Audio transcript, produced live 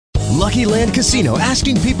Lucky Land Casino,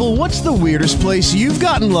 asking people, what's the weirdest place you've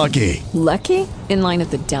gotten lucky? Lucky? In line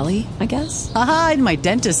at the deli, I guess? Aha, in my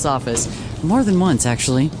dentist's office. More than once,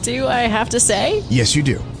 actually. Do I have to say? Yes, you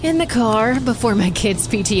do. In the car before my kids'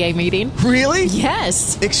 PTA meeting. Really?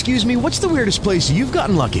 Yes. Excuse me, what's the weirdest place you've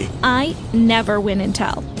gotten lucky? I never win and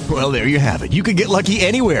tell. Well, there you have it. You can get lucky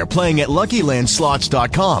anywhere, playing at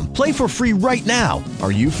LuckyLandSlots.com. Play for free right now.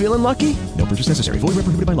 Are you feeling lucky? No purchase necessary. Void where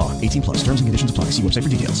prohibited by law. 18 plus. Terms and conditions apply. See website for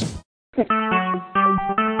details.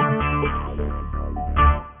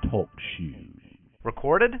 Talk shoes.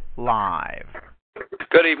 Recorded live.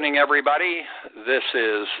 Good evening, everybody. This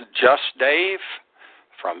is Just Dave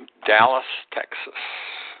from Dallas, Texas.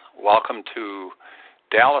 Welcome to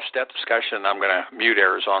Dallas Debt Discussion. I'm going to mute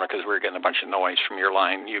Arizona because we're getting a bunch of noise from your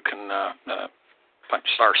line. You can punch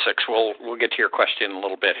 *6. We'll get to your question in a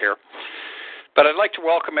little bit here. But I'd like to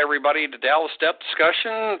welcome everybody to Dallas Debt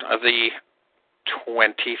Discussion, the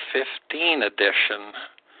 2015 edition.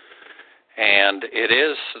 And it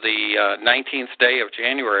is the 19th day of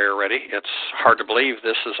January already. It's hard to believe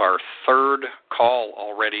this is our third call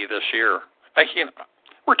already this year.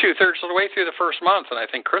 We're 2/3 of the way through the first month, and I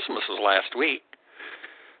think Christmas is last week.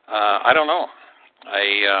 I don't know.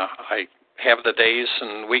 I have the days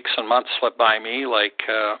and weeks and months slip by me like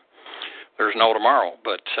there's no tomorrow.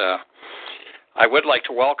 But I would like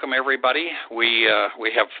to welcome everybody. We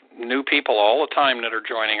have new people all the time that are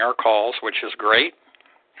joining our calls, which is great.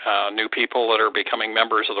 New people that are becoming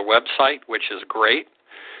members of the website, which is great,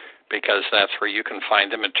 because that's where you can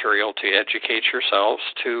find the material to educate yourselves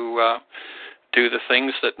to do the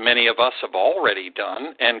things that many of us have already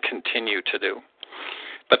done and continue to do.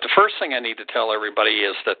 But the first thing I need to tell everybody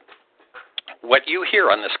is that what you hear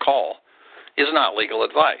on this call is not legal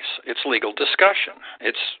advice. It's legal discussion.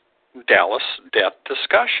 It's Dallas Debt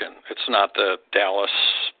Discussion. It's not the Dallas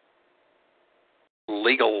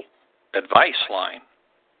Legal Advice line.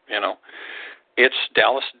 It's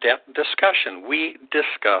Dallas Debt Discussion. We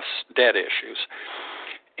discuss debt issues.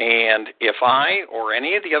 And if I or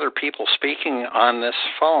any of the other people speaking on this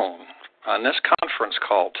phone, on this conference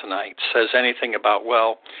call tonight, says anything about,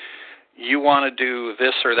 well, you want to do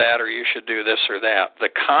this or that, or you should do this or that, the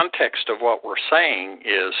context of what we're saying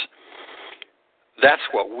is that's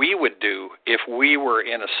what we would do if we were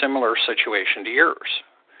in a similar situation to yours.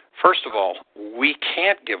 First of all, we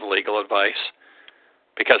can't give legal advice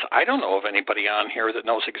because I don't know of anybody on here that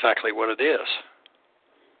knows exactly what it is.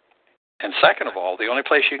 And second of all, the only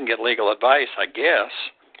place you can get legal advice, I guess,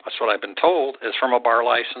 that's what I've been told, is from a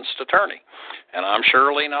bar-licensed attorney. And I'm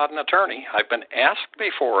surely not an attorney. I've been asked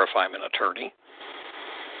before if I'm an attorney.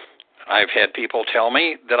 I've had people tell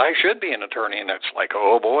me that I should be an attorney, and it's like,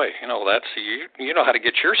 oh boy, that's you know how to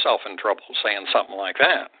get yourself in trouble saying something like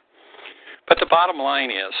that. But the bottom line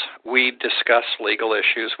is we discuss legal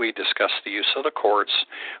issues. We discuss the use of the courts.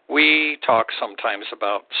 We talk sometimes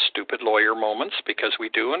about stupid lawyer moments because we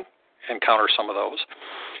do encounter some of those.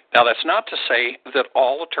 Now, that's not to say that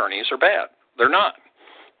all attorneys are bad. They're not.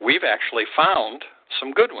 We've actually found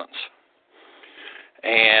some good ones.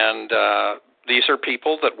 And these are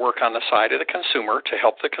people that work on the side of the consumer to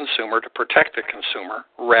help the consumer, to protect the consumer,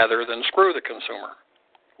 rather than screw the consumer,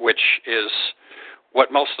 which is what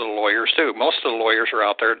most of the lawyers do. Most of the lawyers are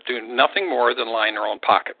out there to do nothing more than line their own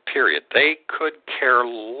pocket, period. They could care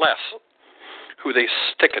less who they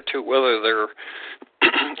stick it to, whether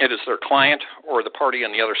it is their client or the party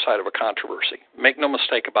on the other side of a controversy. Make no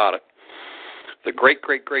mistake about it. The great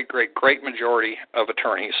majority of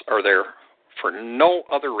attorneys are there for no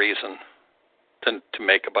other reason than to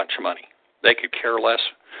make a bunch of money. They could care less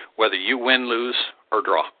whether you win, lose, or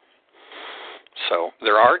draw. So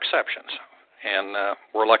there are exceptions. And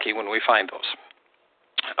we're lucky when we find those.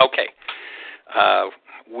 Okay.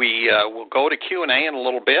 We will go to Q&A in a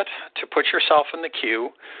little bit. To put yourself in the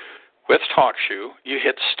queue with TalkShoe, you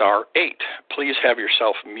hit *8. Please have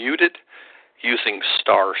yourself muted using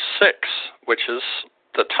 *6, which is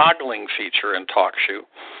the toggling feature in TalkShoe.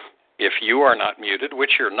 If you are not muted,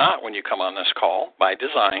 which you're not when you come on this call by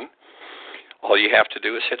design, all you have to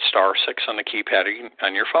do is hit *6 on the keypad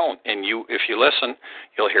on your phone. And if you listen,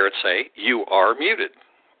 you'll hear it say, you are muted.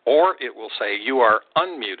 Or it will say, you are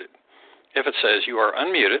unmuted. If it says you are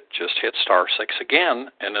unmuted, just hit *6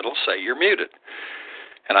 again, and it'll say you're muted.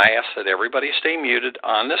 And I ask that everybody stay muted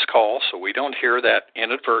on this call so we don't hear that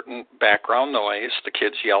inadvertent background noise, the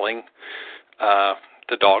kids yelling,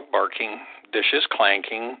 the dog barking, dishes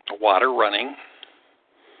clanking, water running,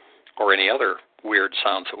 or any other weird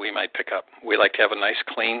sounds that we might pick up. We like to have a nice,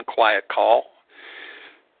 clean, quiet call.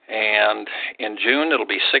 And in June, it'll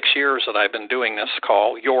be 6 years that I've been doing this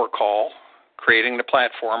call, your call, creating the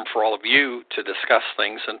platform for all of you to discuss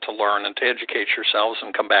things and to learn and to educate yourselves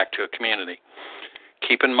and come back to a community.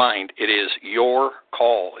 Keep in mind, it is your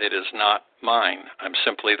call. It is not mine. I'm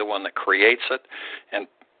simply the one that creates it and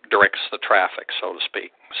directs the traffic, so to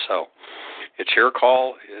speak. So it's your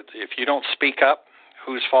call. If you don't speak up,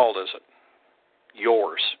 whose fault is it?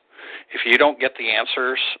 Yours. If you don't get the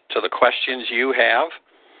answers to the questions you have,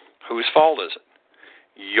 whose fault is it?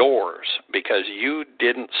 Yours, because you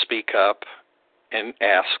didn't speak up and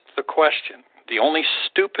ask the question. The only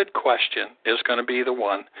stupid question is going to be the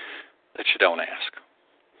one that you don't ask.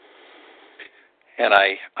 And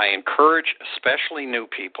I encourage especially new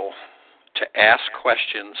people to ask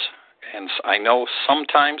questions. And I know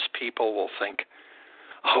sometimes people will think,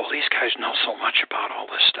 oh, these guys know so much about all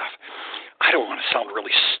this stuff. I don't want to sound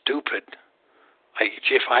really stupid.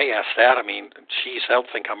 If I ask that, I mean, geez, they'll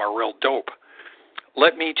think I'm a real dope.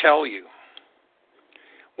 Let me tell you,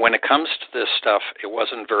 when it comes to this stuff, it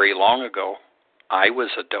wasn't very long ago, I was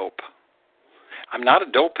a dope. I'm not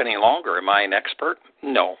a dope any longer. Am I an expert?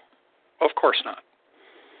 No, of course not.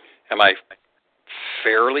 Am I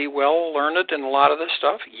fairly well learned in a lot of this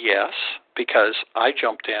stuff? Yes, because I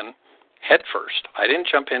jumped in head first. I didn't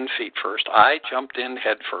jump in feet first. I jumped in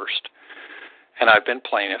head first. And I've been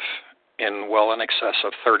plaintiff in well in excess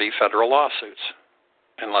of 30 federal lawsuits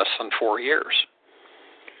in less than 4 years.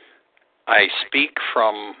 I speak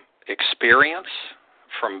from experience,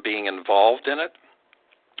 from being involved in it,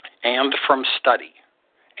 and from study,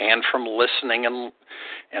 and from listening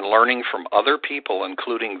and learning from other people,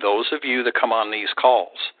 including those of you that come on these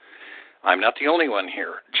calls. I'm not the only one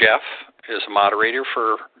here. Jeff is a moderator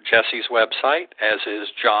for Jesse's website, as is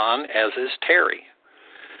John, as is Terry.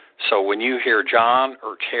 So when you hear John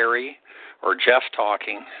or Terry or Jeff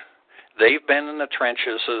talking, they've been in the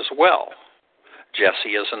trenches as well.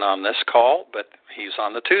 Jesse isn't on this call, but he's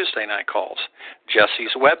on the Tuesday night calls.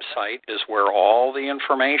 Jesse's website is where all the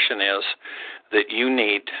information is that you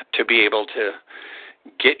need to be able to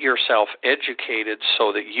get yourself educated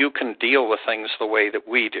so that you can deal with things the way that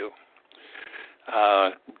we do.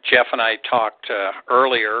 Jeff and I talked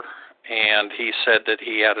earlier, and he said that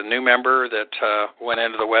he had a new member that went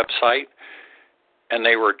into the website, and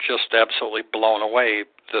they were just absolutely blown away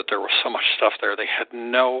that there was so much stuff there. They had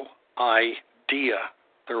no idea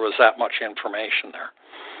there was that much information there.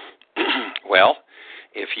 Well,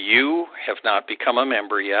 if you have not become a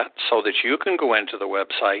member yet, so that you can go into the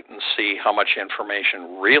website and see how much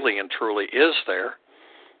information really and truly is there,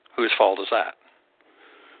 whose fault is that?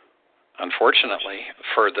 Unfortunately,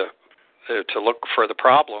 to look for the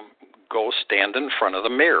problem, go stand in front of the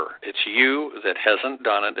mirror. It's you that hasn't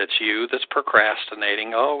done it. It's you that's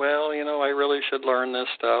procrastinating. Oh, well, I really should learn this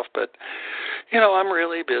stuff, but, I'm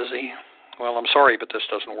really busy. Well, I'm sorry, but this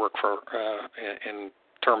doesn't work for in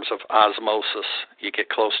terms of osmosis. You get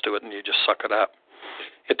close to it and you just suck it up.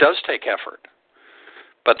 It does take effort,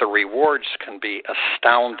 but the rewards can be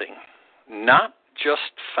astounding, not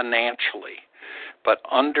just financially, but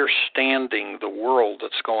understanding the world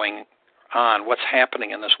that's going on, what's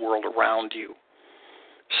happening in this world around you,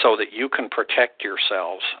 so that you can protect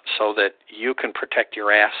yourselves, so that you can protect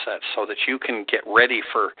your assets, so that you can get ready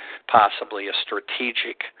for possibly a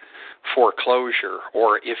strategic foreclosure,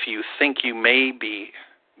 or if you think you may be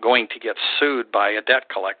going to get sued by a debt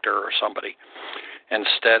collector or somebody,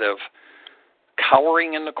 instead of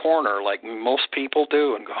cowering in the corner like most people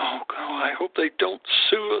do and go, oh, God, I hope they don't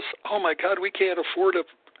sue us. Oh, my God, we can't afford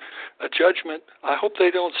a judgment. I hope they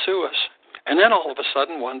don't sue us. And then all of a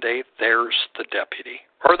sudden, one day, there's the deputy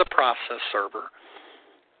or the process server,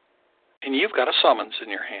 and you've got a summons in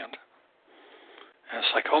your hand. And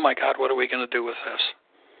it's like, oh, my God, what are we going to do with this?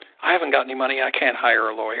 I haven't got any money. I can't hire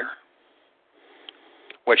a lawyer.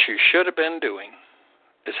 What you should have been doing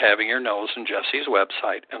is having your nose in Jesse's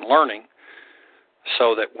website and learning,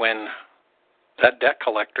 so that when that debt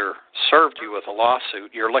collector served you with a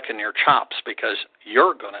lawsuit, you're licking your chops because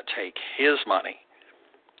you're going to take his money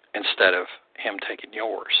instead of him taking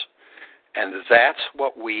yours. And that's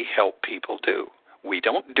what we help people do. We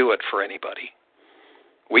don't do it for anybody.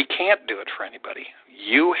 We can't do it for anybody.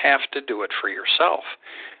 You have to do it for yourself.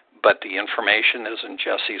 But the information is in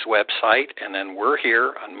Jesse's website, and then we're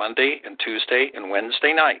here on Monday and Tuesday and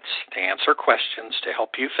Wednesday nights to answer questions, to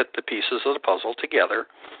help you fit the pieces of the puzzle together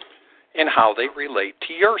and how they relate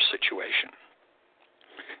to your situation.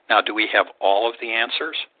 Now, do we have all of the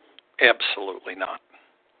answers? Absolutely not.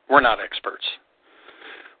 We're not experts.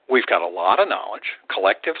 We've got a lot of knowledge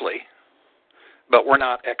collectively, but we're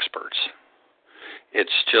not experts.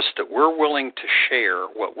 It's just that we're willing to share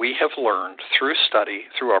what we have learned through study,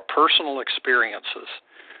 through our personal experiences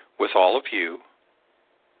with all of you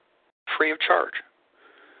free of charge.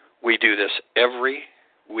 We do this every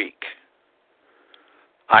week.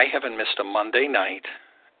 I haven't missed a Monday night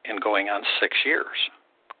in going on 6 years.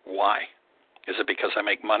 Why? Is it because I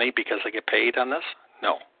make money because I get paid on this?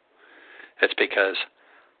 No. It's because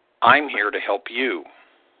I'm here to help you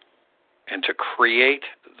and to create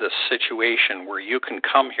the situation where you can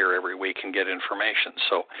come here every week and get information.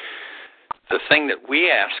 So the thing that we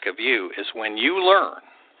ask of you is when you learn,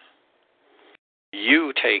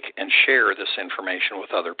 you take and share this information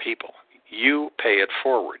with other people. You pay it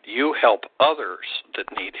forward. You help others that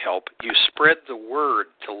need help. You spread the word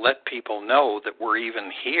to let people know that we're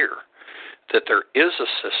even here, that there is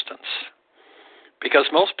assistance. Because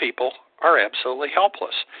most people are absolutely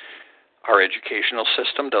helpless. Our educational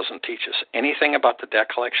system doesn't teach us anything about the debt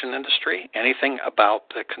collection industry, anything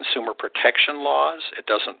about the consumer protection laws. It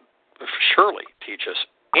doesn't surely teach us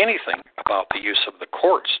anything about the use of the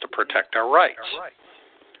courts to protect our rights.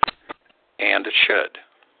 And it should.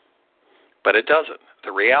 But it doesn't.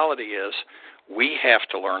 The reality is we have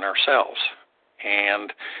to learn ourselves.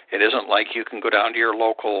 And it isn't like you can go down to your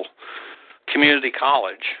local community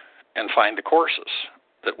college and find the courses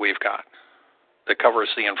that we've got that covers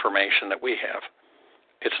the information that we have.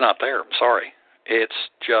 It's not there. I'm sorry. It's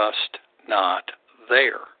just not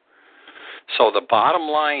there. So the bottom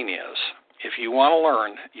line is, if you want to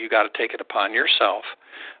learn, you got to take it upon yourself.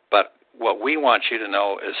 But what we want you to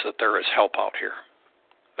know is that there is help out here.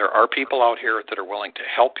 There are people out here that are willing to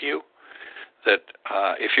help you, that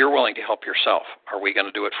if you're willing to help yourself, are we going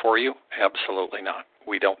to do it for you? Absolutely not.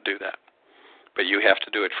 We don't do that. But you have to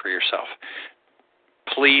do it for yourself.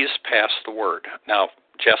 Please pass the word. Now,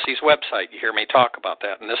 Jesse's website, you hear me talk about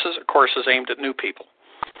that, and this is, of course, is aimed at new people.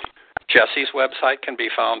 Jesse's website can be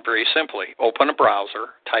found very simply. Open a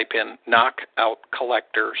browser, type in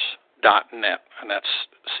knockoutcollectors.net, and that's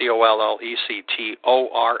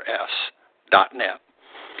COLLECTORS.net.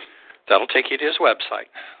 That'll take you to his website.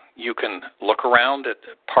 You can look around at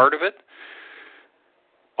part of it.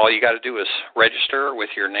 All you got to do is register with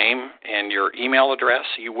your name and your email address.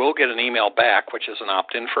 You will get an email back, which is an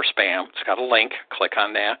opt-in for spam. It's got a link. Click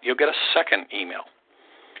on that. You'll get a second email,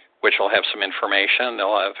 which will have some information.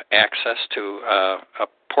 They'll have access to a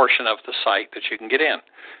portion of the site that you can get in.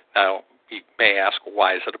 Now, you may ask,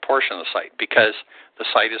 why is it a portion of the site? Because the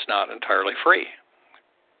site is not entirely free.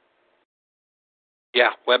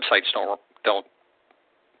 Yeah, websites don't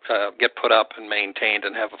get put up and maintained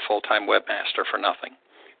and have a full-time webmaster for nothing.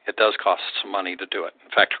 It does cost some money to do it. In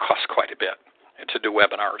fact, it costs quite a bit to do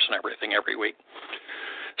webinars and everything every week.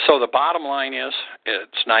 So the bottom line is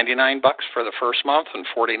it's $99 for the first month and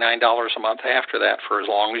 $49 a month after that for as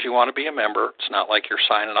long as you want to be a member. It's not like you're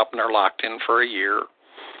signing up and they're locked in for a year.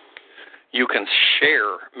 You can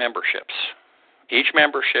share memberships. Each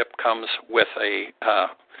membership comes with the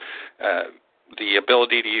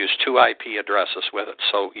ability to use 2 IP addresses with it.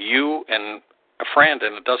 So you and a friend,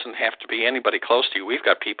 and it doesn't have to be anybody close to you. We've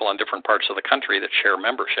got people in different parts of the country that share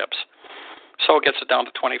memberships. So it gets it down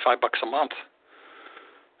to $25 a month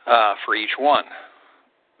for each one.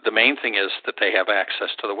 The main thing is that they have access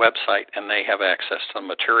to the website and they have access to the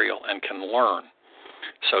material and can learn.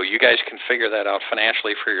 So you guys can figure that out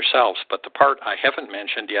financially for yourselves. But the part I haven't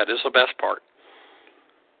mentioned yet is the best part.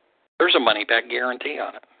 There's a money-back guarantee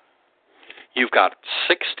on it. You've got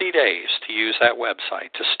 60 days to use that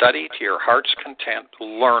website, to study to your heart's content,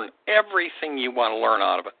 learn everything you want to learn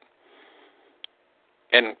out of it.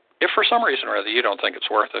 And if for some reason or other you don't think it's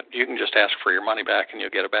worth it, you can just ask for your money back and you'll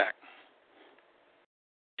get it back.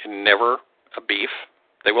 And never a beef.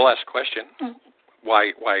 They will ask a question,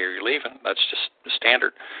 why are you leaving? That's just the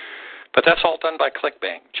standard. But that's all done by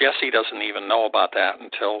ClickBank. Jesse doesn't even know about that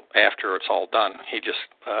until after it's all done. He just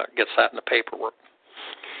gets that in the paperwork.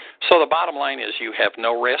 So the bottom line is you have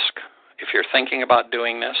no risk. If you're thinking about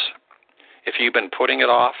doing this, if you've been putting it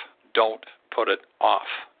off, don't put it off.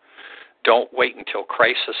 Don't wait until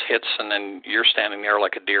crisis hits and then you're standing there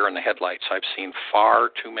like a deer in the headlights. I've seen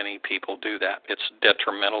far too many people do that. It's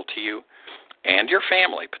detrimental to you and your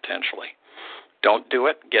family potentially. Don't do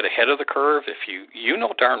it. Get ahead of the curve. If you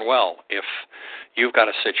know darn well if you've got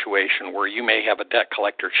a situation where you may have a debt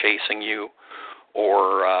collector chasing you,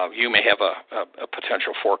 or you may have a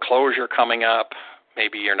potential foreclosure coming up.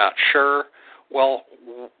 Maybe you're not sure. Well,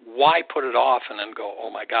 why put it off and then go, oh,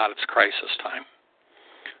 my God, it's crisis time?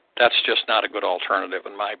 That's just not a good alternative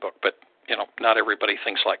in my book. But, not everybody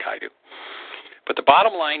thinks like I do. But the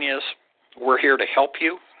bottom line is we're here to help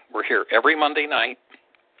you. We're here every Monday night.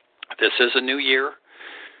 This is a new year.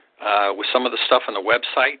 With some of the stuff on the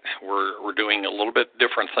website, we're doing a little bit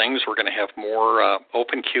different things. We're going to have more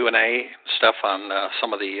open Q&A stuff on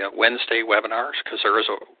some of the Wednesday webinars because there is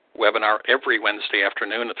a webinar every Wednesday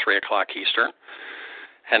afternoon at 3 o'clock Eastern.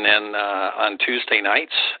 And then on Tuesday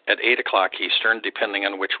nights at 8 o'clock Eastern, depending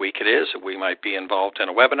on which week it is, we might be involved in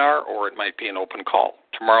a webinar or it might be an open call.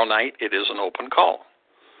 Tomorrow night, it is an open call.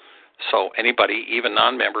 So anybody, even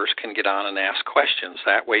non-members, can get on and ask questions.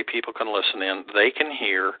 That way people can listen in. They can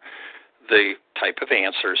hear the type of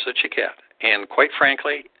answers that you get. And quite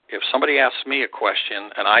frankly, if somebody asks me a question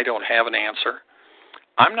and I don't have an answer,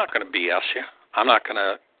 I'm not going to BS you. I'm not going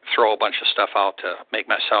to throw a bunch of stuff out to make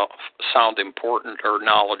myself sound important or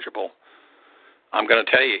knowledgeable. I'm going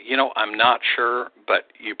to tell you, I'm not sure,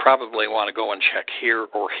 but you probably want to go and check here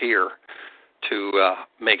or here to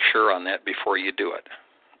make sure on that before you do it,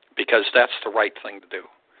 because that's the right thing to do.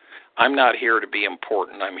 I'm not here to be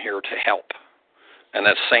important. I'm here to help. And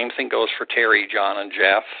that same thing goes for Terry, John, and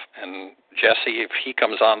Jeff, and Jesse, if he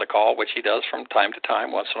comes on the call, which he does from time to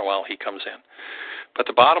time. Once in a while he comes in. But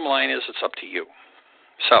the bottom line is it's up to you.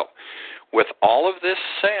 So, with all of this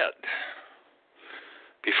said,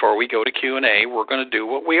 before we go to Q&A, we're going to do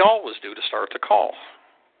what we always do to start the call.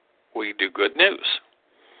 We do good news.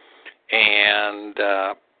 And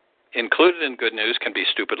included in good news can be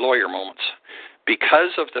stupid lawyer moments.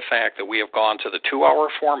 Because of the fact that we have gone to the 2-hour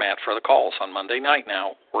format for the calls on Monday night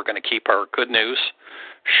now, we're going to keep our good news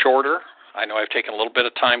shorter. I know I've taken a little bit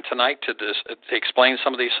of time tonight to explain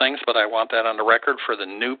some of these things, but I want that on the record for the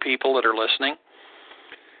new people that are listening,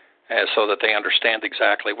 so that they understand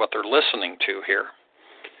exactly what they're listening to here.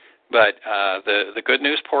 But the good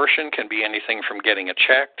news portion can be anything from getting a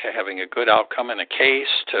check to having a good outcome in a case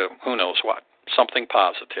to who knows what, something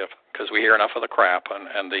positive, because we hear enough of the crap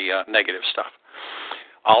and the negative stuff.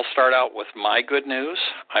 I'll start out with my good news.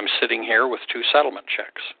 I'm sitting here with 2 settlement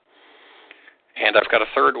checks, and I've got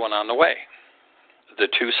a third one on the way. The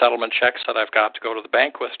 2 settlement checks that I've got to go to the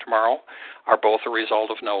bank with tomorrow are both a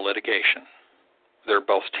result of no litigation. They're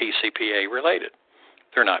both TCPA related.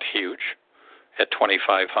 They're not huge at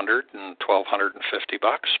 $2,500 and $1,250,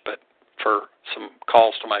 but for some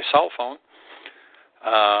calls to my cell phone,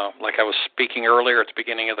 like I was speaking earlier at the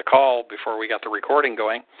beginning of the call before we got the recording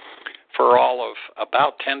going, for all of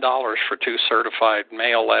about $10 for 2 certified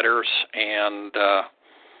mail letters, and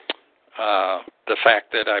the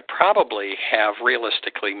fact that I probably have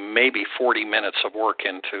realistically maybe 40 minutes of work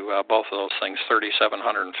into both of those things,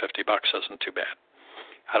 $3,750 isn't too bad.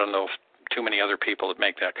 I don't know if too many other people would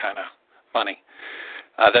make that kind of money.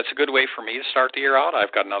 That's a good way for me to start the year out.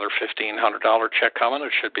 I've got another $1,500 check coming.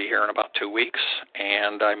 It should be here in about 2 weeks,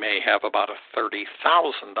 and I may have about a $30,000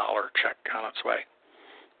 check on its way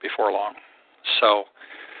before long. So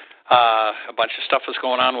a bunch of stuff is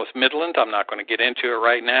going on with Midland. I'm not going to get into it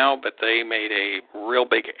right now, but they made a real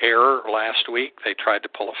big error last week. They tried to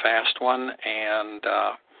pull a fast one, and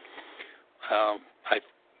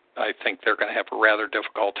I think they're going to have a rather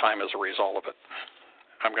difficult time as a result of it.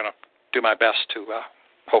 I'm going to do my best to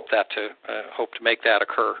hope to make that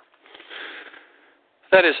occur.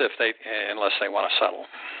 That is, unless they want to settle,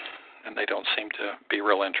 and they don't seem to be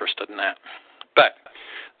real interested in that. But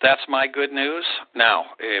that's my good news. Now,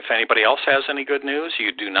 if anybody else has any good news,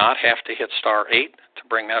 you do not have to hit *8 to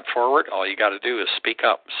bring that forward. All you got to do is speak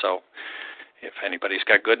up. So, if anybody's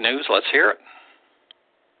got good news, let's hear it.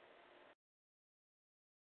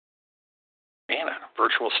 Man, a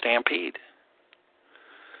virtual stampede.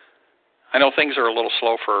 I know things are a little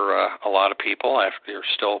slow for a lot of people. They're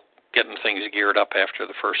still getting things geared up after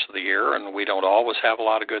the first of the year, and we don't always have a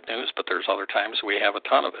lot of good news, but there's other times we have a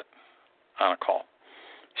ton of it on a call.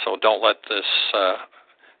 So don't let this,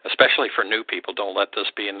 especially for new people, don't let this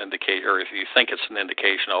be an indicator. If you think it's an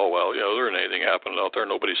indication, there ain't anything happening out there.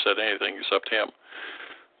 Nobody said anything except him.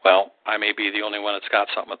 Well, I may be the only one that's got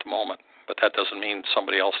something at the moment. But that doesn't mean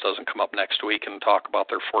somebody else doesn't come up next week and talk about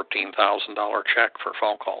their $14,000 check for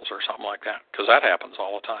phone calls or something like that, because that happens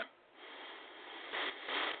all the time.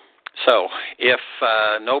 So if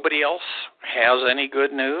nobody else has any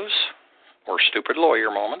good news or stupid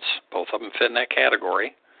lawyer moments, both of them fit in that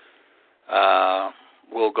category,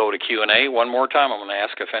 we'll go to Q&A one more time. I'm going to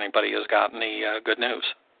ask if anybody has got any good news.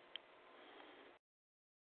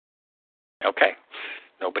 Okay.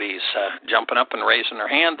 Nobody's jumping up and raising their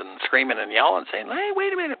hand and screaming and yelling, saying, hey,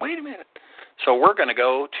 wait a minute. So we're going to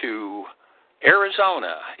go to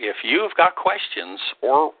Arizona. If you've got questions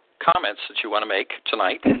or comments that you want to make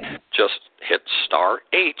tonight, just hit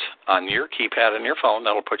 *8 on your keypad on your phone.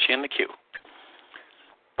 That'll put you in the queue.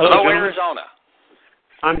 Hello, Arizona.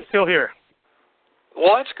 I'm still here.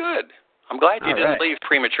 Well, that's good. I'm glad you didn't leave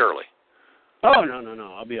prematurely. Oh,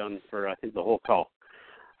 no. I'll be on for, I think, the whole call.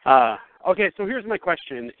 Okay, so here's my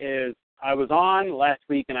question. I was on last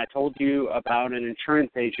week, and I told you about an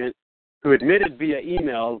insurance agent who admitted via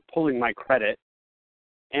email pulling my credit.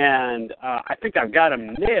 And I think I've got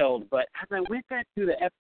him nailed, but as I went back to the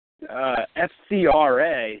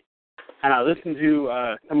FCRA and I listened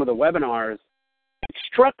to some of the webinars, it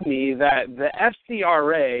struck me that the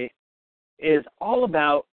FCRA is all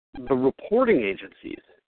about the reporting agencies.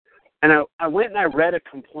 And I went and I read a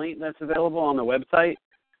complaint that's available on the website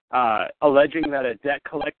alleging that a debt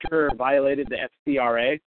collector violated the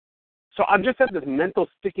FCRA. So I'm just at this mental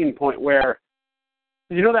sticking point where,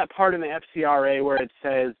 you know that part in the FCRA where it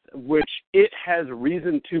says, which it has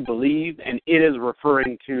reason to believe, and it is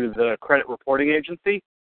referring to the credit reporting agency?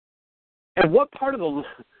 And what part of the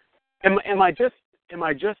am I just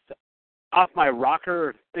off my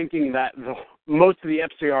rocker thinking that most of the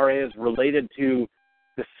FCRA is related to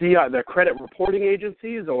the credit reporting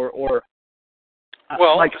agencies, or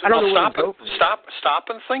well, like I don't know. Stop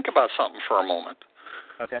and think about something for a moment.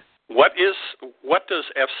 Okay. What does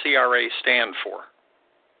FCRA stand for?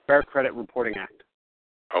 Fair Credit Reporting Act.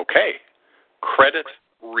 Okay. Credit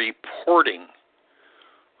reporting.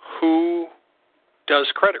 Who does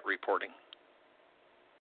credit reporting?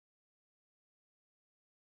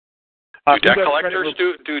 Do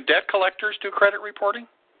debt collectors do credit reporting?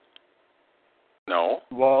 No.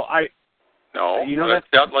 Well, no. You know that.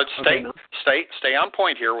 Let's stay on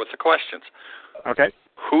point here with the questions. Okay.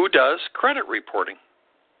 Who does credit reporting?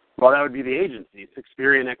 Well, that would be the agencies,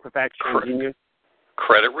 Experian, Equifax, TransUnion.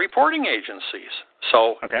 Credit reporting agencies.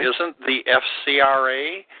 So okay. Isn't the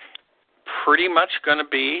FCRA pretty much going to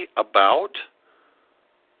be about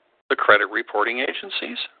the credit reporting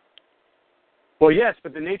agencies? Well, yes,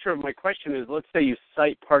 but the nature of my question is, let's say you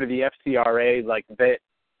cite part of the FCRA,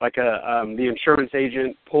 the insurance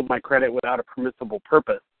agent pulled my credit without a permissible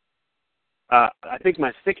purpose. I think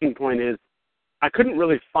my sticking point is I couldn't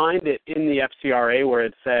really find it in the FCRA where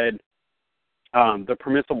it said the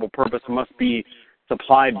permissible purpose must be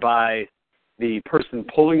supplied by the person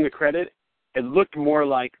pulling the credit. It looked more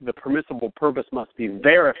like the permissible purpose must be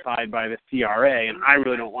verified by the CRA, and I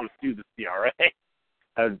really don't want to sue the CRA.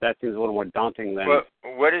 That seems a little more daunting than... Well,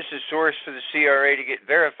 what is the source for the CRA to get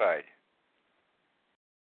verified?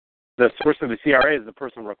 The source of the CRA is the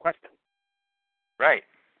person requesting. Right.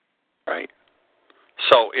 Right.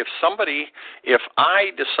 So if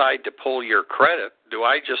I decide to pull your credit, do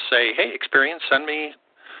I just say, hey, Experian, send me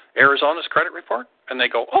Arizona's credit report? And they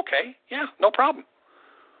go, okay, yeah, no problem.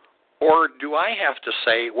 Or do I have to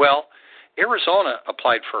say, well, Arizona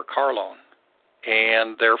applied for a car loan,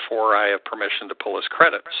 and therefore I have permission to pull his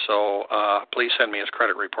credit, so please send me his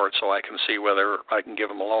credit report so I can see whether I can give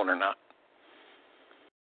him a loan or not.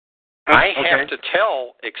 I have to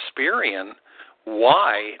tell Experian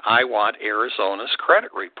why I want Arizona's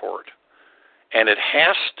credit report. And it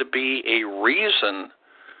has to be a reason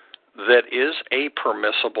that is a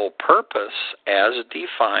permissible purpose as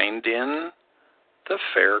defined in the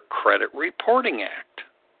Fair Credit Reporting Act.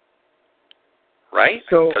 Right?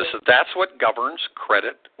 Because that's what governs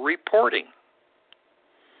credit reporting.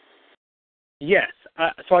 Yes.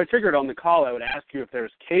 So I figured on the call I would ask you if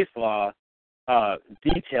there's case law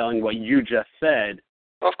detailing what you just said.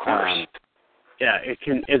 Of course. Yeah,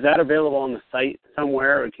 is that available on the site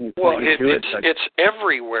somewhere, or can you point me to it? It's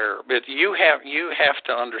everywhere, but you have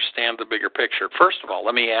to understand the bigger picture. First of all,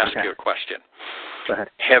 let me ask you a question. Go ahead.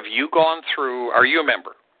 Have you gone through? Are you a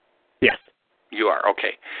member? Yes. You are,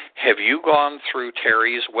 okay. Have you gone through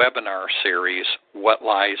Terry's webinar series, What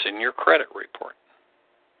Lies in Your Credit Report?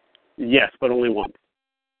 Yes, but only once.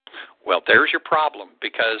 Well, there's your problem,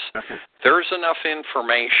 because there's enough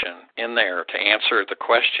information in there to answer the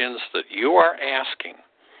questions that you are asking.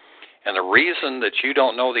 And the reason that you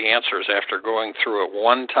don't know the answers after going through it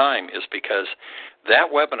one time is because that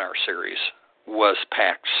webinar series was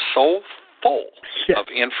packed so full of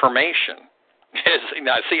information.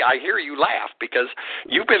 Now, see, I hear you laugh because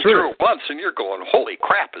you've been through it once and you're going, holy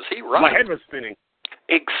crap, is he right? My head was spinning.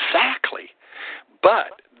 Exactly.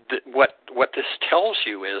 But what this tells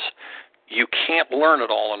you is you can't learn it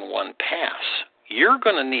all in one pass. You're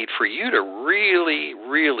going to need for you to really,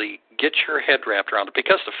 really get your head wrapped around it,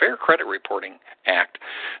 because the Fair Credit Reporting Act,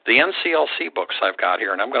 the NCLC books I've got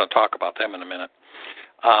here, and I'm going to talk about them in a minute,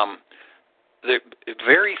 the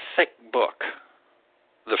very thick book.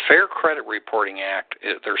 The Fair Credit Reporting Act,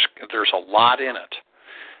 there's a lot in it.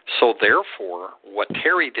 So therefore, what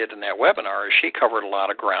Terry did in that webinar is she covered a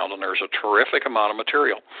lot of ground, and there's a terrific amount of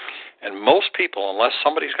material. And most people, unless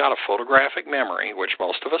somebody's got a photographic memory, which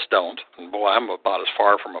most of us don't, and boy, I'm about as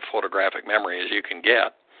far from a photographic memory as you can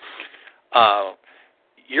get,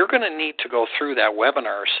 you're going to need to go through that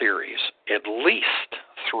webinar series at least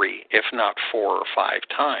 3, if not 4 or 5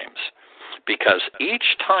 times, Because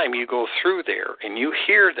each time you go through there and you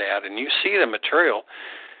hear that and you see the material,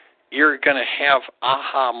 you're going to have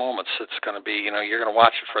aha moments. It's going to be, you're going to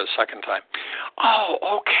watch it for the second time. Oh,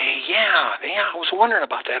 okay, yeah, I was wondering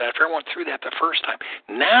about that after I went through that the first time.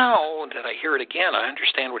 Now that I hear it again, I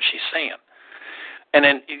understand what she's saying. And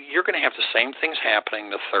then you're going to have the same things happening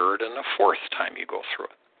the third and the fourth time you go through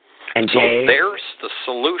it. And so Dave, there's the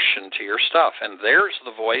solution to your stuff, and there's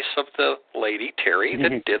the voice of the lady, Terry,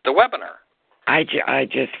 that did the webinar. I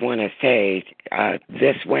just want to say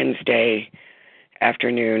this Wednesday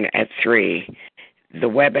afternoon at 3, the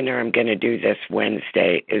webinar I'm going to do this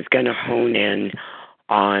Wednesday is going to hone in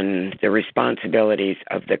on the responsibilities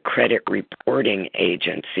of the credit reporting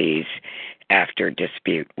agencies after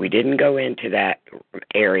dispute. We didn't go into that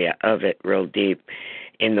area of it real deep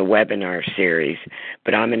in the webinar series,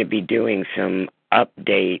 but I'm going to be doing some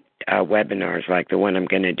update webinars like the one I'm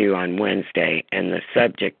going to do on Wednesday, and the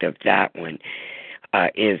subject of that one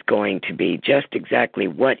is going to be just exactly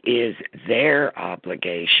what is their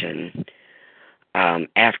obligation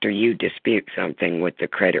after you dispute something with the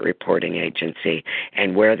credit reporting agency,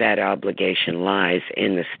 and where that obligation lies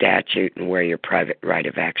in the statute and where your private right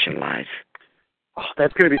of action lies. Oh,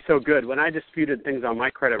 that's going to be so good. When I disputed things on my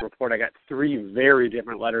credit report, I got 3 very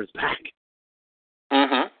different letters back.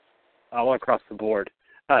 All across the board.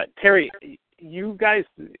 Terry, you guys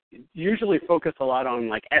usually focus a lot on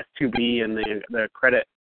like S2B and the credit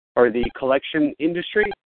or the collection industry.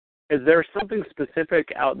 Is there something specific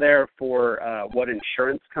out there for what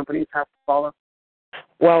insurance companies have to follow?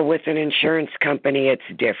 Well, with an insurance company, it's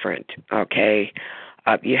different, okay?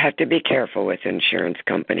 You have to be careful with insurance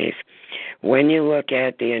companies. When you look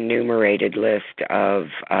at the enumerated list of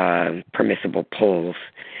permissible pulls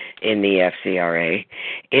in the FCRA,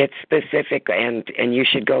 it's specific, and you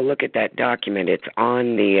should go look at that document. It's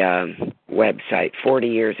on the website, 40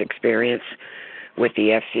 years experience with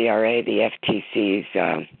the FCRA, the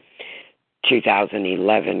FTC's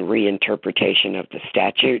 2011 reinterpretation of the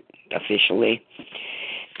statute officially.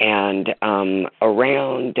 And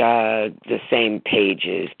around the same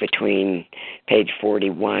pages, between page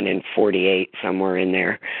 41 and 48, somewhere in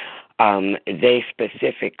there, they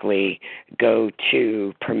specifically go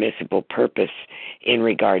to permissible purpose in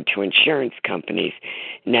regard to insurance companies.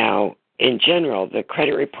 Now, in general, the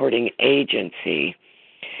credit reporting agency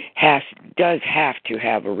does have to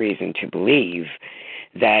have a reason to believe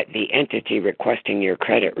that the entity requesting your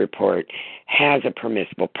credit report has a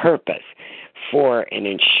permissible purpose. For an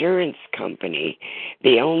insurance company,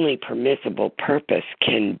 the only permissible purpose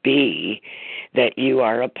can be that you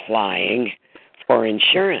are applying for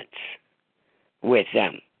insurance with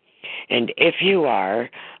them. And if you are,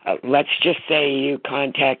 let's just say you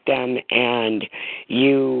contact them and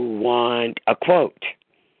you want a quote.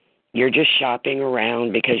 You're just shopping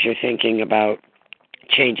around because you're thinking about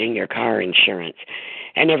changing your car insurance.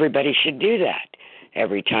 And everybody should do that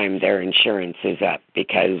every time their insurance is up,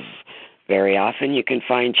 because very often you can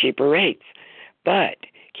find cheaper rates. But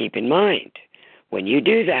keep in mind, when you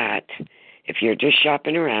do that, if you're just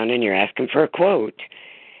shopping around and you're asking for a quote,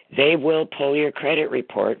 they will pull your credit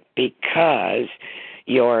report because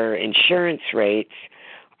your insurance rates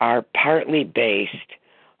are partly based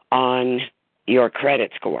on your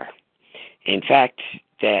credit score. In fact,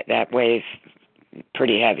 that weighs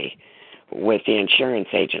pretty heavy with the insurance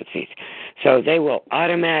agencies. So they will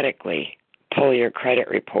automatically pull your credit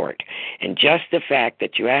report. And just the fact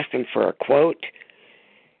that you asked them for a quote,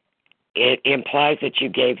 it implies that you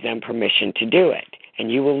gave them permission to do it,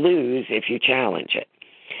 and you will lose if you challenge it.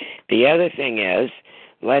 The other thing is,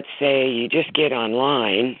 let's say you just get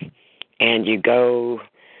online and you go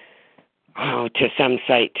to some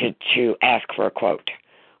site to ask for a quote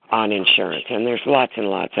on insurance, and there's lots and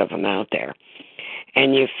lots of them out there.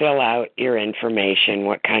 And you fill out your information,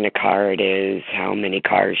 what kind of car it is, how many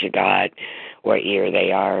cars you got, what year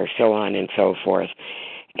they are, so on and so forth.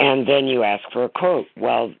 And then you ask for a quote.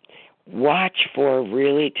 Well, watch for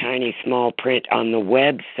really tiny small print on the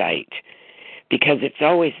website, because it's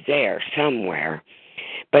always there somewhere.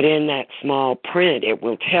 But in that small print, it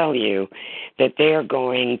will tell you that they're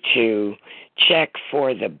going to check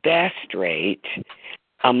for the best rate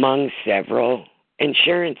among several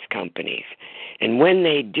insurance companies. And when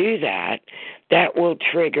they do that, that will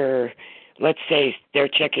trigger, let's say they're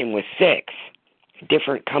checking with 6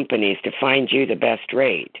 different companies to find you the best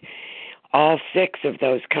rate. All 6 of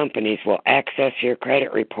those companies will access your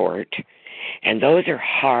credit report, and those are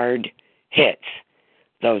hard hits.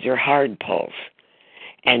 Those are hard pulls,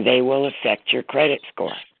 and they will affect your credit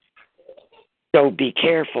score. So be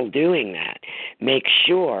careful doing that. Make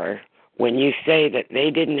sure when you say that they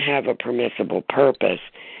didn't have a permissible purpose,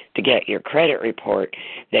 to get your credit report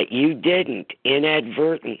that you didn't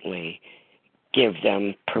inadvertently give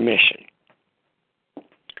them permission.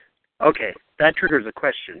 Okay, that triggers a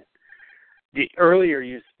question.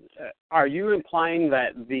 Earlier, are you implying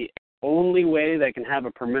that the only way they can have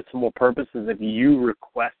a permissible purpose is if you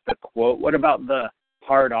request a quote? What about the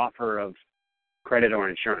hard offer of credit or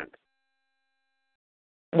insurance?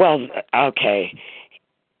 Well, okay.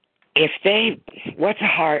 It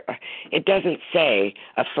doesn't say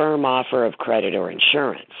a firm offer of credit or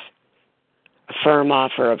insurance. A firm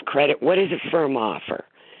offer of credit, what is a firm offer?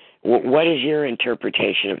 What is your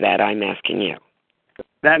interpretation of that? I'm asking you.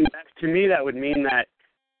 That, to me, that would mean that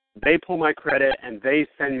they pull my credit and they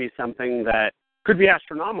send me something that could be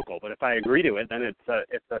astronomical, but if I agree to it, then it's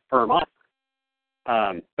a firm offer.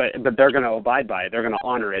 But they're going to abide by it. They're going to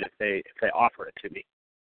honor it if they offer it to me.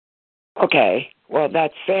 Okay, well,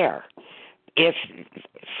 that's fair. If,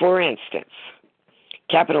 for instance,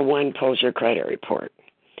 Capital One pulls your credit report,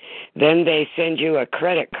 then they send you a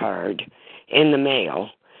credit card in the mail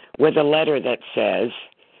with a letter that says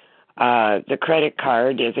the credit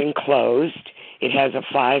card is enclosed. It has a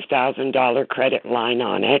 $5,000 credit line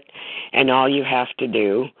on it, and all you have to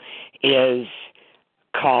do is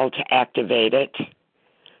call to activate it,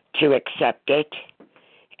 to accept it,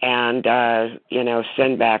 and,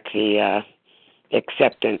 send back the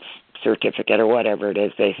acceptance certificate or whatever it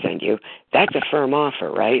is they send you. That's a firm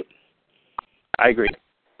offer, right? I agree.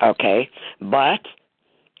 Okay, but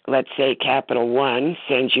let's say Capital One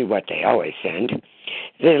sends you what they always send,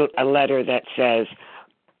 a letter that says,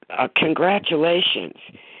 congratulations,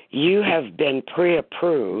 you have been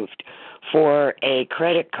pre-approved for a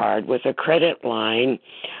credit card with a credit line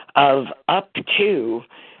of up to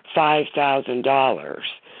 $5,000.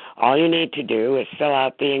 All you need to do is fill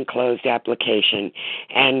out the enclosed application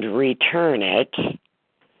and return it.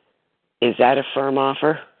 Is that a firm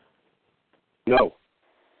offer? No.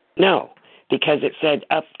 No, because it said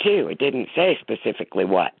up to. It didn't say specifically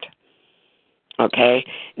what. Okay?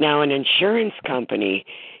 Now, an insurance company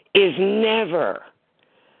is never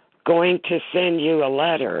going to send you a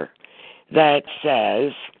letter that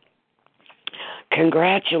says,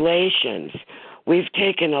 congratulations, we've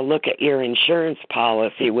taken a look at your insurance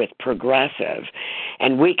policy with Progressive,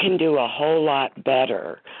 and we can do a whole lot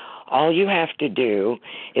better. All you have to do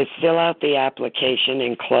is fill out the application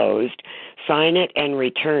enclosed, sign it, and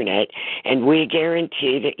return it, and we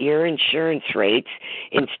guarantee that your insurance rates,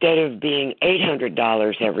 instead of being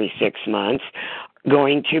 $800 every 6 months,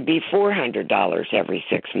 going to be $400 every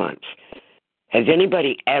 6 months. Has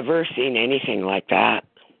anybody ever seen anything like that?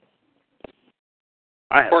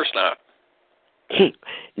 Of course not.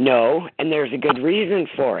 No, and there's a good reason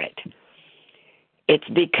for it. It's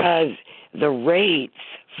because the rates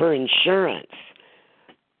for insurance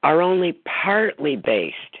are only partly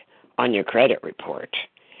based on your credit report.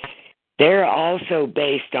 They're also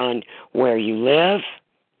based on where you live,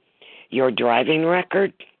 your driving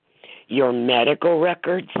record, your medical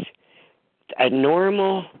records. A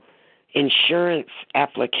normal insurance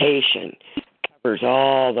application covers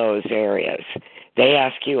all those areas. They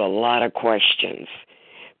ask you a lot of questions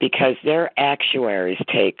because their actuaries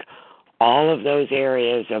take all of those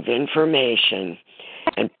areas of information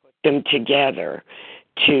and put them together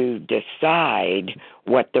to decide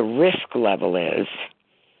what the risk level is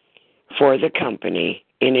for the company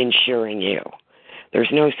in insuring you.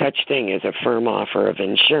 There's no such thing as a firm offer of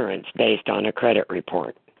insurance based on a credit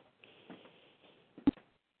report.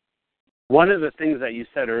 One of the things that you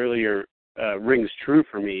said earlier rings true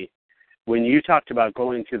for me. When you talked about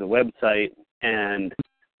going to the website and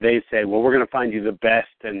they say, well, we're going to find you the best,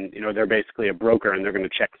 and they're basically a broker and they're going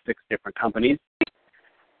to check 6 different companies.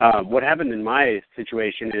 What happened in my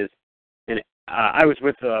situation is, I was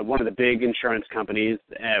with one of the big insurance companies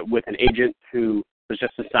with an agent who was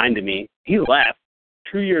just assigned to me. He left.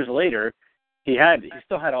 2 years later, he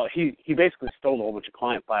basically stole a whole bunch of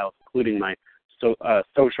client files, including my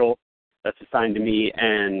social that's assigned to me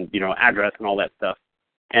and address and all that stuff.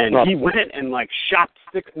 And he went and shopped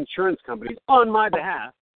 6 insurance companies on my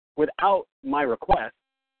behalf without my request,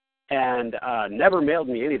 and never mailed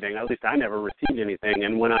me anything. At least I never received anything.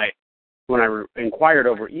 And when I inquired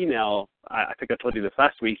over email, I think I told you this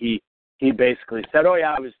last week, he basically said, oh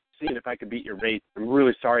yeah, I was seeing if I could beat your rates. I'm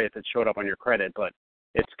really sorry if it showed up on your credit, but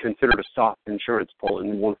it's considered a soft insurance pull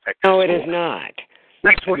and won't affect your No, it score. is not.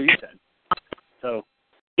 That's what he said. So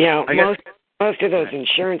most of those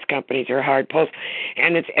insurance companies are hard pulls,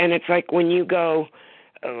 and it's like when you go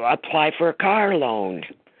apply for a car loan,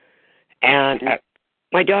 and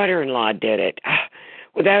my daughter-in-law did it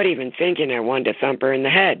without even thinking. I wanted to thump her in the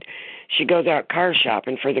head. she goes out car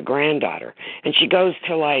shopping for the granddaughter, and she goes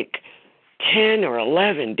to like 10 or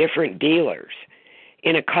 11 different dealers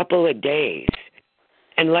in a couple of days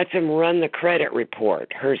and lets them run the credit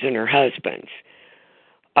report, hers and her husband's,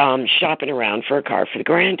 shopping around for a car for the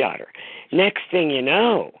granddaughter. Next thing you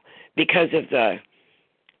know, because of the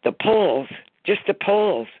polls, just the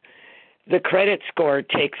polls, the credit score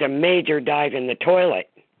takes a major dive in the toilet.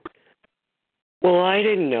 Well, I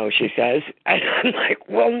didn't know, she says. And I'm like,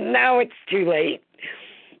 well, now it's too late.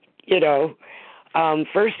 You know,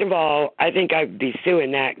 first of all, I think I'd be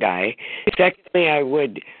suing that guy. Secondly, I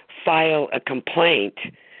would file a complaint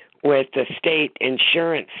with the state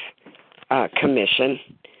insurance commission,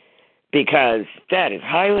 because that is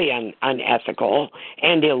highly unethical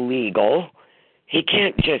and illegal. He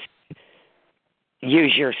can't just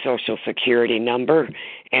use your Social Security number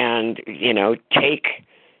and, you know, take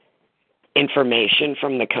information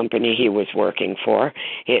from the company he was working for.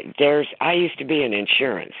 I used to be in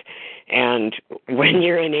insurance, and when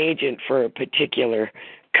you're an agent for a particular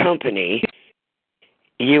company,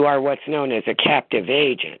 you are what's known as a captive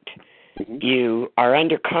agent. You are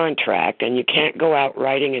under contract, and you can't go out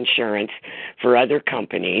writing insurance for other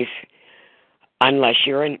companies unless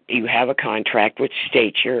you have a contract which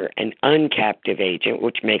states you're an uncaptive agent,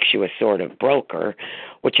 which makes you a sort of broker,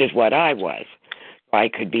 which is what I was. I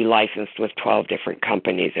could be licensed with 12 different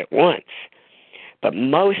companies at once. But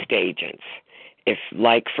most agents, if,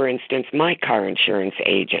 like, for instance, my car insurance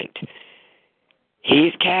agent,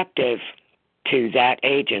 he's captive to that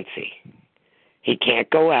agency. He can't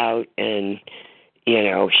go out and, you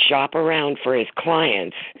know, shop around for his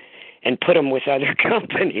clients and put them with other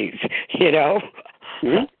companies, you know?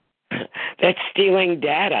 Mm-hmm. That's stealing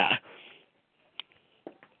data.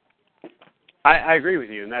 I agree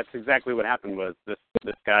with you, and that's exactly what happened. Was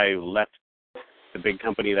this guy who left the big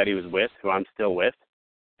company that he was with, who I'm still with,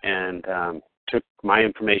 and took my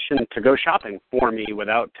information to go shopping for me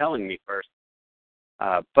without telling me first.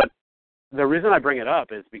 But the reason I bring it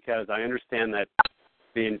up is because I understand that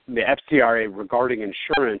the FCRA regarding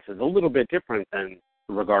insurance is a little bit different than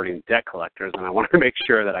regarding debt collectors, and I want to make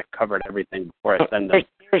sure that I covered everything before I send them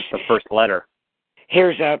the first letter.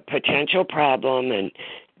 Here's a potential problem, and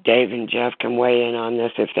Dave and Jeff can weigh in on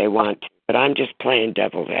this if they want to, but I'm just playing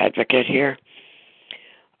devil's advocate here.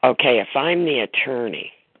 Okay, if I'm the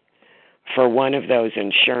attorney for one of those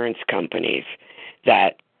insurance companies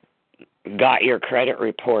that got your credit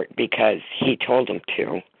report because he told them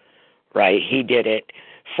to, right? He did it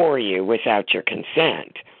for you without your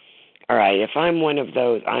consent. All right, if I'm one of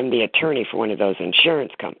those, I'm the attorney for one of those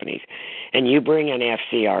insurance companies, and you bring an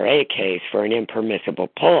FCRA case for an impermissible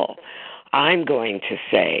pull, I'm going to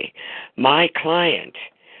say my client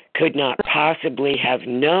could not possibly have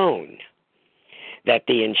known that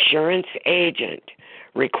the insurance agent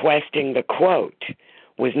requesting the quote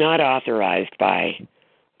was not authorized by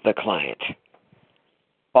the client.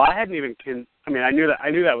 Well, I hadn't even I knew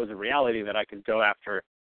that was a reality, that I could go after,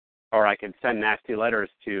 or I could send nasty letters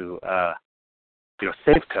to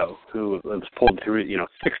Safeco, who was pulled through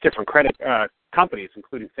 6 different credit companies,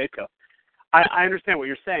 including Safeco. I understand what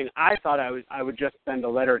you're saying. I thought I would just send a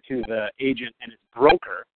letter to the agent and his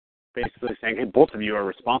broker, basically saying, hey, both of you are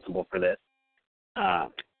responsible for this. I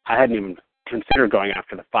hadn't even considered going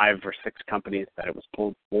after the 5 or 6 companies that it was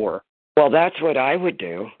pulled for. Well, that's what I would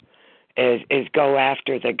do, is go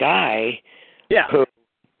after the guy who...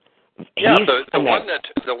 Yeah, the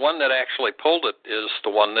one that actually pulled it is the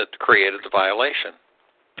one that created the violation.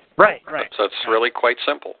 Right. That's really quite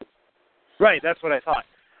simple. Right, that's what I thought.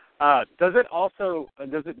 Does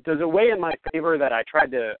it weigh in my favor that I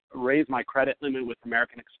tried to raise my credit limit with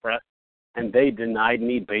American Express, and they denied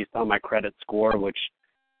me based on my credit score, which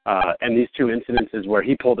and these 2 incidences where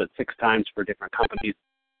he pulled it 6 times for different companies,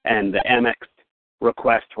 and the Amex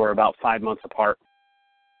requests were about 5 months apart?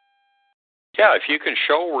 Yeah, if you can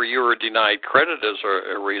show where you were denied credit as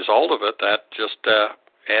a result of it, that just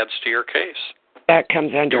adds to your case. That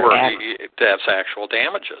comes under... That's actual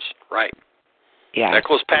damages, right. Yeah. That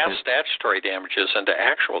goes past statutory damages into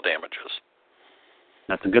actual damages.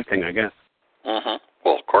 That's a good thing, I guess. Mm-hmm.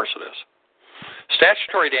 Well, of course it is.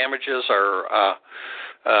 Statutory damages are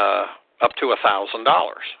up to $1,000.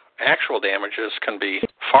 Actual damages can be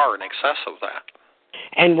far in excess of that.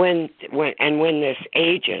 And when this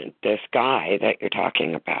agent, this guy that you're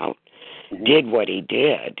talking about, did what he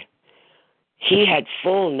did, he had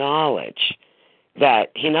full knowledge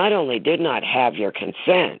that he not only did not have your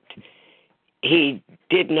consent, he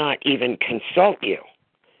did not even consult you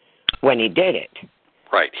when he did it.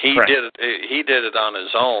 Right. He did it on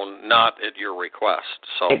his own, not at your request.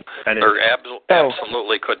 So there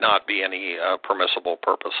absolutely could not be any permissible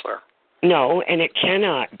purpose there. No, and it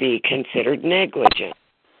cannot be considered negligent.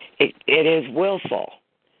 It is willful.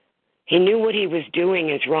 He knew what he was doing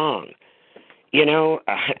is wrong. You know,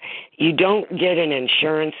 you don't get an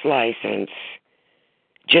insurance license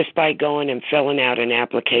just by going and filling out an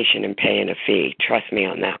application and paying a fee. Trust me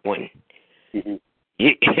on that one. Mm-hmm.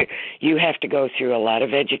 You have to go through a lot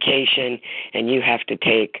of education, and you have to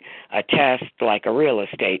take a test like a real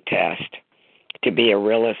estate test to be a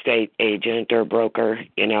real estate agent or broker,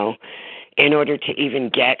 you know, in order to even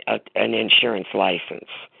get an insurance license.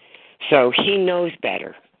 So he knows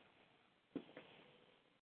better.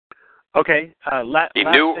 Okay. He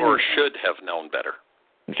knew or should have known better.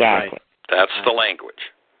 Exactly. Right. That's the language.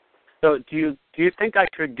 So do you think I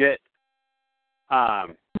could get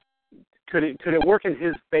could it work in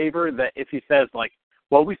his favor that if he says, like,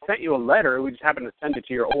 well, we sent you a letter, we just happened to send it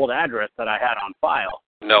to your old address that I had on file?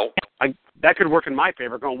 No. That could work in my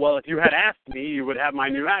favor, going, well, if you had asked me, you would have my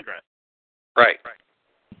new address. Right.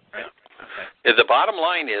 Okay. The bottom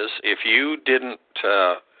line is, if you didn't,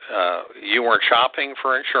 you weren't shopping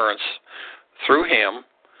for insurance through him,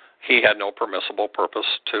 he had no permissible purpose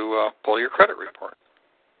to pull your credit report.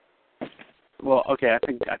 Well, okay,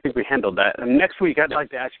 I think we handled that. And next week, I'd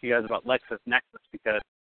like to ask you guys about LexisNexis, because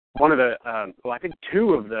one of the, I think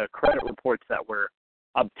two of the credit reports that were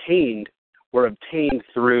obtained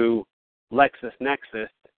through LexisNexis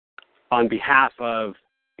on behalf of,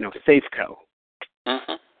 Safeco.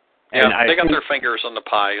 Mm-hmm. And yeah, they got their fingers on the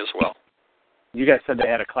pie as well. You guys said they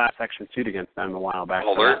had a class action suit against them a while back.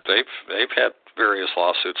 Well, they've had various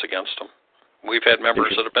lawsuits against them. We've had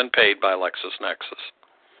members that have been paid by LexisNexis.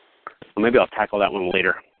 Well, maybe I'll tackle that one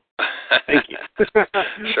later. Thank you.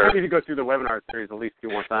 Sure. I need to go through the webinar series at least 2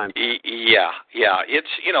 more times. Yeah. It's,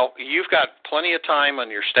 you've got plenty of time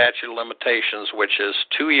on your statute of limitations, which is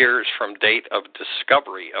 2 years from date of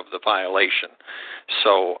discovery of the violation.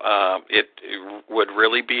 So it would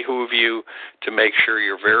really behoove you to make sure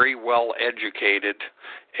you're very well educated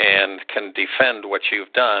and can defend what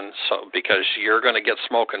you've done, because you're going to get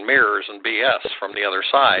smoke and mirrors and BS from the other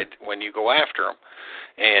side when you go after them.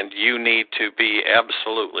 And you need to be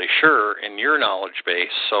absolutely sure in your knowledge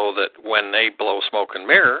base so that when they blow smoke and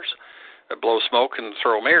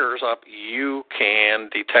throw mirrors up, you can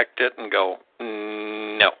detect it and go,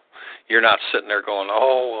 no. You're not sitting there going,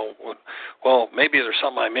 well, maybe there's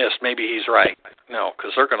something I missed. Maybe he's right. No,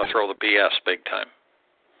 because they're going to throw the BS big time.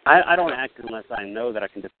 I don't act unless I know that I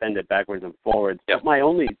can defend it backwards and forwards. Yep. But my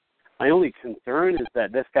only concern is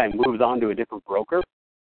that this guy moves on to a different broker.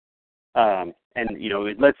 And,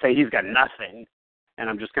 let's say he's got nothing, and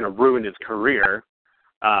I'm just going to ruin his career,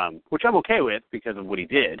 which I'm okay with because of what he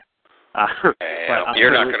did.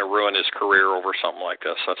 You're not going to ruin his career over something like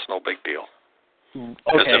this. That's no big deal.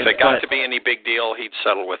 Because if it got to be any big deal, he'd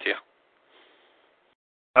settle with you.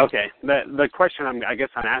 Okay. The question I'm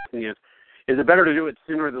asking is it better to do it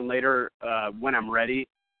sooner than later when I'm ready,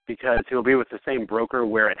 because he'll be with the same broker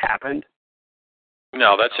where it happened?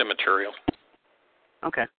 No, that's immaterial.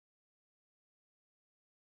 Okay.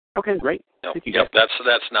 Okay, great. Yep, Thank you, guys.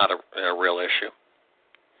 that's not a real issue.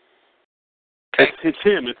 Okay. It's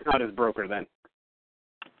him. It's not his broker then.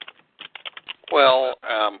 Well,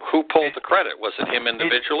 who pulled the credit? Was it him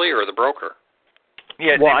individually or the broker?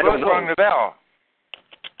 Yeah, well, they both rung the bell.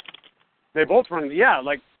 They both rung. Yeah,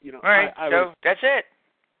 like All right, so that's it.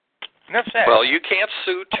 Enough said. Well, you can't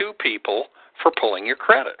sue two people for pulling your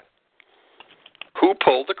credit. Who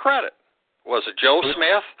pulled the credit? Was it Joe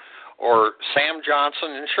Smith or Sam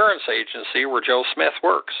Johnson Insurance Agency, where Joe Smith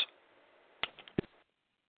works?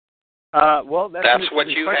 Well, that's what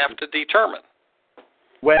you have to determine.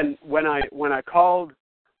 When I called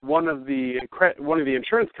one of the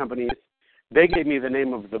insurance companies, they gave me the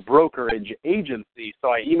name of the brokerage agency, so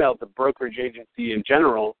I emailed the brokerage agency in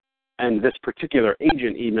general, and this particular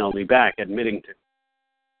agent emailed me back admitting to.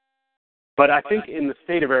 But I think in the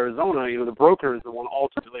state of Arizona, the broker is the one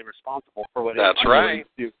ultimately responsible for what. That's right.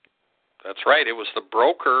 That's right. It was the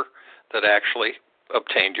broker that actually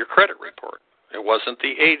obtained your credit report. It wasn't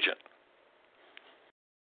the agent.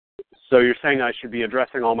 So you're saying I should be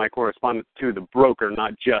addressing all my correspondence to the broker,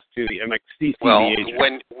 not just to the MXCC agent?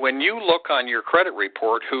 Well, when you look on your credit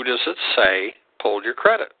report, who does it say pulled your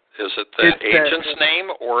credit? Is it the agent's name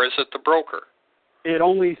or is it the broker? It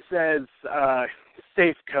only says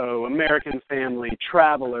Safeco, American Family,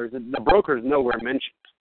 Travelers. The broker is nowhere mentioned.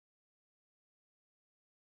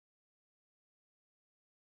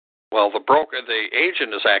 Well, the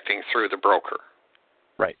agent is acting through the broker.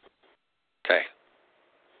 Right. Okay.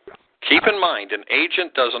 Keep in mind, an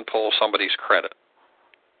agent doesn't pull somebody's credit.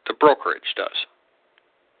 The brokerage does.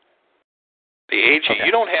 The agent,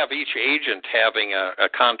 you don't have each agent having a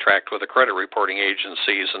contract with the credit reporting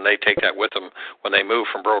agencies, and they take that with them when they move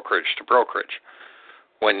from brokerage to brokerage.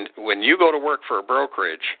 When you go to work for a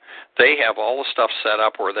brokerage, they have all the stuff set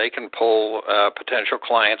up where they can pull potential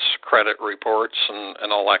clients' credit reports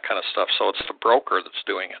and all that kind of stuff. So it's the broker that's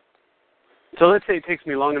doing it. So let's say it takes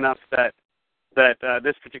me long enough that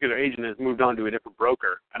this particular agent has moved on to a different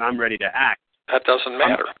broker, and I'm ready to act. That doesn't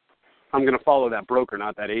matter. I'm going to follow that broker,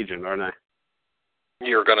 not that agent, aren't I?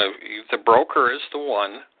 The broker is the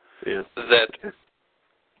one that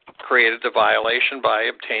created the violation by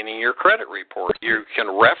obtaining your credit report. You can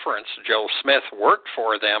reference Joe Smith worked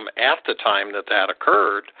for them at the time that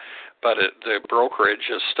occurred, but the brokerage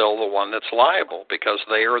is still the one that's liable because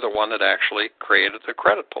they are the one that actually created the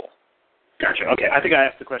credit pull. Gotcha. Okay. I think I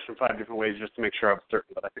asked the question 5 different ways just to make sure I was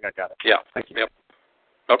certain, but I think I got it. Yeah. Thank you. Yep.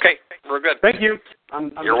 Okay. We're good. Thank you.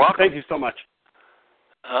 You're welcome. Thank you so much.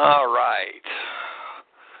 All right.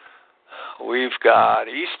 We've got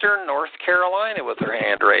Eastern North Carolina with their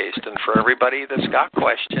hand raised. And for everybody that's got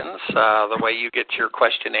questions, the way you get your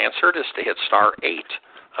question answered is to hit *8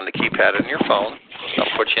 on the keypad on your phone.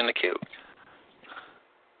 I'll put you in the queue.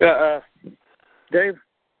 Yeah, Dave?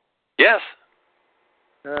 Yes?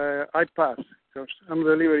 I pass because I'm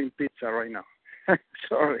delivering pizza right now.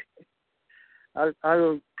 Sorry.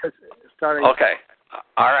 I'll start. Okay.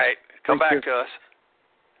 All right. Come Thank back you. to us.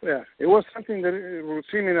 Yeah, it was something that was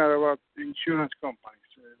similar about insurance companies.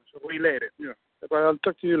 So related, but I'll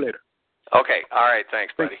talk to you later. Okay. All right.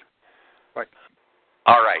 Thanks, buddy. Bye.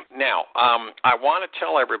 All right. Now, I want to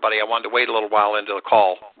tell everybody, I wanted to wait a little while into the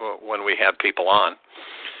call when we had people on.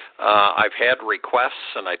 I've had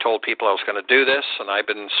requests, and I told people I was going to do this, and I've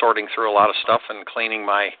been sorting through a lot of stuff and cleaning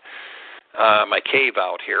my cave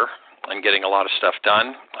out here and getting a lot of stuff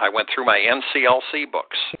done. I went through my NCLC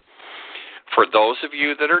books. For those of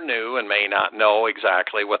you that are new and may not know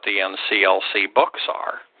exactly what the NCLC books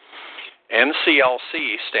are,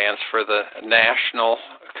 NCLC stands for the National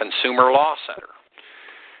Consumer Law Center,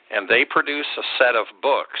 and they produce a set of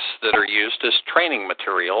books that are used as training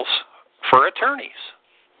materials for attorneys.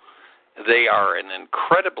 They are an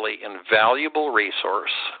incredibly invaluable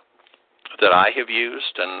resource that I have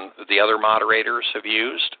used and the other moderators have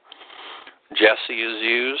used, Jesse has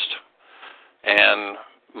used, and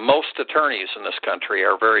most attorneys in this country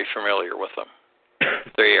are very familiar with them.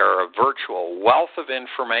 They are a virtual wealth of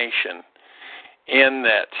information in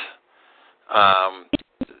that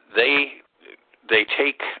they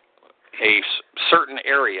take a certain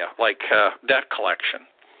area like debt collection,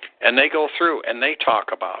 and they go through and they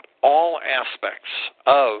talk about all aspects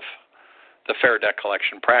of the Fair Debt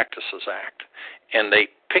Collection Practices Act, and they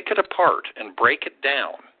pick it apart and break it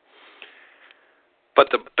down. But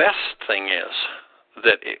the best thing is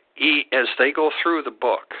that as they go through the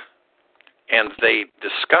book and they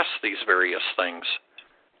discuss these various things,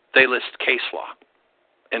 they list case law.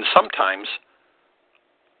 And sometimes,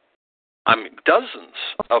 dozens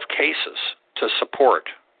of cases to support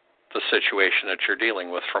the situation that you're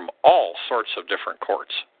dealing with from all sorts of different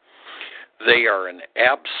courts. They are an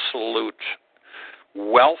absolute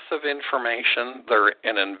wealth of information. They're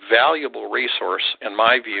an invaluable resource, in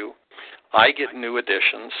my view. I get new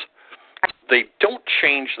editions. They don't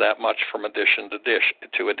change that much from edition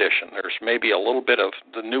to edition. There's maybe a little bit of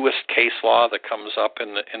the newest case law that comes up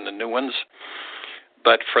in the new ones,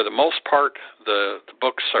 but for the most part, the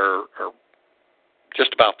books are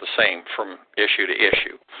just about the same from issue to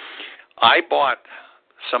issue. I bought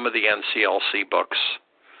some of the NCLC books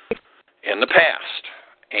in the past,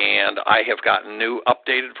 and I have gotten new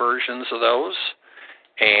updated versions of those,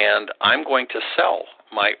 and I'm going to sell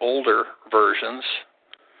my older versions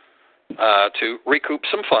to recoup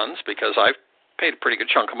some funds because I've paid a pretty good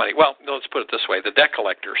chunk of money. Well, let's put it this way. The debt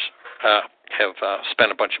collectors have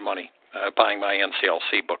spent a bunch of money buying my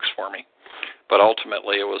NCLC books for me. But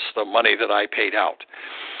ultimately, it was the money that I paid out.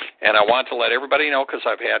 And I want to let everybody know, because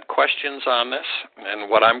I've had questions on this, and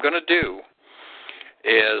what I'm going to do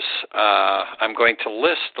is I'm going to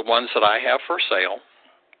list the ones that I have for sale,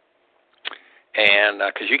 and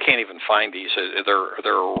because you can't even find these. They're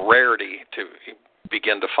a rarity to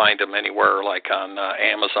begin to find them anywhere, like on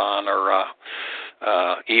Amazon or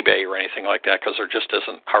eBay or anything like that, because there just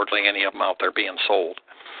isn't hardly any of them out there being sold.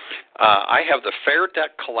 I have the Fair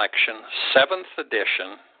Debt Collection 7th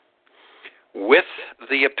edition with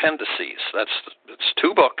the appendices. It's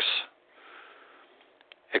 2 books.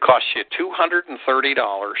 It costs you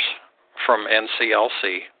 $230 from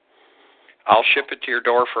NCLC. I'll ship it to your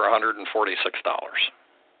door for $146.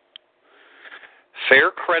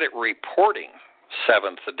 Fair Credit Reporting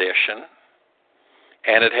 7th edition,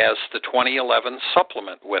 and it has the 2011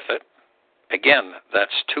 supplement with it. again,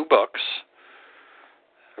 that's 2 books.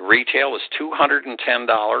 Retail is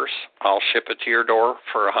 $210. I'll ship it to your door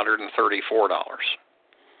for $134.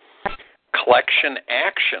 Collection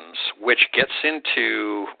Actions, which gets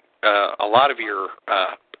into a lot of your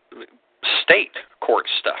state court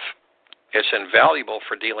stuff. It's invaluable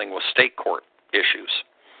for dealing with state court issues.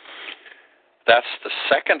 That's the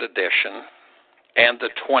 2nd edition and the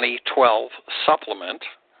 2012 supplement,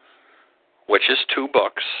 which is 2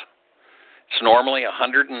 books. It's normally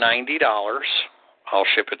 $190. I'll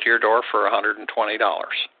ship it to your door for $120.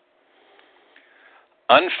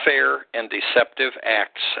 Unfair and Deceptive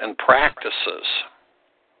Acts and Practices,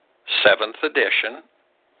 7th edition,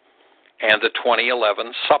 and the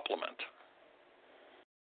 2011 supplement.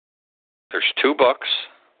 There's 2 books.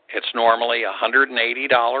 It's normally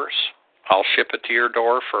 $180. I'll ship it to your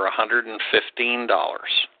door for $115.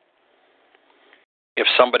 If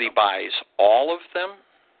somebody buys all of them,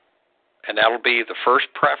 and that'll be the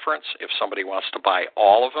first preference, if somebody wants to buy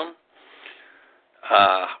all of them,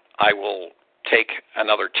 I will take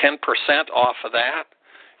another 10% off of that.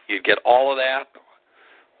 You get all of that,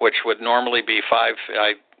 which would normally be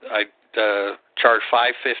I'd charge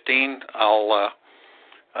 $515. I'll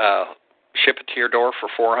ship it to your door for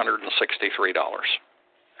 $463.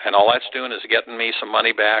 And all that's doing is getting me some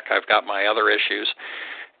money back. I've got my other issues,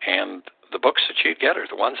 and the books that you get are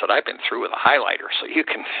the ones that I've been through with a highlighter, so you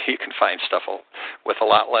can find stuff with a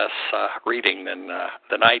lot less reading than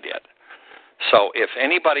I did. So if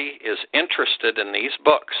anybody is interested in these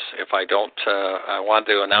books, if I don't, I want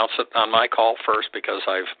to announce it on my call first because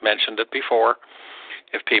I've mentioned it before.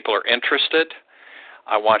 If people are interested,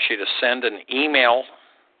 I want you to send an email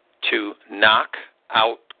to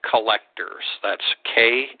Knockout Collectors. That's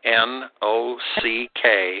KNOCK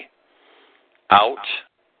out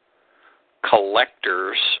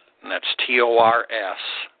Collectors, and that's TORS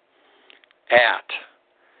at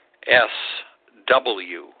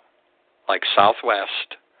SW, like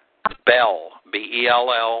Southwest, Bell,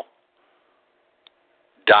 BELL,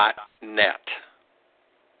 .net.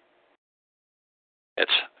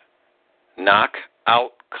 It's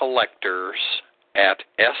Knockout Collectors at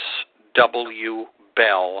swbell.net.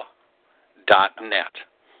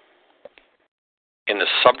 In the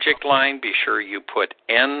subject line, be sure you put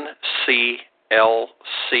NCLC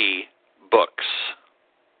books.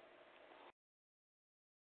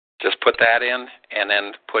 Just put that in, and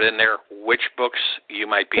then put in there which books you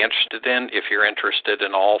might be interested in if you're interested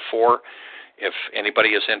in all 4. If anybody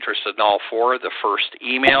is interested in all 4, the first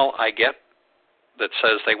email I get that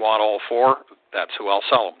says they want all 4, that's who I'll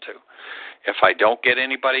sell them to. If I don't get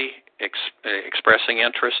anybody expressing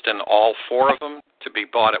interest in all 4 of them to be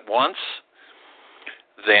bought at once,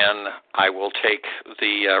 then I will take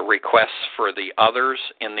the requests for the others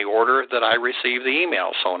in the order that I receive the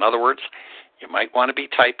email. So in other words, you might want to be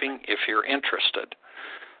typing if you're interested.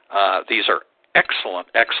 These are excellent,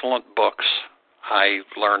 excellent books. I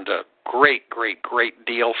learned a great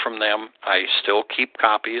deal from them. I still keep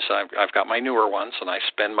copies. I've got my newer ones, and I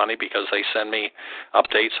spend money because they send me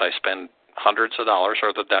updates. I spend hundreds of dollars,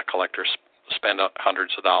 or the debt collectors spend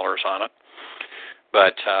hundreds of dollars on it.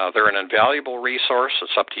 But they're an invaluable resource.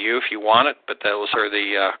 It's up to you if you want it, but those are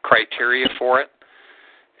the criteria for it.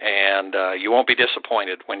 And you won't be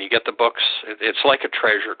disappointed when you get the books. It's like a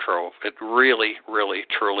treasure trove. It really, really,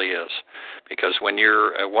 truly is. Because when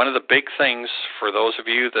you're one of the big things for those of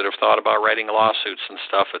you that have thought about writing lawsuits and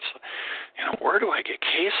stuff, it's, where do I get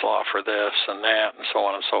case law for this and that and so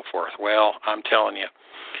on and so forth? Well, I'm telling you,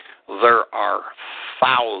 there are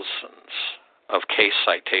thousands of case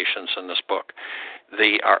citations in this book.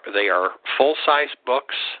 They are full-size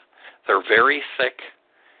books. They're very thick.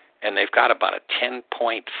 And they've got about a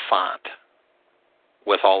 10-point font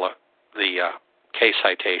with all of the case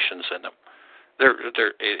citations in them.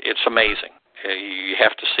 It's amazing. You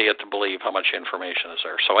have to see it to believe how much information is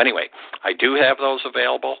there. So anyway, I do have those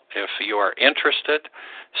available. If you are interested,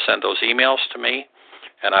 send those emails to me,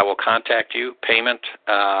 and I will contact you. Payment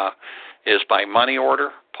is by money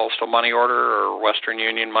order, postal money order, or Western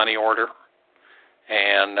Union money order,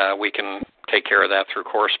 and we can take care of that through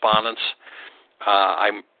correspondence.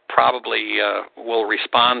 I'm probably will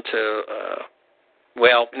respond to,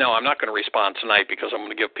 I'm not going to respond tonight because I'm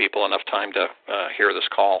going to give people enough time to hear this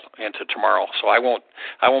call into tomorrow. So I won't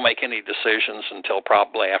make any decisions until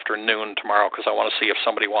probably after noon tomorrow because I want to see if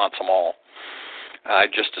somebody wants them all.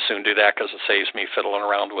 I'd just as soon do that because it saves me fiddling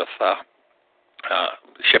around with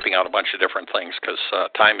shipping out a bunch of different things because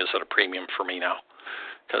time is at a premium for me now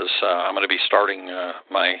because I'm going to be starting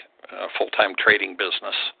my full-time trading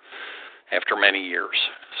business after many years.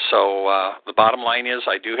 So the bottom line is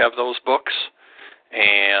I do have those books,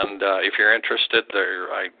 And if you're interested,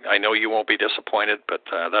 I know you won't be disappointed, but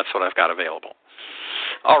that's what I've got available.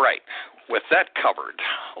 All right. With that covered,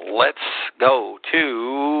 let's go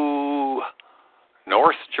to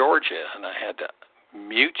North Georgia. And I had to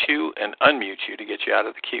mute you and unmute you to get you out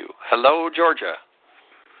of the queue. Hello, Georgia.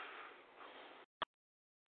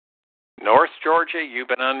 North Georgia, you've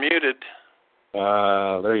been unmuted.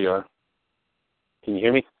 There you are. Can you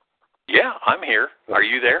hear me? Yeah, I'm here. Are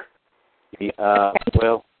you there?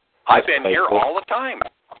 Well, I've been here all the time.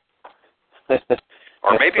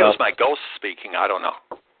 Or maybe it was my ghost speaking. I don't know.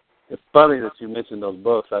 It's funny that you mentioned those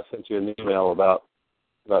books. I sent you an email about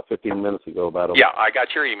 15 minutes ago about them. Yeah, I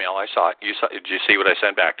got your email. I saw it. Did you see what I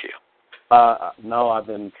sent back to you? No, I've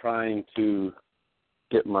been trying to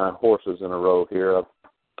get my horses in a row here.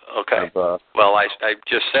 Okay. Well, I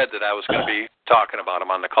just said that I was going to be talking about them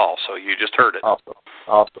on the call, so you just heard it.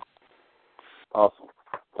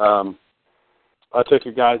 Awesome. I took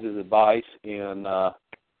your guys' advice, and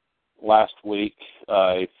last week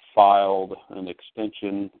I filed an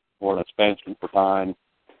extension or an expansion for time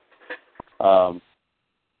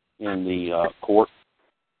in the court,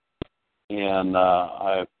 and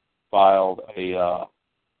I filed a.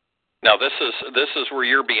 Now this is where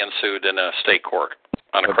you're being sued in a state court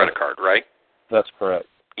on a credit card, right? That's correct.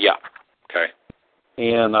 Yeah. Okay.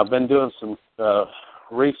 And I've been doing some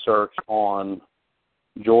research on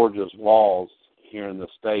Georgia's laws here in the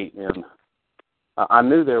state, and I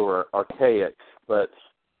knew they were archaic, but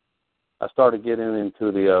I started getting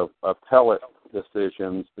into the appellate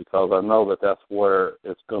decisions because I know that that's where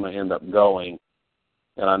it's going to end up going.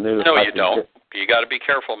 And I knew. No, you don't. You got to be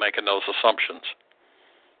careful making those assumptions.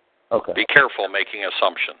 Okay. Be careful making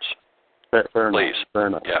assumptions. Fair Please. Enough. Fair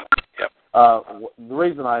enough. Yeah. The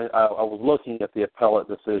reason I was looking at the appellate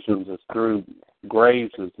decisions is through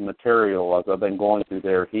Graves' material. As I've been going through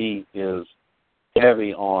there, he is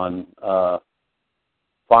heavy on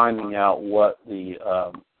finding out what the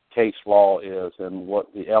case law is and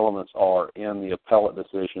what the elements are in the appellate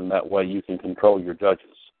decision. That way you can control your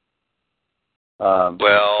judges.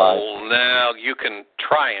 Now you can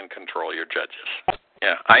try and control your judges.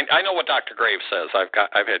 Yeah, I know what Dr. Graves says.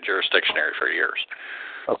 I've had jurisdictionary for years.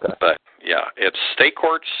 Okay. But yeah, it's state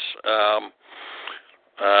courts.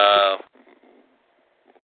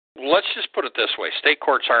 Let's just put it this way: state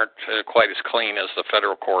courts aren't quite as clean as the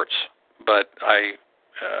federal courts. But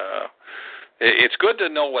it's good to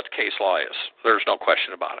know what case law is. There's no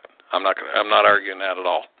question about it. I'm not arguing that at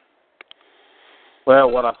all. Well,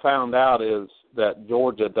 what I found out is that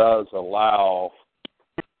Georgia does allow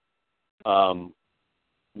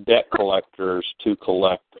debt collectors to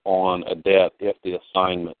collect on a debt if the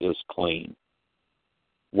assignment is clean.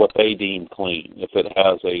 What they deem clean, if it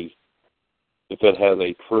has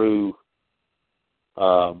a true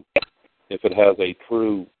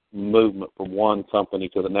movement from one company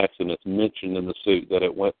to the next, and it's mentioned in the suit that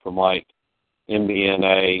it went from like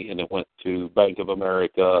MBNA and it went to Bank of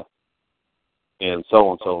America and so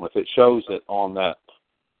on and so on. If it shows it on that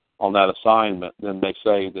assignment, then they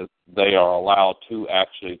say that they are allowed to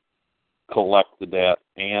actually collect the debt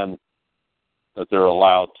and that they're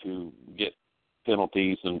allowed to get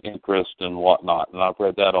penalties and interest and whatnot. And I've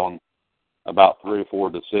read that on about 3 or 4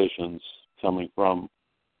 decisions coming from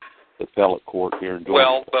the appellate court here in Georgia.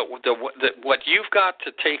 Well, but what you've got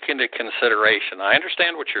to take into consideration, I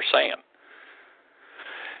understand what you're saying,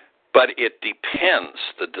 but it depends.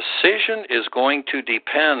 The decision is going to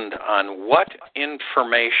depend on what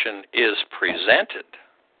information is presented.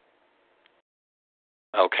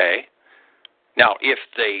 Okay? Now, if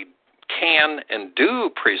they can and do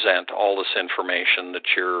present all this information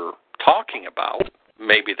that you're talking about,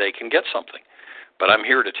 maybe they can get something. But I'm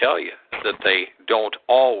here to tell you that they don't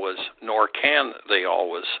always, nor can they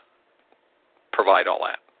always, provide all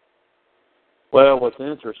that. Well, what's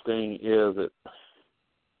interesting is that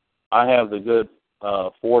I have the good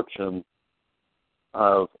fortune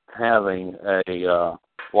of having a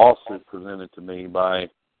lawsuit presented to me by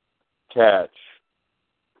Catch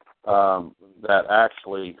that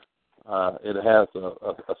actually it has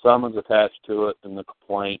a summons attached to it in the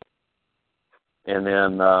complaint, and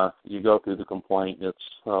then you go through the complaint.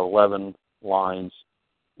 It's 11 lines.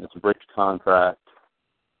 It's a breach of contract.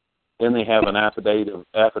 Then they have an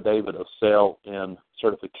affidavit of sale and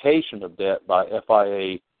certification of debt by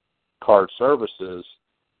FIA Card Services,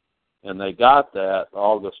 and they got that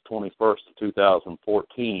August 21st,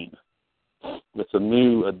 2014. It's a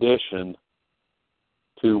new addition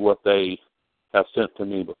to what they have sent to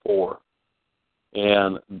me before.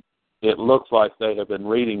 And it looks like they have been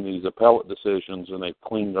reading these appellate decisions and they've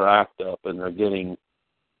cleaned their act up and they're getting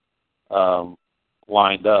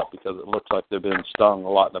lined up, because it looks like they've been stung a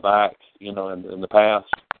lot in the back, in the past,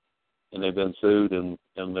 and they've been sued and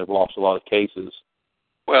they've lost a lot of cases.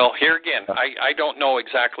 Well, here again, I don't know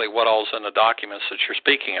exactly what all's in the documents that you're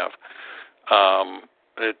speaking of.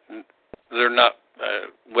 They're not,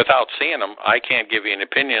 without seeing them, I can't give you an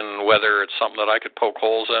opinion on whether it's something that I could poke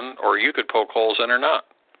holes in or you could poke holes in or not.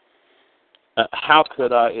 How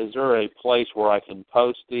could I, is there a place where I can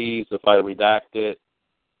post these if I redact it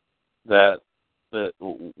that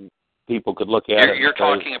people could look at it? You're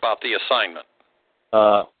talking about the assignment.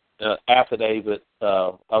 Affidavit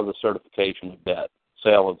of the certification of debt,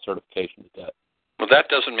 sale and certification of debt. Well, that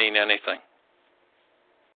doesn't mean anything.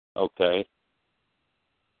 Okay.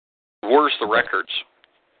 Where's the records?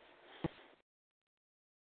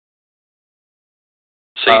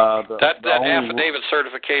 See, that affidavit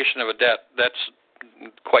certification of a debt, that's,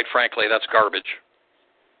 quite frankly, that's garbage.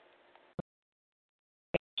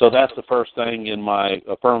 So that's the first thing in my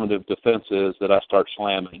affirmative defense is that I start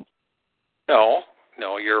slamming. No,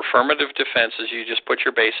 your affirmative defenses, you just put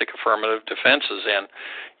your basic affirmative defenses in.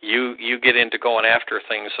 You get into going after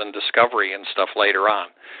things and discovery and stuff later on.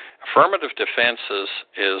 Affirmative defenses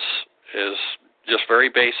is just very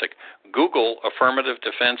basic. Google affirmative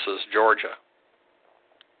defenses, Georgia.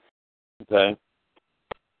 Okay.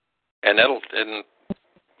 And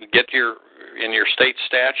get in your state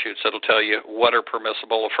statutes, it'll tell you what are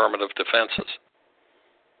permissible affirmative defenses.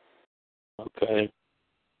 Okay.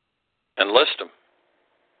 And list them.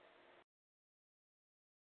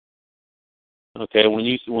 Okay. When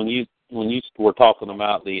you were talking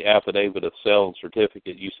about the affidavit of sale and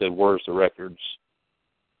certificate, you said where's the records?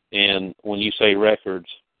 And when you say records,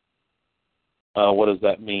 what does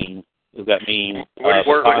that mean? Does that mean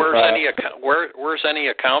where's any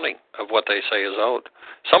accounting of what they say is owed?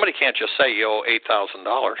 Somebody can't just say you owe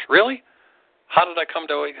 $8,000. Really? How did I come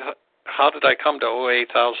to owe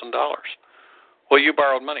 $8,000? Well, you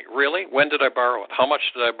borrowed money. Really? When did I borrow it? How much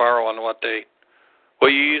did I borrow on what date?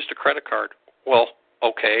 Well, you used a credit card. Well,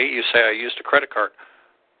 okay, you say I used a credit card.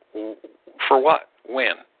 For what?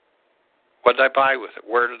 When? What did I buy with it?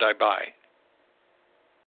 Where did I buy?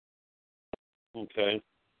 Okay.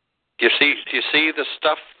 Do you see the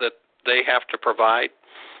stuff that they have to provide?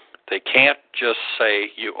 They can't just say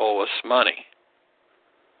you owe us money.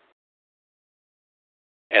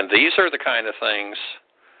 And these are the kind of things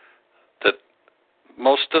that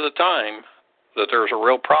most of the time that there's a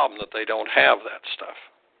real problem that they don't have that stuff.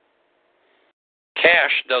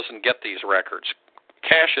 Cash doesn't get these records.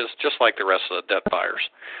 Cash is just like the rest of the debt buyers.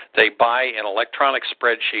 They buy an electronic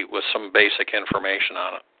spreadsheet with some basic information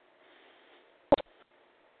on it.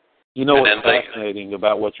 You know what's fascinating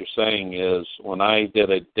about what you're saying is when I did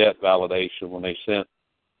a debt validation, when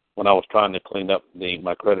I was trying to clean up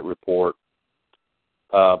my credit report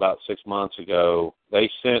about 6 months ago, they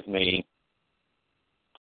sent me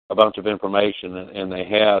a bunch of information and they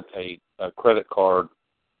had a credit card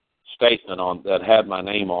statement on that had my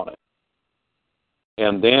name on it.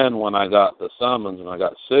 And then when I got the summons and I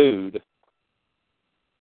got sued,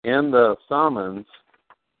 in the summons,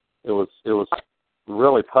 it was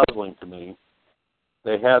really puzzling to me.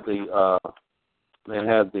 They had the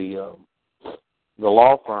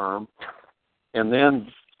law firm, and then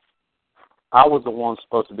I was the one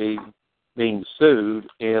supposed to be being sued,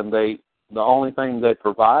 and the only thing they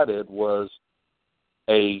provided was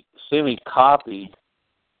a semi-copy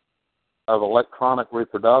of electronic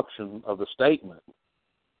reproduction of the statement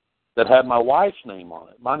that had my wife's name on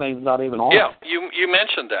it. My name's not even on it. Yeah, you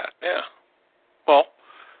mentioned that. Yeah. Well,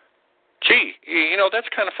 gee, that's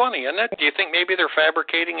kind of funny, isn't it? Do you think maybe they're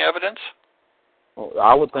fabricating evidence? Well,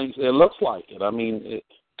 I would think it looks like it. I mean,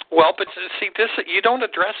 Well, but see, you don't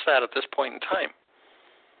address that at this point in time.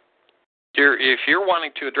 If you're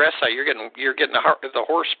wanting to address that, you're getting the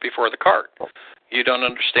horse before the cart. You don't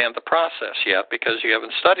understand the process yet because you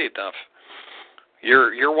haven't studied enough.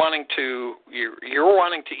 You're wanting to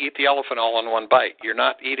eat the elephant all in one bite. You're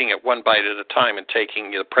not eating it one bite at a time and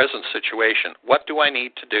taking the present situation. What do I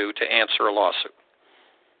need to do to answer a lawsuit?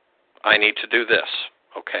 I need to do this.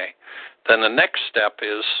 Okay. Then the next step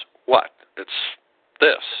is what? It's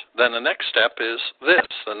this. Then the next step is this.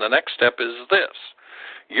 Then the next step is this.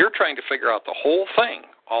 You're trying to figure out the whole thing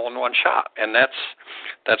all in one shot, and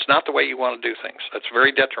that's not the way you want to do things. That's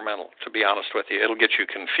very detrimental, to be honest with you. It'll get you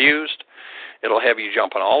confused. It'll have you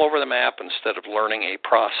jumping all over the map instead of learning a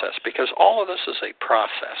process, because all of this is a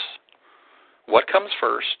process. What comes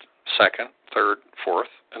first, second, third,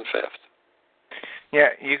 fourth, and fifth?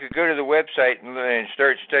 Yeah, you could go to the website and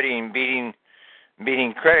start studying beating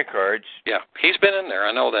credit cards. Yeah, he's been in there.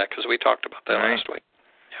 I know that because we talked about that last week.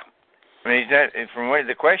 I mean, from what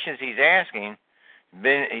the questions he's asking,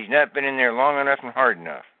 He's not been in there long enough and hard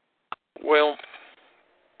enough. Well,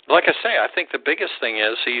 like I say, I think the biggest thing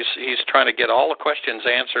is he's trying to get all the questions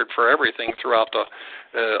answered for everything throughout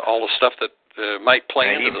all the stuff that might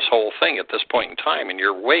play into this whole thing at this point in time, and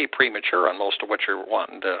you're way premature on most of what you're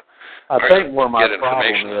wanting to. I think where my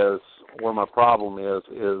problem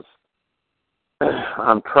is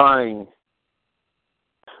I'm trying.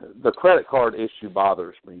 The credit card issue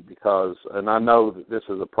bothers me because, and I know that this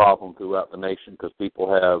is a problem throughout the nation because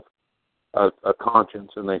people have a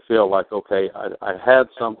conscience and they feel like, okay, I had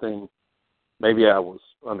something, maybe I was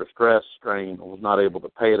under stress, strain, I was not able to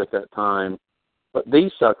pay it at that time, but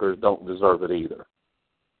these suckers don't deserve it either.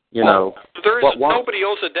 Nobody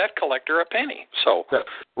owes a debt collector a penny. So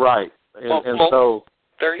right, so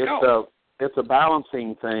there you go. It's a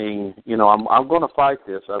balancing thing. I'm going to fight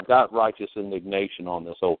this. I've got righteous indignation on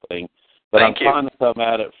this whole thing, but I'm trying to come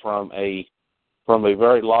at it from a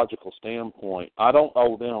very logical standpoint. I don't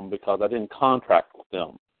owe them because I didn't contract with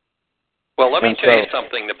them. Well, let me tell you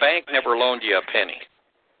something. The bank never loaned you a penny.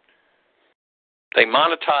 They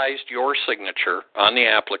monetized your signature on the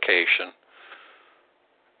application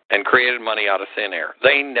and created money out of thin air.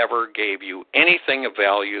 They never gave you anything of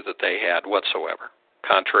value that they had whatsoever,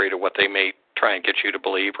 contrary to what they may try and get you to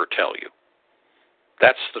believe or tell you.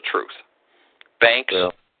 That's the truth. Banks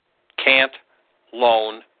can't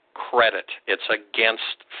loan credit. It's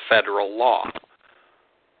against federal law.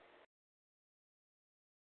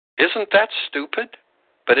 Isn't that stupid?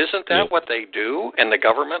 But isn't that what they do, and the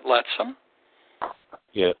government lets them?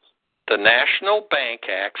 Yes. The National Bank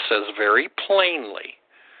Act says very plainly,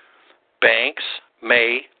 banks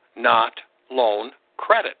may not loan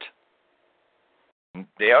credit.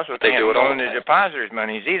 They also can't loan the depositors'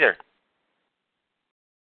 monies either.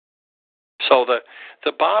 So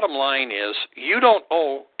the bottom line is you don't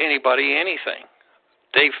owe anybody anything.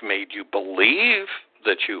 They've made you believe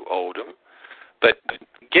that you owed them. But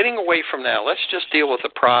getting away from that, let's just deal with the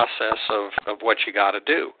process of what you got to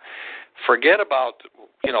do. Forget about,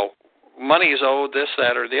 money's owed, this,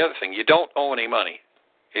 that, or the other thing. You don't owe any money.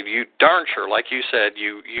 If you darn sure, like you said,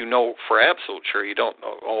 you know for absolute sure you don't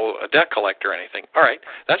owe a debt collector anything. All right,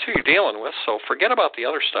 that's who you're dealing with, so forget about the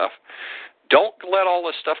other stuff. Don't let all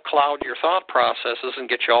this stuff cloud your thought processes and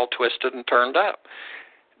get you all twisted and turned up.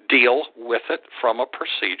 Deal with it from a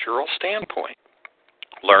procedural standpoint.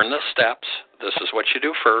 Learn the steps. This is what you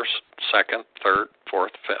do first, second, third,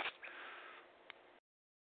 fourth, fifth.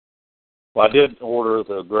 Well, I did order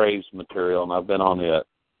the Graves material, and I've been on it.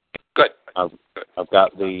 Good. I've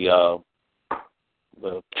got the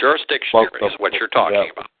jurisdiction is what you're talking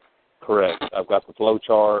about. Correct. I've got the flow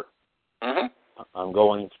chart. Mm-hmm. I'm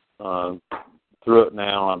going through it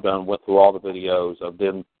now. Went through all the videos. I've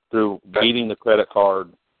been through Beating the Credit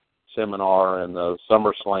Card seminar and the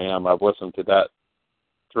SummerSlam. I've listened to that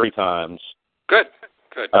 3 times. Good.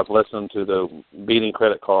 I've listened to the Beating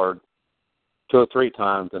Credit Card 2 or 3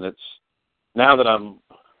 times, and it's now that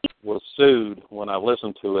was sued. When I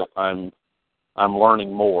listen to it, I'm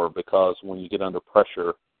learning more because when you get under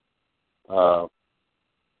pressure,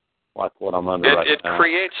 like what I'm under right now, it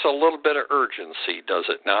creates a little bit of urgency, does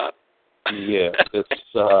it not? Yeah, it's.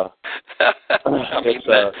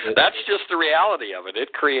 That's just the reality of it.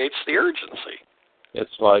 It creates the urgency.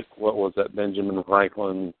 It's like, what was that, Benjamin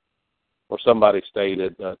Franklin, or somebody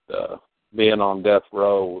stated that being on death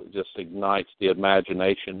row just ignites the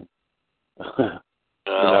imagination.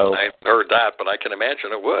 I've heard that, but I can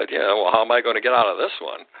imagine it would. Well, how am I going to get out of this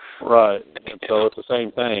one? Right. And so it's the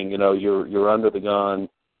same thing. You're under the gun,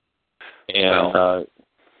 and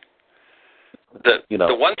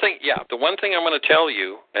the one thing I'm going to tell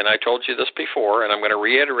you, and I told you this before, and I'm going to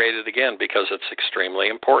reiterate it again because it's extremely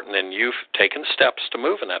important, and you've taken steps to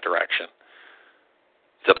move in that direction.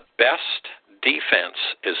 The best defense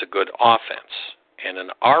is a good offense, and in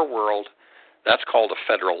our world, that's called a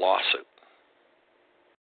federal lawsuit.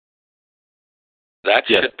 That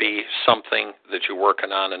should be something that you're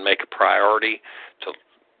working on and make a priority to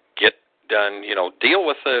get done. Deal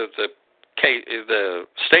with the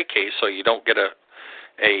state case so you don't get a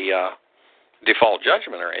default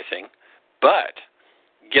judgment or anything, but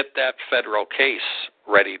get that federal case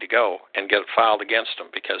ready to go and get it filed against them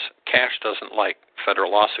because cash doesn't like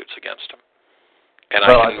federal lawsuits against them. And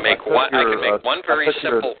I can make one very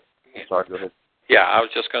simple. Sorry, go ahead. Yeah, I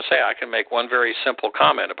was just going to say I can make one very simple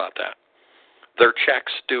comment about that. Their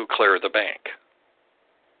checks do clear the bank.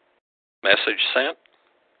 Message sent?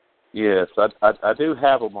 Yes, I do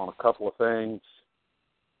have them on a couple of things,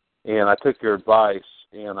 and I took your advice,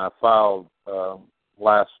 and I filed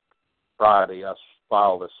last Friday. I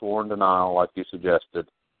filed a sworn denial, like you suggested,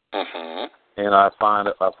 mm-hmm. and I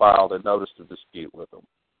filed a notice of dispute with them.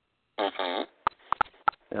 Mm-hmm.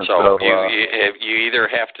 And so you either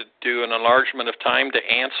have to do an enlargement of time to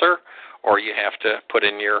answer, or you have to put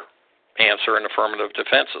in your answer and affirmative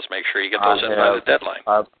defenses. Make sure you get those in by the deadline.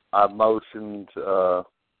 I've motioned the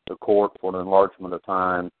court for an enlargement of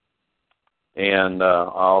time, and I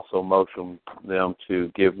also motioned them to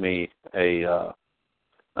give me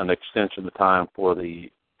an extension of time for the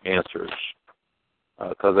answers,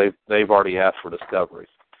 because they've already asked for discovery.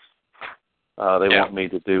 They want me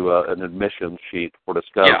to do an admission sheet for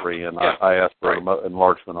discovery, and I asked for an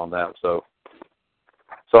enlargement on that. So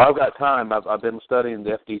I've got time. I've been studying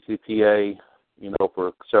the FDCPA,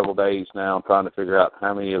 for several days now, trying to figure out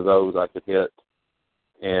how many of those I could hit.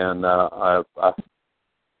 And I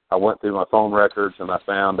went through my phone records, and I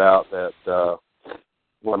found out that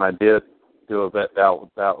when I did do a debt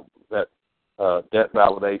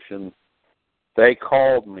validation, they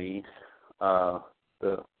called me,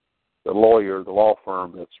 the lawyer, the law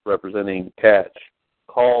firm that's representing Catch,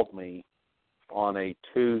 called me on a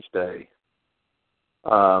Tuesday,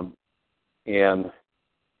 and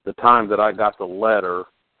the time that I got the letter,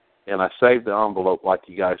 and I saved the envelope like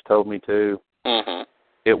you guys told me to,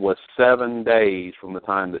 it was 7 days from the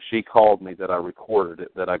time that she called me that I recorded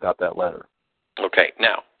it that I got that letter. Okay,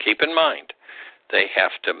 now, keep in mind, they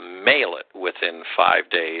have to mail it within 5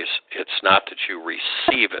 days. It's not that you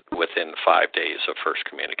receive it within 5 days of first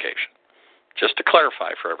communication. Just to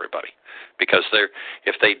clarify for everybody, because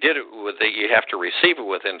if they did it, you have to receive it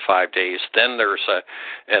within 5 days. Then there's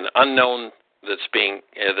an unknown that's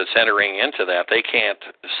entering into that. They can't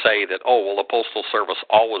say that, the Postal Service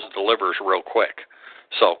always delivers real quick.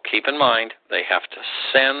 So keep in mind, they have to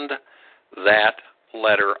send that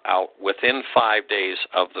letter out within 5 days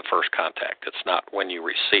of the first contact. It's not when you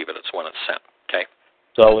receive it, it's when it's sent, okay?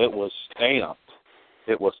 So it was stamped.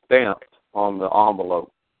 It was stamped on the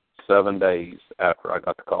envelope 7 days after I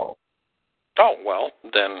got the call. Oh, well,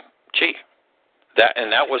 then, gee. That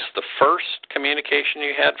was the first communication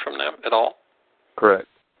you had from them at all? Correct.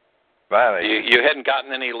 You hadn't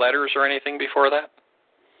gotten any letters or anything before that?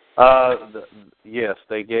 Yes,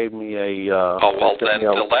 they gave me a... then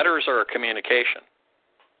the letters are a communication.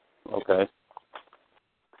 Okay.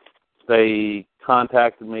 They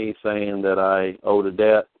contacted me saying that I owed a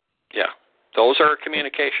debt? Yeah, those are a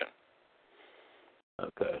communication.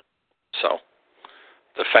 Okay. So,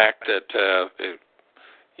 the fact that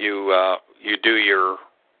you do your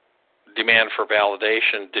demand for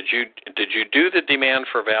validation, did you do the demand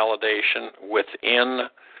for validation within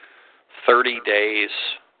 30 days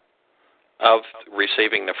of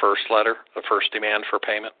receiving the first letter, the first demand for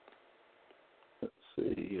payment? Let's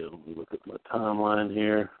see. Let me look at my timeline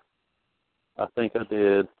here. I think I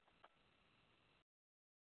did.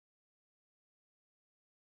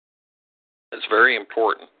 It's very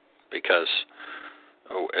important because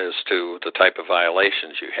as to the type of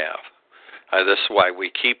violations you have. This is why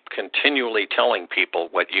we keep continually telling people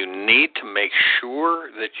what you need to make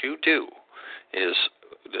sure that you do is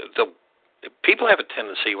people have a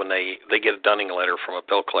tendency when they get a dunning letter from a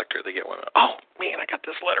bill collector, they get one, oh, man, I got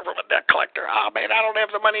this letter from a debt collector. Oh, man, I don't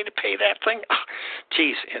have the money to pay that thing. Oh,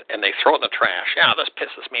 geez, and they throw it in the trash. Yeah, this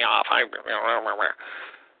pisses me off.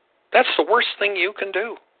 That's the worst thing you can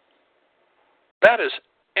do. That is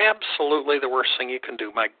absolutely the worst thing you can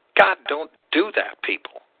do. My God, don't do that,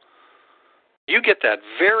 people. You get that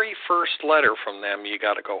very first letter from them, you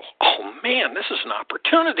got to go, oh, man, this is an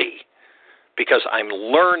opportunity because I'm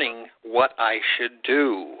learning what I should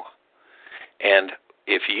do. And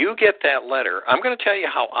if you get that letter, I'm going to tell you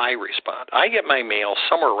how I respond. I get my mail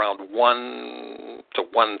somewhere around 1 to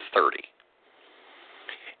 1:30.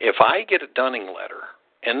 If I get a Dunning letter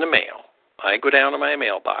in the mail, I go down to my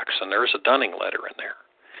mailbox and there's a Dunning letter in there.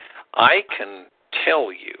 I can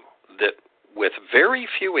tell you that with very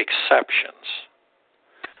few exceptions,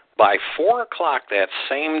 by 4 o'clock that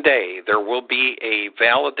same day, there will be a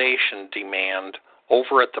validation demand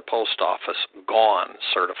over at the post office, gone,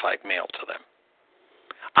 certified mail to them.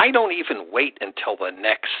 I don't even wait until the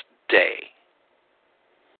next day.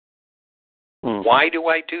 Why do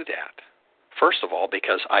I do that? First of all,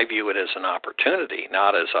 because I view it as an opportunity,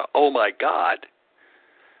 not as a, oh my God.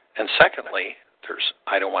 And secondly,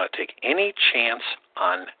 I don't want to take any chance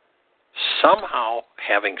on somehow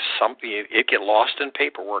having it get lost in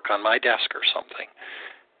paperwork on my desk or something,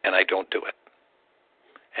 and I don't do it.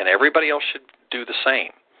 And everybody else should do the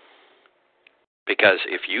same. Because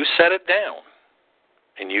if you set it down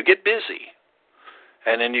and you get busy,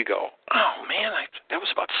 and then you go, oh man, that was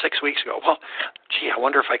about 6 weeks ago. Well, gee, I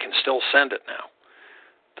wonder if I can still send it now.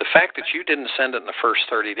 The fact that you didn't send it in the first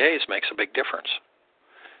 30 days makes a big difference.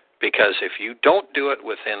 Because if you don't do it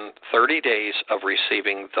within 30 days of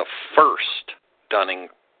receiving the first dunning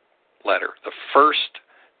letter, the first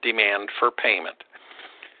demand for payment,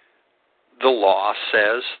 the law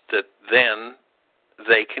says that then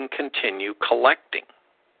they can continue collecting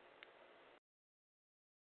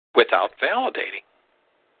without validating.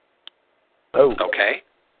 Oh. Okay?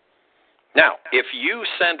 Now, if you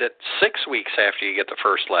send it 6 weeks after you get the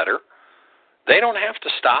first letter, they don't have to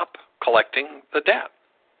stop collecting the debt.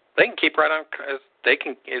 They can keep right on. They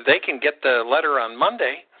can get the letter on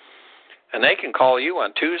Monday, and they can call you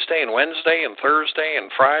on Tuesday and Wednesday and Thursday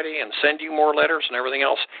and Friday and send you more letters and everything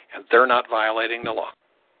else, and they're not violating the law.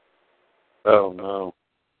 Oh, no.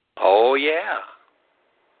 Oh, yeah.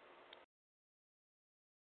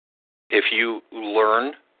 If you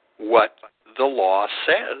learn what the law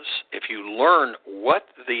says, if you learn what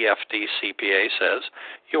the FDCPA says,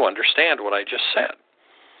 you understand what I just said.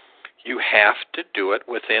 You have to do it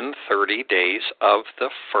within 30 days of the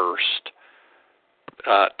first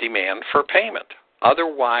demand for payment.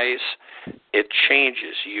 Otherwise, it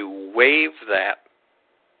changes. You waive that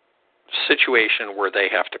situation where they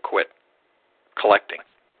have to quit collecting.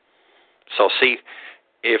 So see,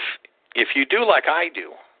 if you do like I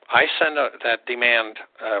do, I send that demand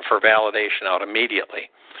for validation out immediately.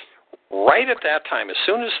 Right at that time, as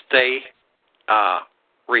soon as they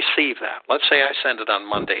receive that, let's say I send it on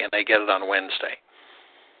Monday and they get it on Wednesday.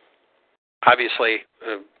 Obviously,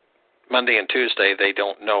 Monday and Tuesday, they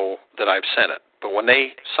don't know that I've sent it. But when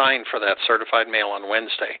they sign for that certified mail on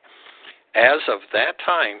Wednesday, as of that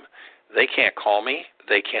time, they can't call me,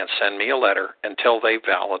 they can't send me a letter until they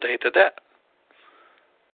validate the debt.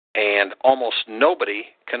 And almost nobody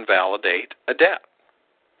can validate a debt,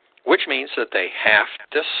 which means that they have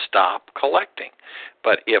to stop collecting.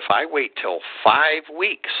 But if I wait till 5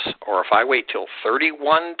 weeks, or if I wait till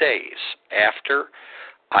 31 days after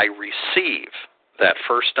I receive that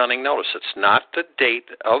first dunning notice, it's not the date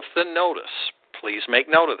of the notice. Please make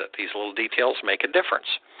note of that. These little details make a difference.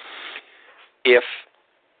 If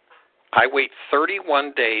I wait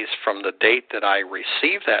 31 days from the date that I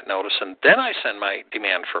receive that notice, and then I send my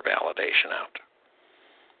demand for validation out,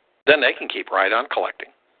 then they can keep right on collecting.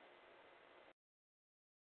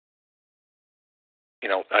 You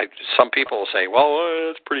know, some people will say, well,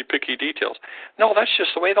 it's pretty picky details. No, that's just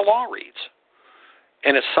the way the law reads.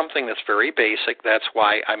 And it's something that's very basic. That's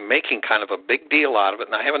why I'm making kind of a big deal out of it,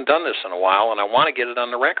 and I haven't done this in a while, and I want to get it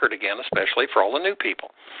on the record again, especially for all the new people.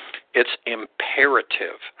 It's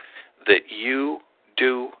imperative that you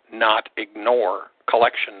do not ignore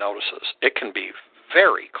collection notices. It can be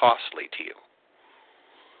very costly to you.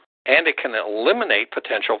 And it can eliminate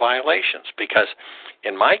potential violations, because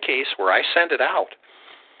in my case, where I send it out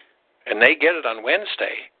and they get it on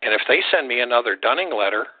Wednesday, and if they send me another dunning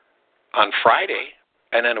letter on Friday,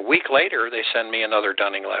 and then a week later they send me another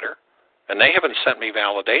dunning letter, and they haven't sent me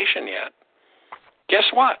validation yet, guess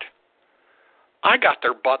what? I got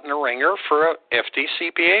their butt in the ringer for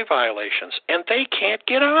FDCPA violations, and they can't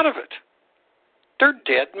get out of it. They're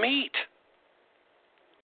dead meat.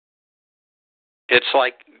 It's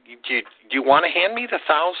like, do you want to hand me the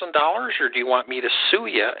 $1,000, or do you want me to sue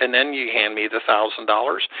you and then you hand me the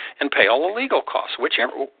 $1,000 and pay all the legal costs?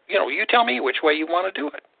 Whichever, you tell me which way you want to do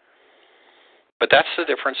it. But that's the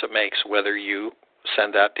difference it makes whether you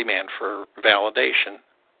send that demand for validation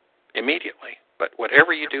immediately. But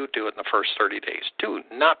whatever you do, do it in the first 30 days. Do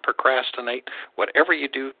not procrastinate. Whatever you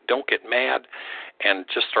do, don't get mad and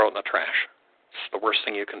just throw it in the trash. It's the worst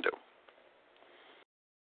thing you can do.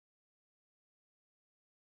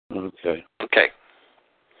 Okay.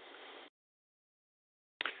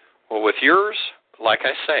 Well, with yours, like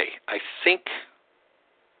I say, I think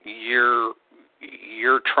you're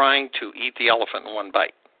trying to eat the elephant in one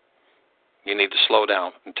bite. You need to slow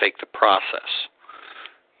down and take the process.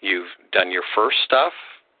 You've done your first stuff.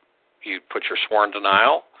 You put your sworn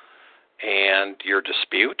denial and your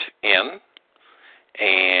dispute in,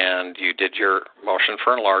 and you did your motion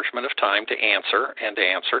for enlargement of time to answer and to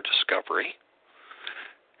answer discovery.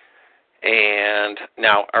 And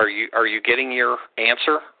now, are you getting your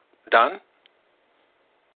answer done?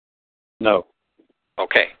 No.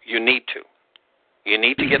 Okay, you need to. You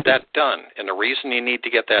need to get that done. And the reason you need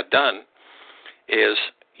to get that done is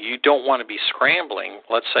you don't want to be scrambling.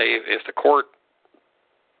 Let's say if the court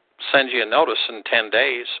sends you a notice in 10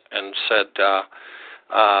 days and said,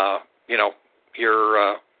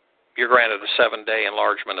 you're granted a 7-day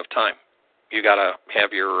enlargement of time. You got to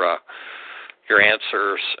have your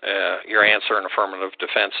answer and affirmative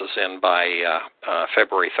defenses in by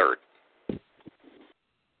February 3rd.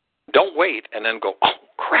 Don't wait and then go, oh,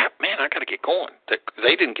 crap, man, I got to get going.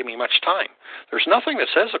 They didn't give me much time. There's nothing that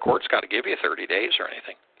says the court's got to give you 30 days or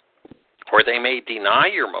anything. Or they may deny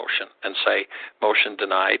your motion and say, motion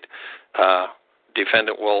denied,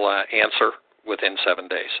 defendant will answer within 7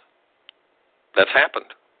 days. That's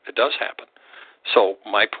happened. It does happen. So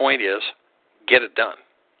my point is, get it done.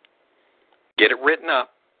 Get it written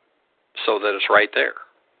up so that it's right there.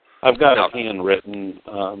 I've got it handwritten,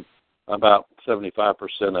 about 75%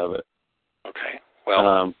 of it. Okay.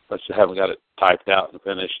 Well, but I haven't got it typed out and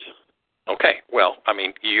finished. Okay. Well, I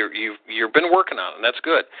mean, you've been working on it, and that's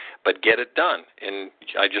good. But get it done, and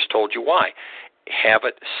I just told you why. Have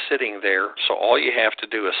it sitting there, so all you have to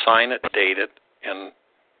do is sign it, date it, and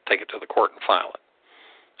take it to the court and file it.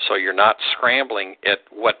 So you're not scrambling at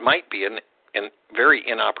what might be an very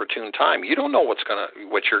inopportune time. You don't know what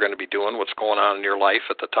you're going to be doing, what's going on in your life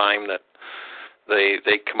at the time that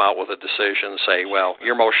they come out with a decision, say, well,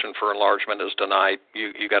 your motion for enlargement is denied.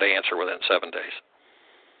 You got to answer within 7 days.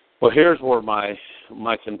 Well, here's where my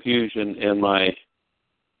confusion and my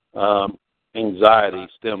anxiety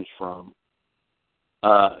stems from.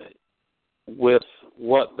 With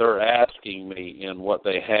what they're asking me and what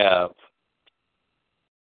they have,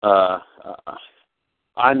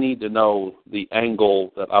 I need to know the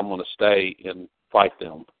angle that I'm going to stay and fight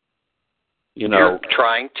them. You're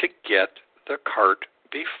trying to get the cart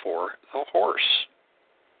before the horse.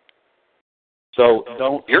 So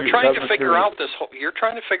You're trying to figure out this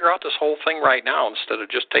whole thing right now instead of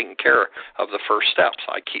just taking care of the first steps.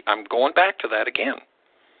 I'm going back to that again.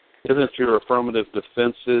 Isn't your affirmative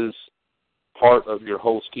defenses part of your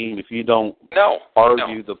whole scheme? If you don't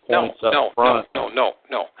argue the points up front. No.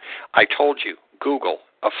 I told you, Google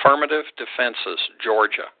affirmative defenses,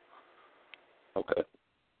 Georgia. Okay.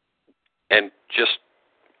 And just,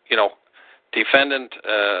 defendant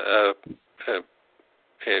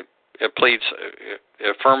pleads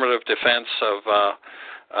affirmative defense of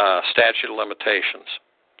statute of limitations.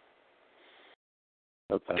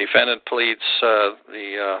 Okay. Defendant pleads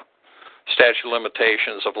the statute of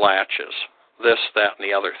limitations of latches, this, that, and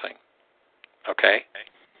the other thing. Okay?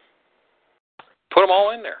 Put them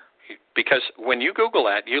all in there. Because when you Google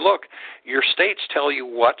that, you look, your states tell you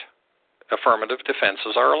what affirmative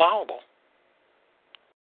defenses are allowable.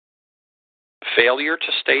 Failure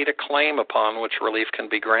to state a claim upon which relief can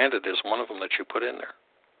be granted is one of them that you put in there.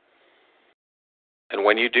 And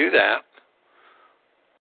when you do that,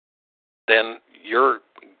 then you're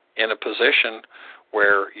in a position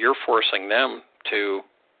where you're forcing them to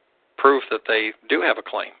prove that they do have a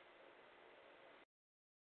claim.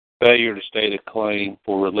 Failure to state a claim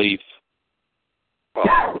for relief.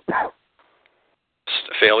 Well,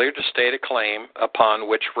 failure to state a claim upon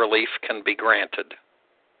which relief can be granted.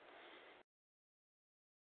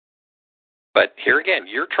 But here again,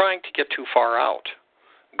 you're trying to get too far out.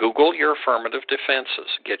 Google your affirmative defenses.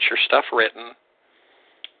 Get your stuff written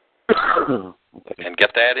and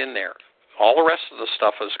get that in there. All the rest of the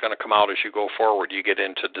stuff is going to come out as you go forward. You get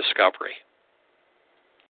into discovery.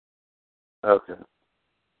 Okay.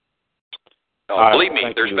 Believe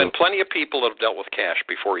me, there's been plenty of people that have dealt with cash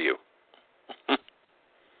before you.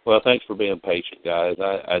 Well, thanks for being patient, guys.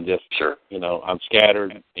 I just, sure. I'm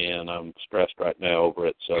scattered and I'm stressed right now over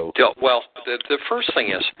it. So, well, the first thing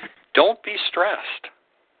is, don't be stressed.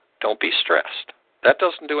 Don't be stressed. That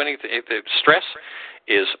doesn't do anything. Stress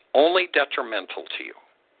is only detrimental to you.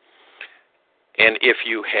 And if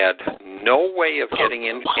you had no way of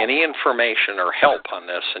getting any information or help on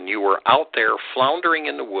this, and you were out there floundering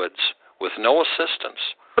in the woods with no assistance,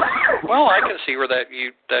 well, I can see where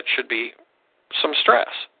that should be some stress.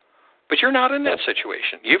 But you're not in that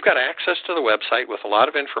situation. You've got access to the website with a lot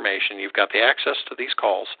of information. You've got the access to these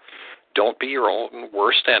calls. Don't be your own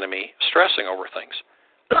worst enemy stressing over things.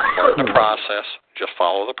 Learn the process. Just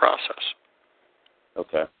follow the process.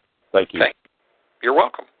 Okay. Thank you. Okay. You're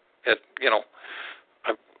welcome.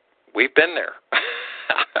 We've been there.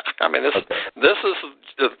 I mean, this is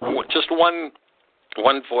just one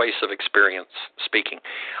voice of experience speaking.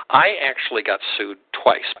 I actually got sued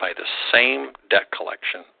twice by the same debt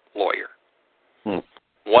collection lawyer.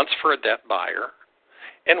 Once for a debt buyer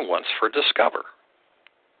and once for Discover.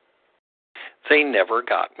 They never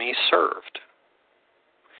got me served.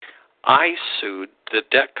 I sued the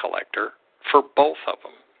debt collector for both of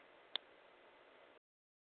them.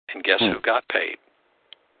 And guess who got paid?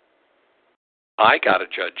 I got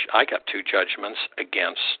two judgments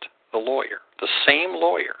against the lawyer, the same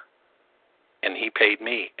lawyer. And he paid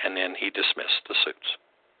me, and then he dismissed the suits.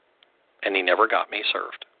 And he never got me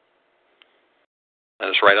served. And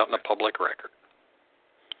it's right out in the public record.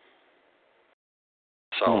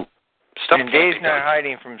 So, and Dave's not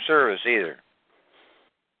hiding from service either.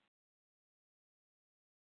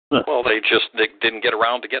 Well, they didn't get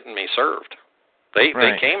around to getting me served. They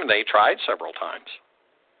came and they tried several times.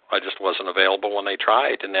 I just wasn't available when they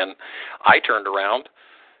tried, and then I turned around,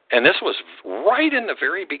 and this was right in the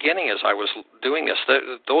very beginning as I was doing this.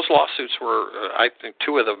 Those lawsuits were, I think,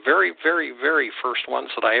 two of the very, very, very first ones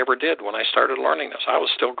that I ever did when I started learning this. I was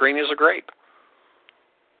still green as a grape.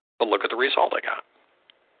 But look at the result I got.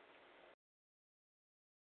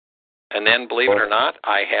 And then, believe it or not,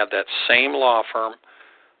 I had that same law firm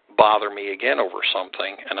bother me again over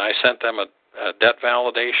something, and I sent them a debt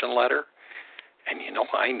validation letter, and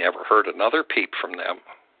I never heard another peep from them.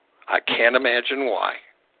 I can't imagine why.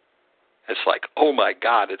 It's like, oh my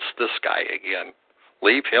God, it's this guy again.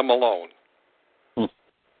 Leave him alone.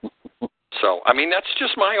 So, I mean, that's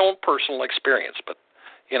just my own personal experience, but,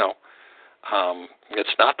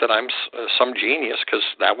 it's not that I'm some genius, because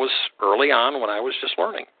that was early on when I was just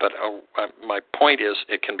learning. But my point is,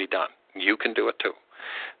 it can be done. You can do it too.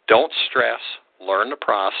 Don't stress. Learn the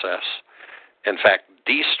process. In fact,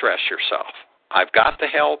 de-stress yourself. I've got the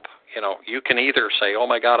help. You can either say, oh,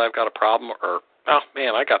 my God, I've got a problem, or, oh,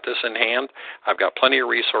 man, I got this in hand. I've got plenty of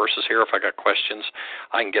resources here. If I got questions,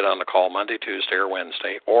 I can get on the call Monday, Tuesday, or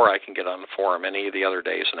Wednesday, or I can get on the forum any of the other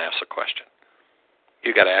days and ask a question.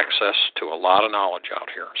 You got access to a lot of knowledge out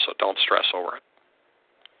here, so don't stress over it.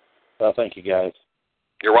 Well, thank you, guys.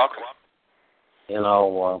 You're welcome. And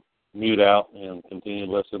I'll mute out and continue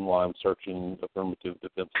to listen while I'm searching affirmative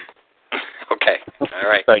defenses. Okay. All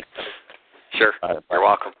right. Thanks. Sure. All right, you're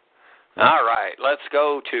welcome. All right. Let's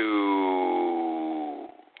go to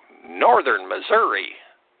northern Missouri.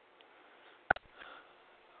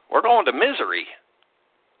 We're going to Misery.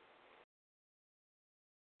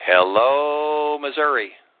 Hello,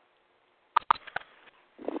 Missouri.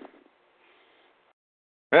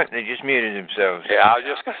 They just muted themselves. Yeah, I was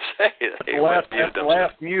just going to say. That's the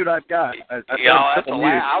last mute I've got. I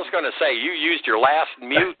was going to say, you used your last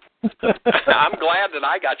mute. I'm glad that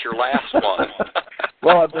I got your last one.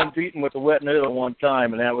 Well, I've been beaten with a wet noodle one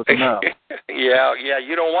time, and that was enough. Yeah,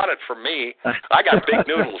 you don't want it from me. I got big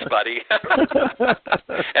noodles, buddy.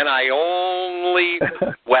 And I only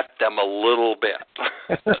wet them a little bit.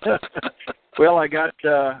 Well, I got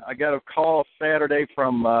a call Saturday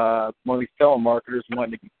from one of these telemarketers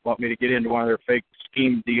want me to get into one of their fake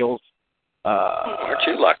scheme deals. Aren't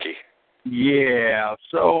you lucky? Yeah.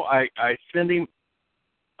 So I sent him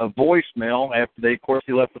a voicemail after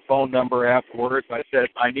he left the phone number afterwards. I said,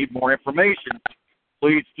 I need more information.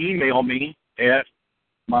 Please email me at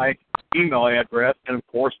my email address. And of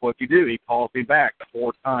course, what you do, he calls me back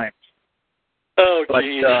 4 times. Oh,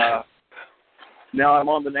 geez. Now I'm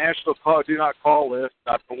on the national do not call list.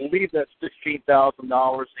 I believe that's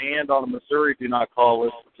 $16,000, and on the Missouri do not call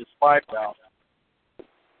list, which is $5,000.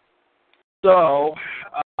 So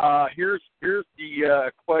here's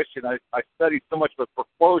the question. I studied so much with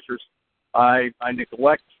foreclosures, I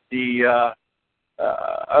neglect the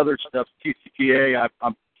other stuff, TCPA.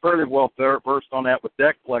 I'm fairly well versed on that with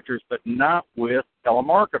debt collectors, but not with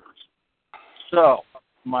telemarketers. So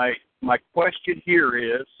my question here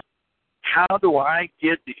is, how do I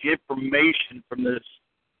get the information from this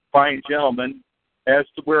fine gentleman as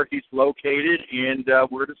to where he's located and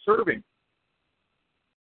where to serve him?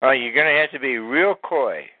 Well, you're going to have to be real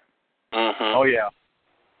coy. Mm-hmm. Oh, yeah.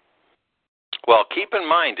 Well, keep in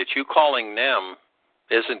mind that you calling them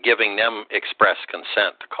isn't giving them express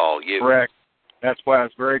consent to call you. Correct. That's why I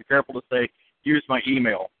was very careful to say, use my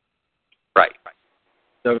email. Right.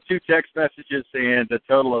 So 2 text messages and a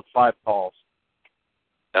total of 5 calls.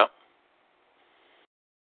 Yeah.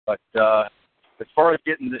 But as far as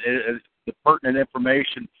getting the pertinent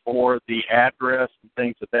information for the address and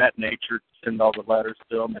things of that nature, to send all the letters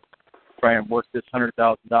to them and try and work this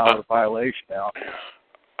 $100,000 violation out.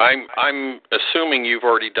 I'm assuming you've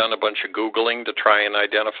already done a bunch of Googling to try and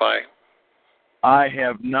identify. I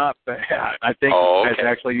have not. I think I was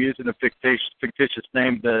actually using a fictitious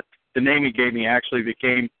name. The name he gave me actually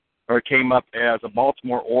came up as a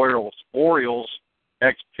Baltimore Orioles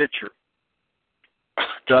ex-pitcher.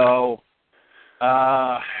 So,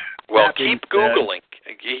 well, keep Googling.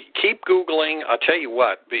 Keep Googling. I'll tell you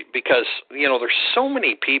what, because there's so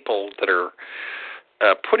many people that are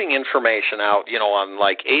putting information out, on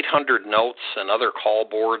like 800 notes and other call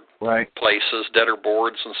board places, debtor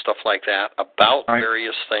boards and stuff like that about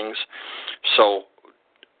various things. So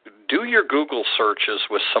do your Google searches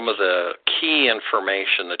with some of the key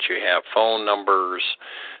information that you have, phone numbers,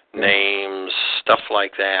 names, stuff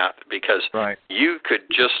like that, because you could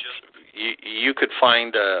you could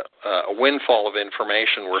find a windfall of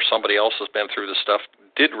information where somebody else has been through the stuff,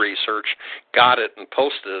 did research, got it, and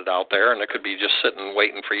posted it out there, and it could be just sitting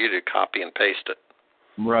waiting for you to copy and paste it.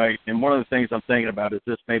 Right. And one of the things I'm thinking about is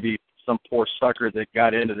this maybe some poor sucker that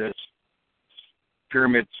got into this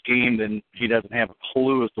pyramid scheme and he doesn't have a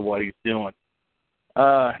clue as to what he's doing.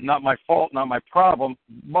 Not my fault, not my problem,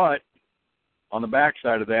 but on the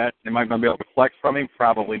backside of that, am I going to be able to collect from him?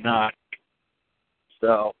 Probably not.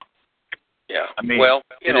 So, yeah. I mean, well,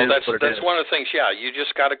 you know, that's is. one of the things. Yeah, you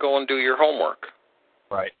just got to go and do your homework.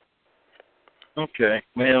 Right. Okay.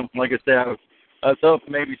 Well, like I said, I was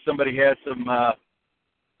hoping maybe somebody had some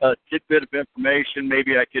tidbit of information.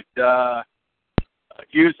 Maybe I could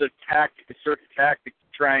use a certain tactic to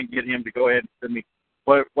try and get him to go ahead and send me.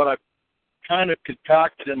 What I kind of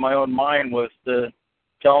concocted in my own mind was to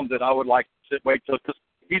tell him that I would like to wait till, because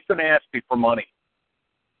he's going to ask me for money.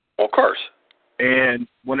 Well, of course. And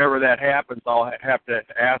whenever that happens, I'll have to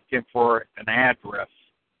ask him for an address.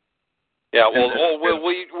 Yeah, well,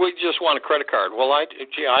 we just want a credit card. Well, I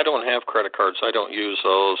don't have credit cards. I don't use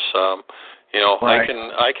those. Right.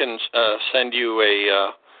 I can send you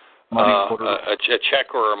a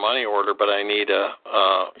check or a money order, but I need a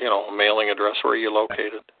mailing address. Where are you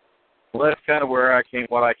located? Well, that's kind of where I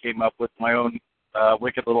came up with my own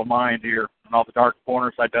wicked little mind here, and all the dark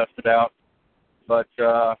corners I dusted out. But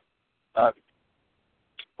of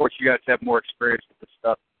course, you guys have more experience with this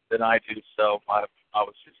stuff than I do, so I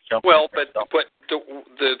was just jumping. Well, but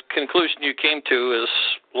the conclusion you came to is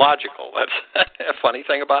logical. That's a funny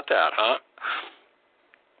thing about that, huh?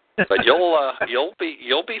 But you'll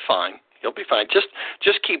be fine. You'll be fine.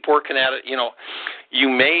 Just keep working at it. You know, you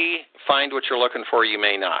may find what you're looking for. You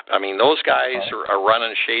may not. I mean, those guys are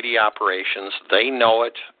running shady operations. They know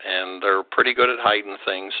it, and they're pretty good at hiding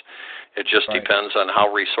things. It just depends on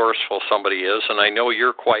how resourceful somebody is, and I know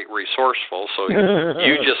you're quite resourceful, so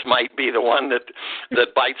you just might be the one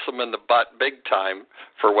that bites them in the butt big time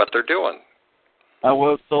for what they're doing. I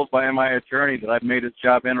was told by my attorney that I've made his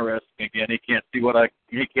job interesting again. He can't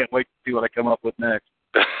wait to see what I come up with next.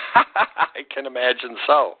 I can imagine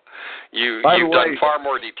so. You've done far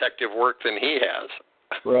more detective work than he has.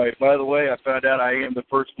 Right. By the way, I found out I am the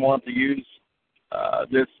first one to use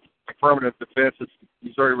this affirmative defense, this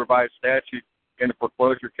Missouri revised statute, in a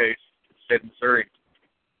foreclosure case in the state of Missouri.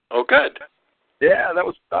 Oh, good. Yeah, that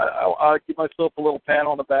was. I'll give myself a little pat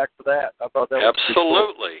on the back for that. I thought that was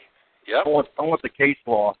absolutely. Yep. I want the case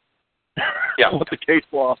law. Yeah. I want the case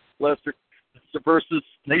law, Lester versus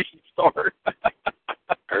Nation Star.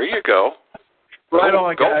 There you go. Right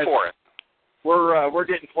on, guys. Go for it. We're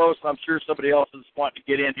getting close, and I'm sure somebody else is wanting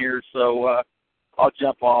to get in here, so I'll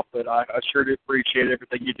jump off. But I sure do appreciate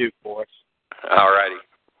everything you do for us. All righty.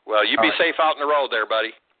 Well, you be safe out on the road there,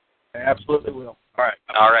 buddy. I absolutely will. All right.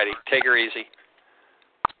 All righty. Take her easy.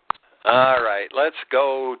 All right. Let's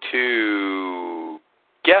go to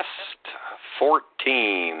guest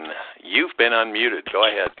 14. You've been unmuted. Go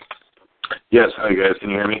ahead. Yes. Hi, guys. Can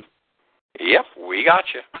you hear me? Yep. We got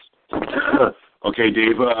you. Okay,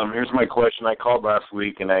 Dave. Here's my question. I called last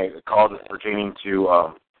week, and I called pertaining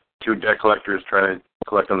to two debt collectors trying to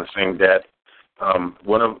collect on the same debt.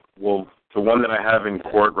 The one that I have in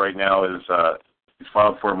court right now is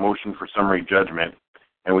filed for a motion for summary judgment,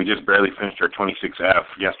 and we just barely finished our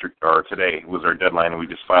 26F today was our deadline, and we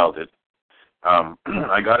just filed it.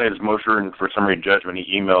 I got his motion for summary judgment.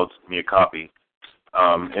 He emailed me a copy.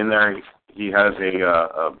 In there, he has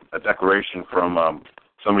a declaration from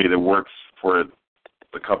somebody that works for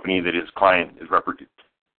the company that his client is representing,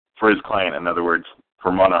 for his client, in other words,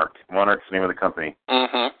 for Monarch. Monarch's the name of the company.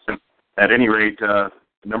 Mm-hmm. At any rate,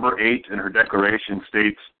 number 8 in her declaration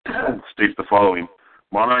states the following: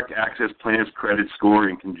 Monarch accessed plaintiff's credit score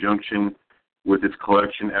in conjunction with its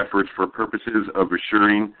collection efforts for purposes of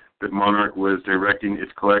assuring that Monarch was directing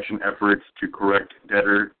its collection efforts to correct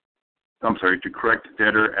debtor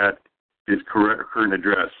at his current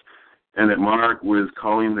address, and that Monarch was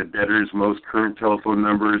calling the debtor's most current telephone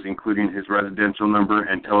numbers, including his residential number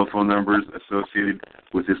and telephone numbers associated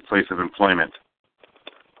with his place of employment.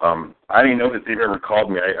 I didn't know that they've ever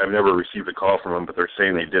called me. I've never received a call from them, but they're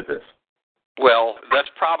saying they did this. Well, that's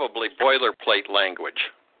probably boilerplate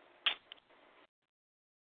language.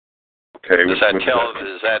 Okay.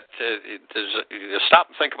 Stop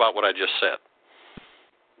and think about what I just said.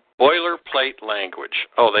 Boilerplate language.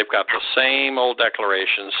 Oh, they've got the same old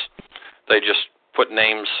declarations. They just put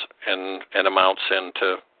names and amounts in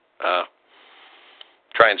to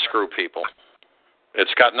try and screw people.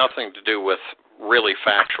 It's got nothing to do with really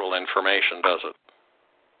factual information, does it?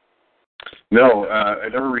 No, I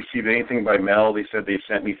never received anything by mail. They said they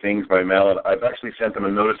sent me things by mail. I've actually sent them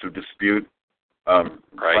a notice of dispute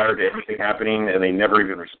prior to anything happening, and they never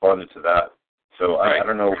even responded to that. So I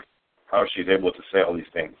don't know how she's able to say all these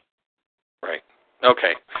things. Right.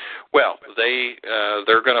 Okay. Well,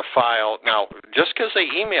 they're going to file now. Just because they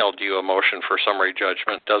emailed you a motion for summary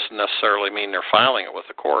judgment doesn't necessarily mean they're filing it with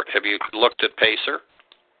the court. Have you looked at Pacer?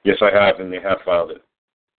 Yes, I have, and they have filed it.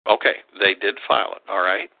 Okay, they did file it. All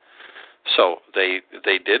right. So they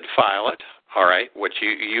did file it. All right. Which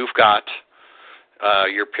you've got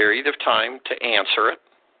your period of time to answer it,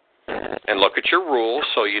 and look at your rules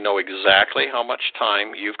so you know exactly how much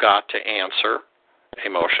time you've got to answer a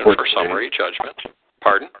motion for summary judgment.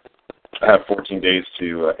 Pardon? I have 14 days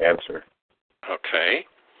to answer. Okay.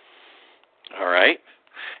 All right.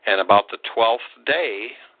 And about the 12th day,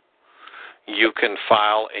 you can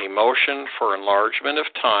file a motion for enlargement of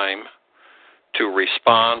time to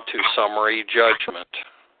respond to summary judgment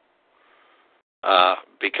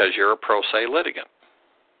because you're a pro se litigant.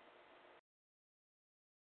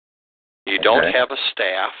 You don't have a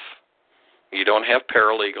staff. You don't have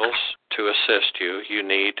paralegals to assist you. You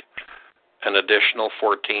need an additional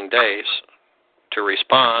 14 days to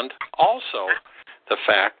respond. Also, the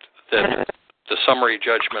fact that the summary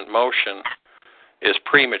judgment motion is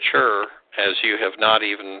premature as you have not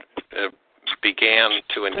even began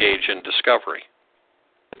to engage in discovery.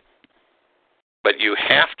 But you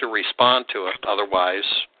have to respond to it,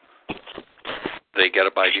 otherwise they get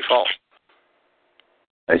it by default.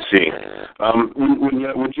 I see.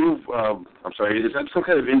 Would you, I'm sorry, is that some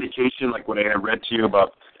kind of indication, like what I had read to you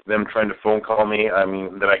about them trying to phone call me,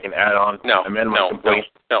 that I can add on? No. Complaint?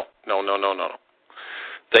 No.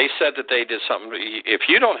 They said that they did something. If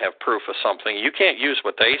you don't have proof of something, you can't use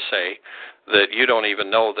what they say that you don't even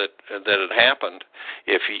know that it happened.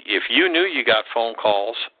 If you knew you got phone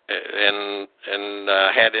calls and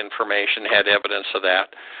had information, had evidence of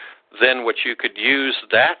that, then what you could use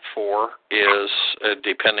that for is,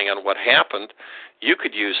 depending on what happened, you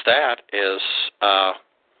could use that as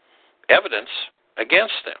evidence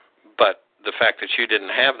against them. But the fact that you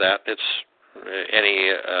didn't have that, it's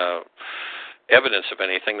any evidence of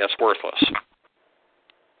anything, that's worthless.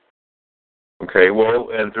 Okay, well,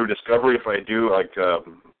 and through discovery, if I do,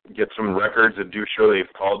 get some records that do show they've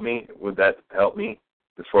called me, would that help me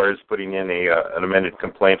as far as putting in an amended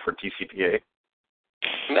complaint for TCPA?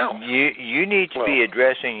 No. You need to be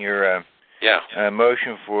addressing your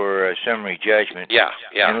motion for summary judgment. Yeah.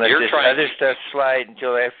 And let this other stuff slide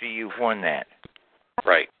until after you've won that.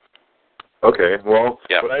 Right. Okay, well,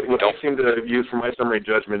 what I seem to use for my summary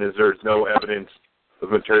judgment is there's no evidence of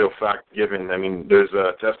material fact given. I mean, there's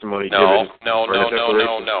a testimony given. No.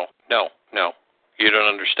 You don't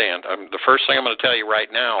understand. The first thing I'm going to tell you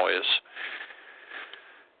right now is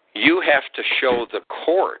you have to show the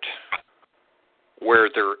court where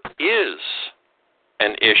there is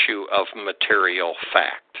an issue of material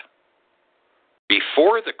fact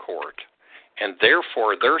before the court, and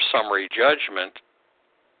therefore their summary judgment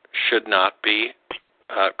should not be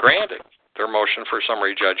granted. Their motion for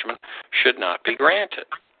summary judgment should not be granted.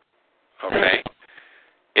 Okay?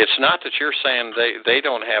 It's not that you're saying they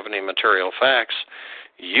don't have any material facts.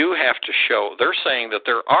 You have to show, they're saying that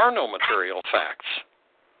there are no material facts.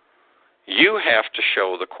 You have to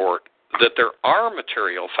show the court that there are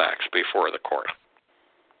material facts before the court,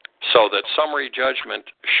 so that summary judgment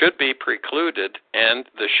should be precluded and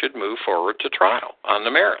this should move forward to trial on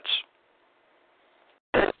the merits.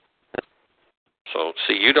 So,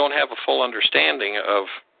 see, you don't have a full understanding of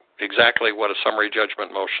exactly what a summary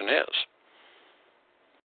judgment motion is.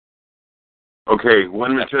 Okay,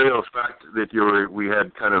 one material fact that we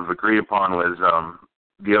had kind of agreed upon was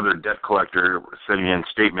the other debt collector sending in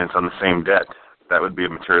statements on the same debt. That would be a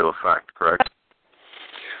material fact, correct?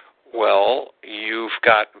 Well, you've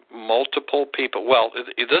got multiple people. Well,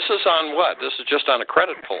 this is on what? This is just on a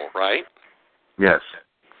credit pull, right? Yes.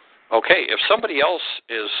 Okay, if somebody else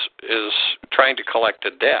is trying to collect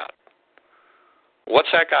a debt,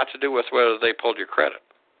 what's that got to do with whether they pulled your credit?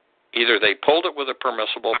 Either they pulled it with a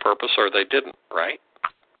permissible purpose or they didn't, right?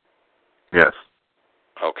 Yes.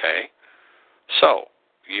 Okay. So,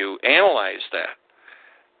 you analyze that.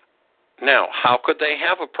 Now, how could they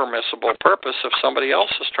have a permissible purpose if somebody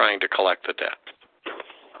else is trying to collect the debt?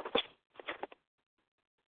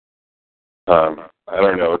 I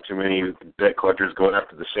don't know. Too many debt collectors going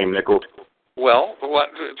after the same nickel. Well, what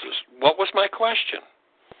was my question?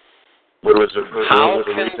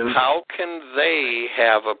 How can they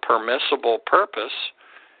have a permissible purpose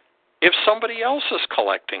if somebody else is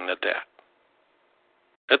collecting the debt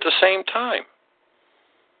at the same time?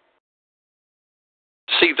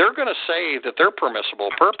 See, they're going to say that their permissible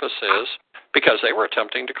purpose is because they were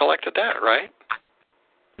attempting to collect a debt, right?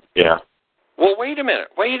 Yeah. Well, wait a minute.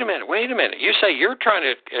 You say you're trying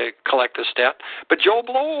to collect this debt, but Joe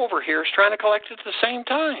Blow over here is trying to collect it at the same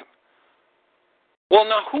time. Well,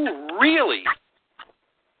 now who really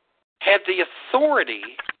had the authority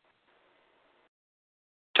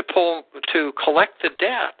to collect the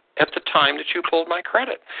debt at the time that you pulled my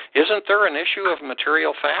credit? Isn't there an issue of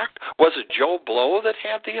material fact? Was it Joe Blow that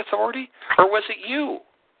had the authority, or was it you?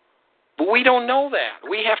 But we don't know that.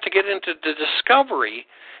 We have to get into the discovery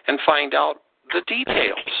and find out the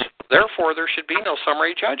details. Therefore, there should be no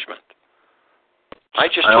summary judgment. I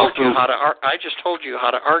just told you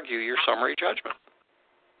how to argue your summary judgment.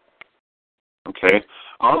 Okay.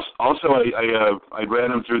 Also, I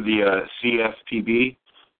ran them through the CFPB,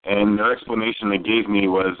 and their explanation they gave me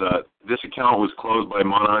was this account was closed by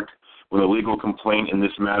Monarch when a legal complaint in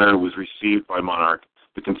this matter was received by Monarch.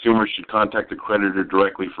 The consumer should contact the creditor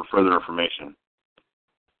directly for further information.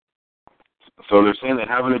 So they're saying they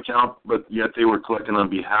have an account, but yet they were collecting on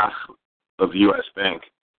behalf of the U.S. Bank.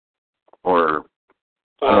 Or,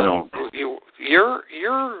 I don't know.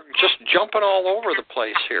 You're just jumping all over the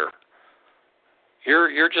place here.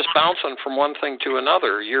 You're just bouncing from one thing to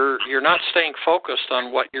another. You're not staying focused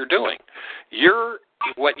on what you're doing.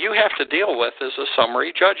 What you have to deal with is a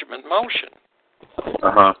summary judgment motion.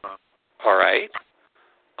 Uh-huh. All right?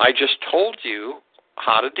 I just told you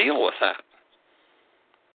how to deal with that.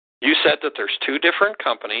 You said that there's two different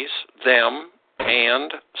companies, them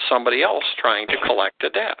and somebody else trying to collect a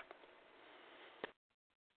debt.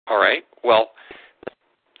 All right? Well,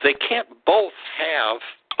 they can't both have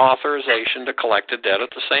authorization to collect a debt at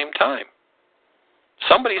the same time.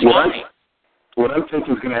 Somebody's lying. What I'm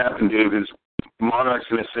thinking is going to happen, Dave, is Monarch's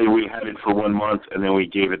going to say we had it for 1 month and then we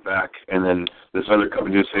gave it back, and then this other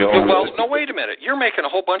company will say, oh, well, no, wait a minute. You're making a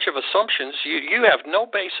whole bunch of assumptions. You have no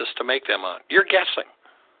basis to make them on. You're guessing.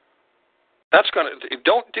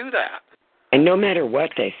 Don't do that. And no matter what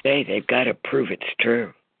they say, they've got to prove it's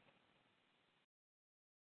true.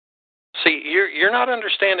 See, you're not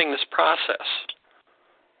understanding this process.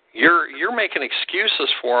 You're making excuses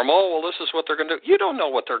for them. Oh, well, this is what they're going to do. You don't know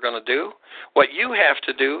what they're going to do. What you have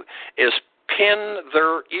to do is pin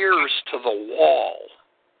their ears to the wall.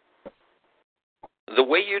 The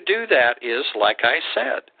way you do that is, like I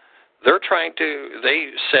said, they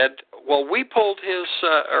said, well, we pulled his,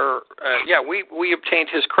 we obtained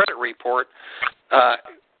his credit report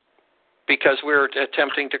because we were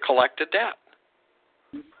attempting to collect a debt.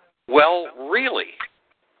 Well, really?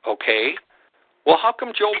 Okay. Well, how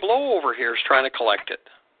come Joe Blow over here is trying to collect it?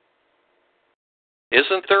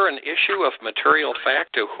 Isn't there an issue of material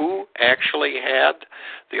fact to who actually had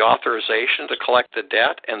the authorization to collect the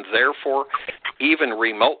debt and therefore even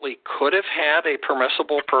remotely could have had a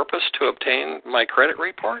permissible purpose to obtain my credit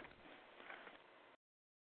report?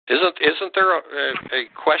 Isn't there a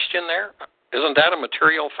question there? Isn't that a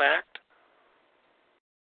material fact?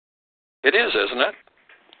 It is, isn't it?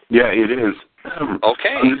 Yeah, it is.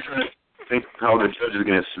 Okay. I'm just trying to think how the judge is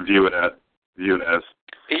going to view it as.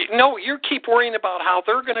 No, you keep worrying about how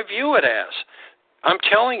they're going to view it as. I'm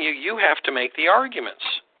telling you, you have to make the arguments.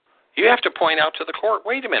 You have to point out to the court,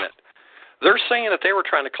 wait a minute. They're saying that they were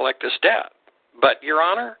trying to collect this debt. But, Your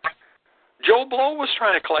Honor, Joe Blow was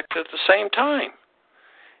trying to collect it at the same time.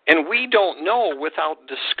 And we don't know without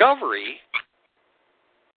discovery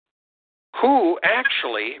who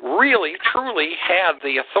actually, really, truly had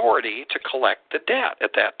the authority to collect the debt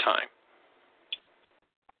at that time.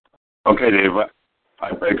 Okay, Dave, I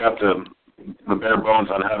got the bare bones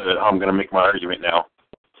on how I'm going to make my argument now.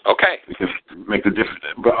 Okay. Because make the difference.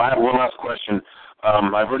 But I have one last question.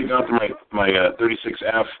 I've already gone through my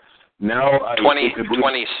 36F. Now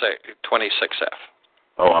 26F.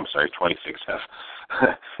 Oh, I'm sorry, 26F.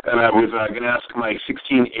 And I was going to ask, my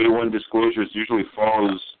 16A1 disclosures usually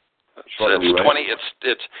follows shortly, it's right?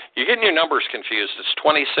 It's you're getting your numbers confused. It's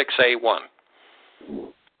 26A1.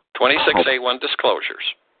 26A1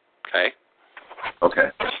 disclosures. Okay. Okay.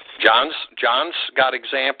 John's got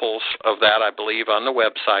examples of that, I believe, on the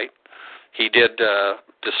website. He did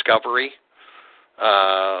discovery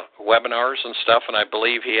webinars and stuff, and I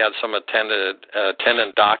believe he had some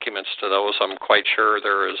attendant documents to those. I'm quite sure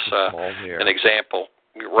there is an example.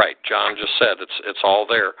 Right, John just said it's all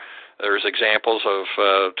there. There's examples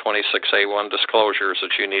of 26A1 disclosures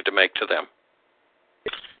that you need to make to them.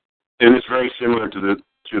 And it's very similar to the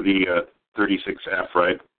 36F,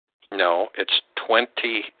 right? No, it's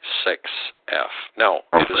 26F. No,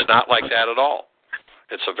 it is not like that at all.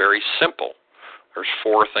 It's a very simple. There's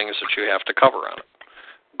 4 things that you have to cover on it.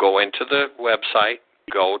 Go into the website,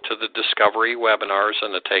 go to the discovery webinars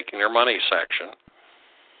in the Taking Your Money section,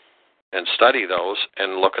 and study those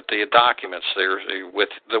and look at the documents. With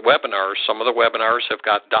the webinars, some of the webinars have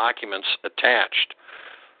got documents attached,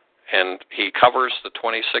 and he covers the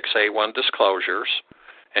 26A1 disclosures,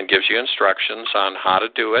 and gives you instructions on how to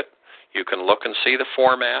do it. You can look and see the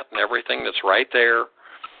format and everything that's right there,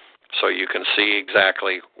 so you can see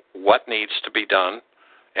exactly what needs to be done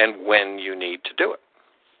and when you need to do it.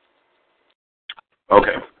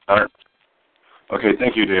 Okay. All right. Okay,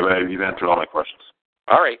 thank you, David. You've answered all my questions.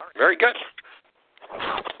 All right, very good.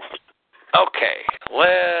 Okay,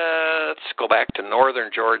 let's go back to northern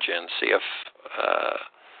Georgia and see if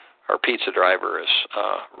our pizza driver is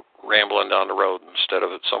rambling down the road instead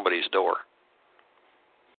of at somebody's door.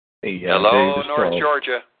 Hey, hello, Dave, North Charles.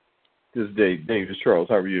 Georgia. This is Dave. Dave, this is Charles.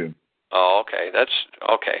 How are you? Oh, okay. That's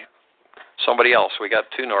okay. Somebody else. We got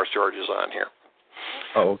two North Georgias on here.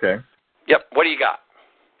 Oh, okay. Yep. What do you got?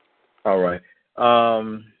 All right.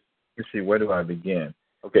 Let's see. Where do I begin?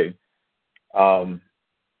 Okay.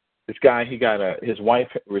 This guy, his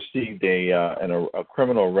wife received a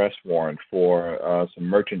criminal arrest warrant for some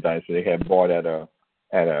merchandise that they had bought at a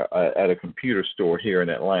computer store here in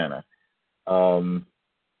Atlanta. Well,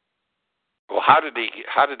 how did he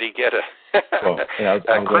get a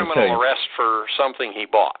criminal arrest for something he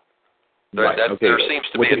bought? There seems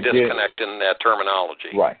to be a disconnect in that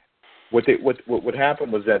terminology. Right. What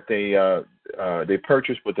happened was that they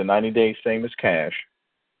purchased with the 90 days same as cash,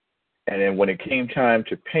 and then when it came time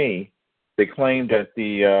to pay, they claimed that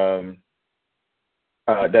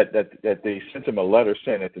that they sent them a letter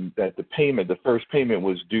saying that the first payment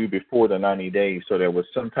was due before the 90 days, so there was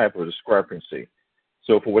some type of discrepancy.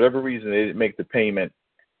 So for whatever reason, they didn't make the payment,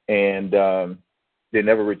 and they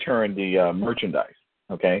never returned the merchandise.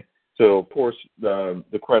 Okay, so of course the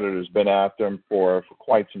creditor's been after them for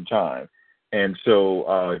quite some time, and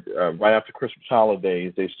so right after Christmas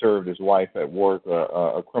holidays, they served his wife at work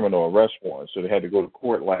a criminal arrest warrant. So they had to go to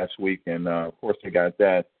court last week, and of course they got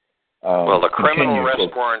that. Well, the criminal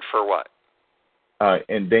arrest warrant for what?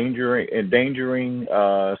 Endangering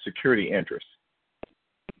security interests.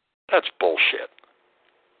 That's bullshit.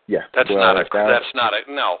 Yeah, that's not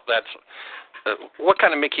what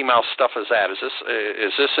kind of Mickey Mouse stuff is that? Is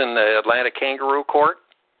this in the Atlanta Kangaroo Court?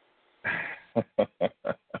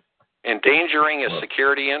 Endangering a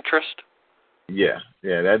security interest? Yeah,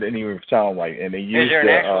 that didn't even sound right. And they used is there an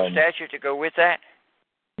actual statute to go with that?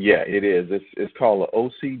 Yeah, it is. It's called the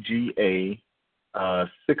OCGA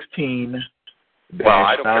 16. Well,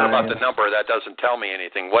 I don't care about the number. That doesn't tell me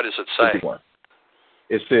anything. What does it say? 51.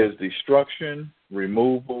 It says destruction,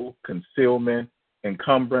 removal, concealment,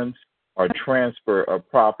 encumbrance, or transfer of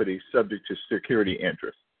property subject to security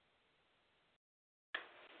interest.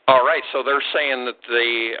 All right, so they're saying that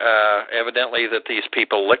they evidently that these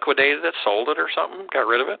people liquidated it, sold it, or something, got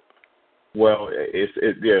rid of it. Well,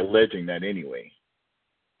 they're alleging that anyway.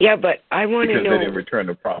 Yeah, but I want to know. Because they didn't return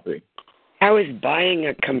the property. How is buying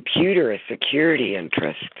a computer a security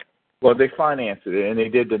interest? Well, they financed it, and they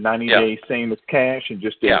did the 90 days same as cash, and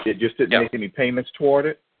just didn't make any payments toward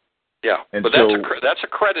it. Yeah, and but so, that's a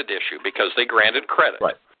credit issue because they granted credit.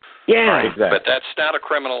 Right. Yeah, right? Exactly. But that's not a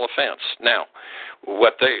criminal offense. Now,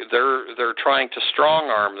 what they're trying to strong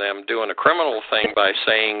arm them doing a criminal thing by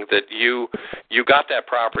saying that you got that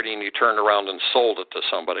property and you turned around and sold it to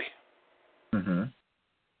somebody. Mm-hmm.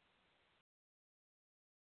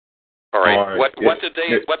 All right. What did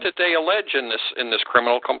they allege in this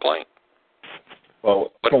criminal complaint?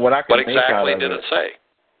 Well, from what I can what exactly did it say?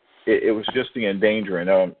 It was just the endangering.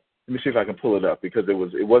 Let me see if I can pull it up because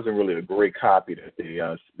it wasn't really a great copy that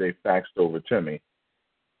they faxed over to me.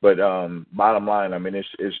 But bottom line, I mean,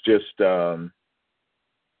 it's just they're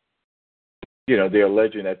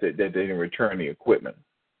alleging that they didn't return the equipment.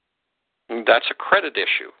 That's a credit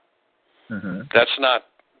issue. Mm-hmm. That's not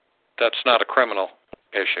a criminal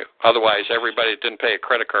issue. Otherwise, everybody that didn't pay a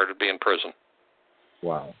credit card would be in prison.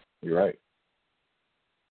 Wow, you're right.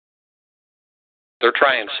 They're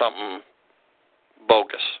trying something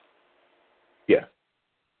bogus. Yeah.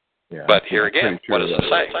 But here again, what does it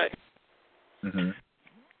say? Mm-hmm.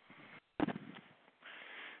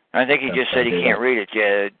 I think he just said he can't read it,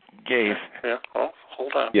 Dave. Yeah. Oh,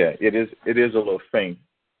 hold on. Yeah, it is a little faint.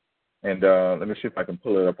 And let me see if I can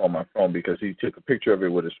pull it up on my phone because he took a picture of it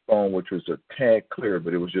with his phone, which was a tad clear,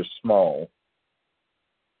 but it was just small.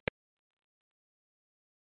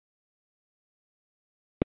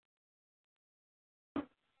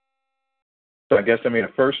 So I guess, the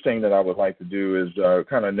first thing that I would like to do is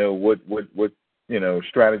kind of know what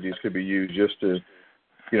strategies could be used just to,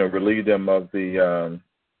 relieve them of the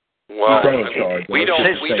criminal charge. We don't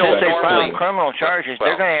they normally file criminal charges.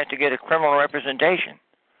 They're going to have to get a criminal representation.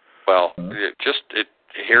 Well,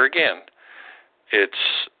 here again,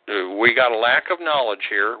 we got a lack of knowledge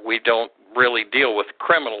here. We don't really deal with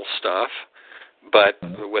criminal stuff, but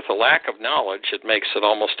with a lack of knowledge, it makes it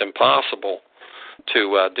almost impossible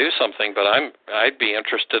to do something, but I'd be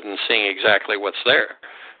interested in seeing exactly what's there.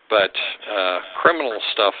 But criminal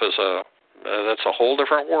stuff is that's a whole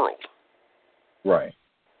different world. Right.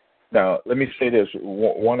 Now, let me say this.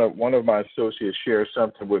 One of my associates shared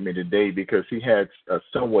something with me today because he had a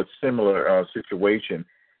somewhat similar situation.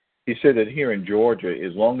 He said that here in Georgia,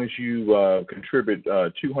 as long as you contribute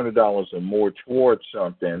 $200 or more towards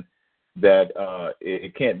something, that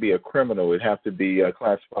it can't be a criminal. It has to be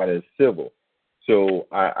classified as civil. So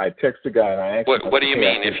I text the guy and I asked him. What do you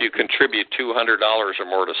mean if you contribute $200 or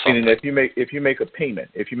more to something? Meaning if you make a payment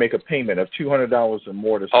of $200 or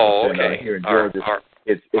more to something here in Georgia,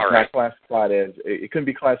 it's not classified as, it couldn't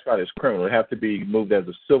be classified as criminal. It has to be moved as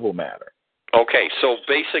a civil matter. Okay, so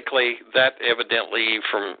basically that evidently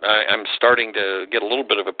I'm starting to get a little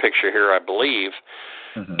bit of a picture here, I believe.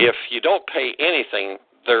 Mm-hmm. If you don't pay anything,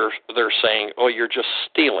 they're saying, oh, you're just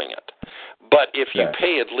stealing it. But if you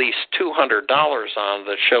pay at least $200 on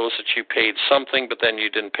that shows that you paid something, but then you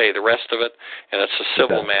didn't pay the rest of it, and it's a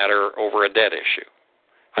civil matter over a debt issue.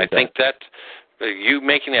 I think that you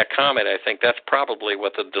making that comment, I think that's probably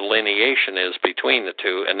what the delineation is between the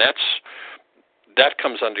two, and that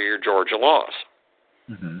comes under your Georgia laws.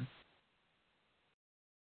 Mm-hmm.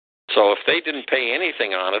 So if they didn't pay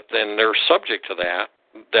anything on it, then they're subject to that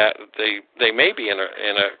they may be in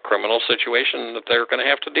a criminal situation that they're going to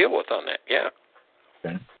have to deal with on that. Yeah.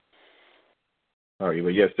 Okay. All right.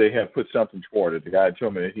 Well, yes, they have put something toward it. The guy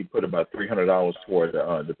told me that he put about $300 toward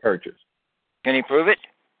the purchase. Can he prove it?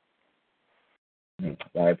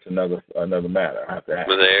 That's another matter. I have to ask.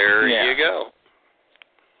 There you go.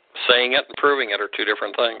 Saying it and proving it are two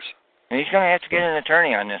different things. And he's going to have to get an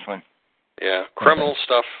attorney on this one. Yeah, criminal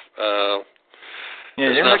stuff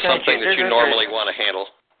is not something that you normally want to handle.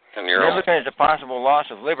 And they're looking at the possible loss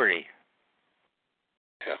of liberty.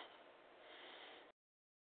 Yeah.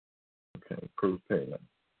 Okay, proof payment.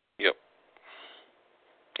 Yep.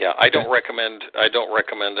 Yeah, I don't recommend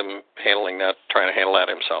him trying to handle that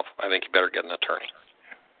himself. I think you better get an attorney.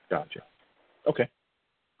 Gotcha. Okay.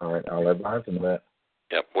 All right, I'll advise him that.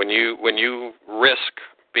 Yep. When you risk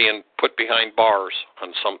being put behind bars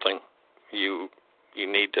on something, you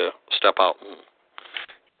need to step out and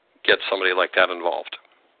get somebody like that involved.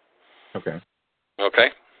 Okay. Okay?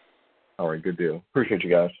 All right, good deal. Appreciate you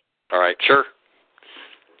guys. All right, sure.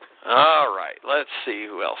 All right, let's see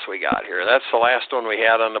who else we got here. That's the last one we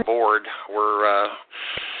had on the board.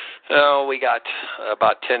 We got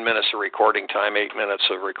about 10 minutes of recording time, 8 minutes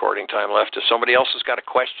of recording time left. If somebody else has got a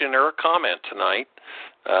question or a comment tonight,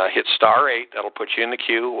 hit *8. That'll put you in the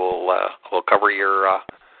queue. We'll cover your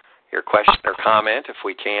question or comment if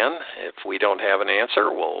we can. If we don't have an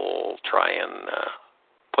answer, we'll try and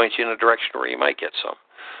point you in a direction where you might get some.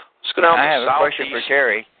 Let's go down to I have a question for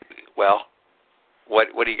Terry. Well, what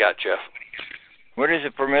do you got, Jeff? What is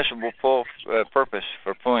a permissible purpose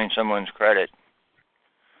for pulling someone's credit?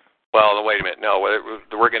 Well, wait a minute. No,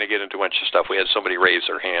 we're going to get into a bunch of stuff. We had somebody raise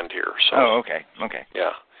their hand here. So. Oh, okay.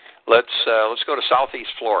 Yeah. Let's go to Southeast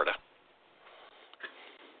Florida.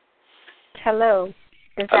 Hello.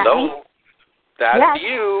 Hello. That's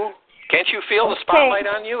you. Can't you feel the spotlight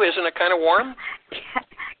on you? Isn't it kind of warm?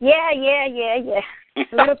 Yeah.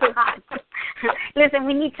 A little bit hot. Listen,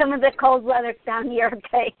 we need some of the cold weather down here,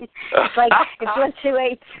 okay? It's like, it's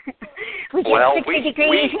 128. We get 60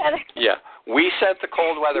 degrees weather. Yeah. We sent the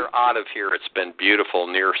cold weather out of here. It's been beautiful,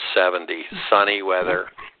 near 70, sunny weather.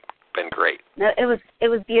 Been great. No, it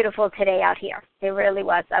was beautiful today out here. It really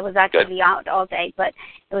was. I was actually out all day, but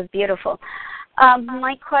it was beautiful.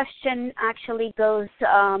 My question actually goes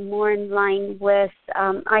more in line with,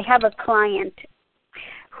 I have a client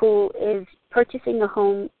who is purchasing a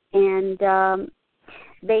home, and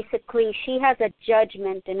basically she has a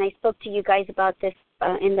judgment, and I spoke to you guys about this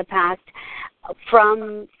in the past,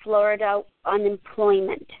 from Florida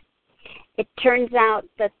unemployment. It turns out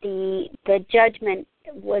that the judgment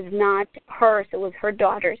was not hers, it was her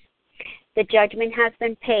daughter's. The judgment has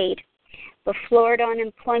been paid, but Florida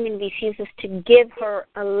unemployment refuses to give her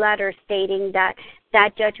a letter stating that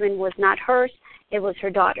judgment was not hers, it was her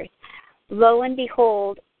daughter's. Lo and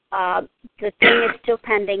behold, the thing is still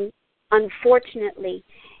pending. Unfortunately,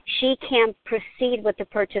 she can't proceed with the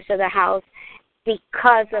purchase of the house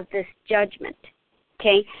because of this judgment.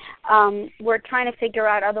 Okay, we're trying to figure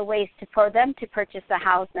out other ways for them to purchase the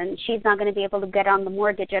house, and she's not going to be able to get on the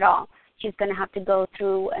mortgage at all. She's going to have to go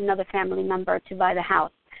through another family member to buy the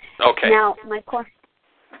house. Okay. Now, my question.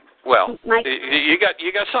 Well, you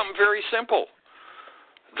got something very simple.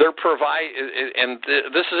 This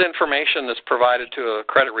is information that's provided to a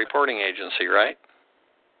credit reporting agency, right?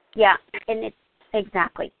 Yeah, and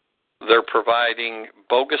exactly. they're providing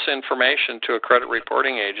bogus information to a credit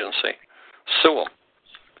reporting agency. Sue them.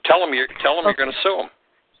 Tell them you're going to sue them.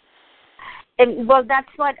 And well, that's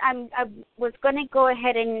what I was going to go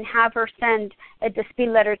ahead and have her send a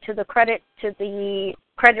dispute letter to the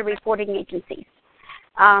credit reporting agencies.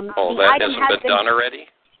 That hasn't been done already?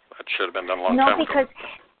 That should have been done a long time ago.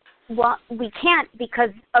 Well, we can't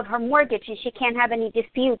because of her mortgage, and she can't have any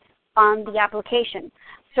disputes on the application.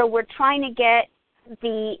 So we're trying to get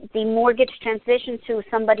the mortgage transition to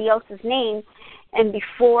somebody else's name, and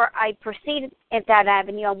before I proceed at that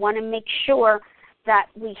avenue, I want to make sure that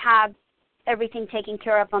we have everything taken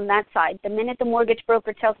care of on that side. The minute the mortgage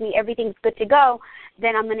broker tells me everything's good to go,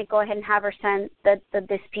 then I'm going to go ahead and have her send the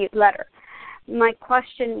dispute letter. My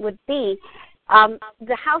question would be,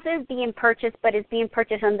 the house is being purchased, but it's being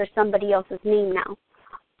purchased under somebody else's name now.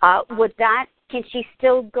 Can she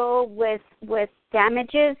still go with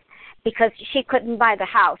damages? Because she couldn't buy the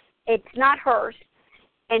house. It's not hers,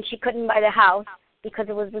 and she couldn't buy the house because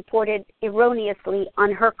it was reported erroneously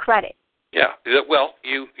on her credit. Yeah, well,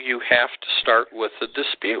 you have to start with the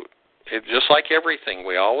dispute. Just like everything,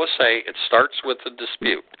 we always say it starts with the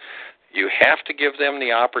dispute. You have to give them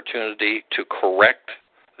the opportunity to correct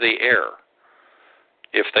the error.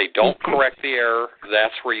 If they don't correct the error,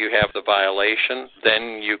 that's where you have the violation.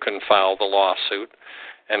 Then you can file the lawsuit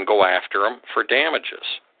and go after them for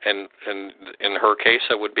damages. And in her case,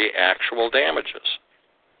 it would be actual damages.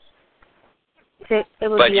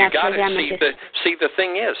 But you got to see the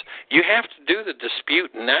thing is, you have to do the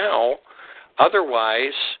dispute now.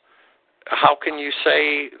 Otherwise, how can you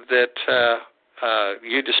say that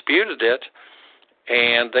you disputed it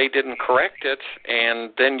and they didn't correct it,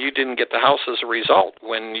 and then you didn't get the house as a result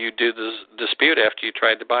when you do the dispute after you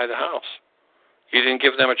tried to buy the house? You didn't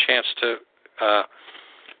give them a chance to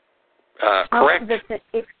correct.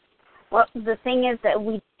 The thing is that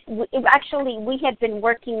we had been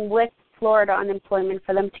working with Florida Unemployment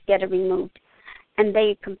for them to get it removed, and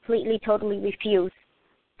they completely, totally refused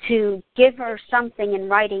to give her something in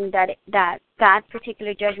writing that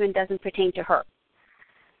particular judgment doesn't pertain to her.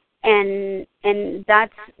 And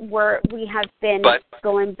that's where we have been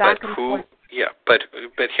going back and forth. Yeah, but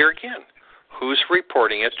here again, who's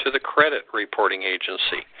reporting it to the credit reporting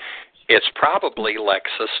agency? It's probably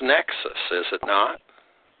LexisNexis, is it not?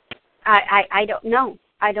 I don't know.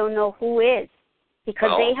 I don't know who is,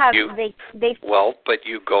 because but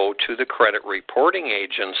you go to the credit reporting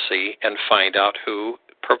agency and find out who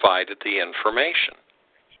provided the information.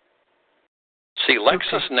 See,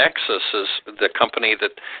 LexisNexis is the company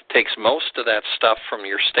that takes most of that stuff from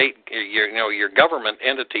your state, your government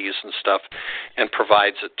entities and stuff, and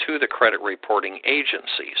provides it to the credit reporting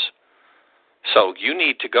agencies. So you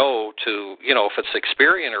need to go to, if it's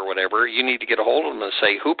Experian or whatever, you need to get a hold of them and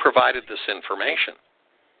say, who provided this information?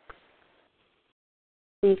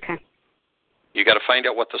 Okay. You got to find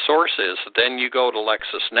out what the source is. Then you go to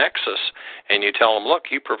LexisNexis and you tell them, look,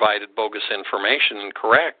 you provided bogus information,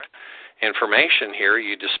 incorrect information here.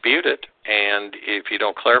 You dispute it, and if you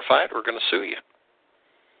don't clarify it, we're going to sue you.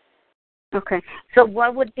 Okay. So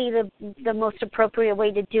what would be the most appropriate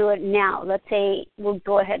way to do it now? Let's say we'll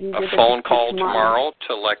go ahead and do a phone call tomorrow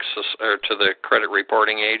to to the credit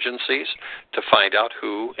reporting agencies to find out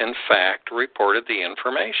who, in fact, reported the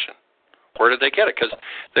information. Where did they get it? Because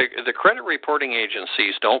the credit reporting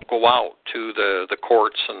agencies don't go out to the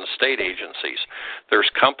courts and the state agencies. There's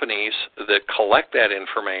companies that collect that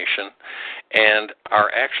information and are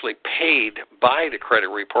actually paid by the credit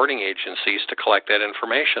reporting agencies to collect that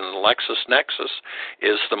information. And LexisNexis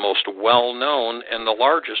is the most well-known and the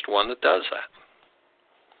largest one that does that.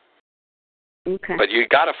 Okay. But you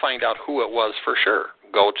got to find out who it was for sure.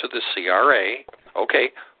 Go to the CRA.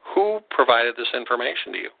 Okay, who provided this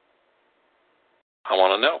information to you? I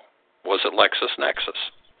want to know. Was it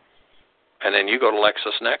LexisNexis? And then you go to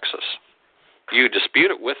LexisNexis. You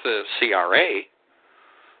dispute it with the CRA,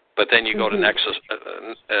 but then you go to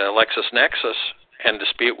LexisNexis and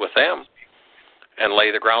dispute with them and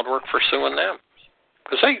lay the groundwork for suing them.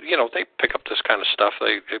 Because they pick up this kind of stuff.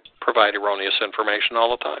 They provide erroneous information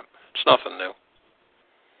all the time. It's nothing new.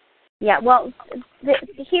 Yeah, well,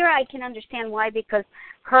 here I can understand why, because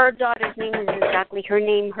her daughter's name is exactly her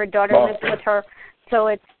name. Her daughter lives with her.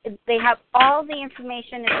 So they have all the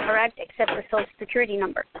information is correct except the Social Security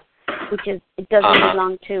number, which it doesn't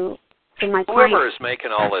belong to my client. Whoever is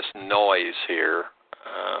making all this noise here,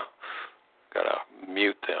 gotta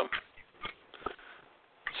mute them.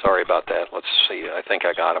 Sorry about that. Let's see. I think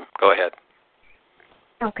I got him. Go ahead.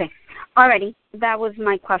 Okay. Alrighty. That was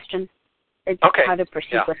my question. Okay. How to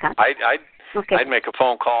proceed with that. I'd make a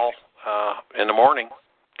phone call in the morning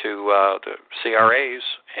to the CRAs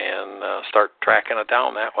and start tracking it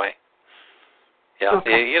down that way. Yeah,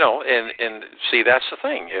 Okay. you know, and see, that's the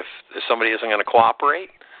thing. If somebody isn't going to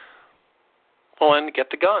cooperate, well, then get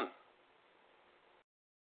the gun.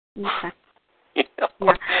 Okay. You know?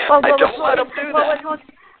 Yeah. Well, don't let them do that.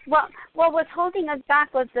 What was holding us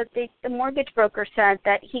back was that the mortgage broker said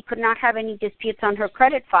that he could not have any disputes on her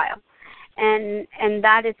credit file. And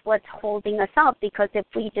that is what's holding us up, because if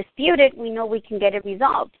we dispute it, we know we can get it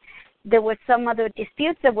resolved. There were some other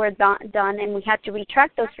disputes that were done, and we had to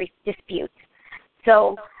retract those disputes.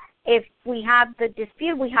 So if we have the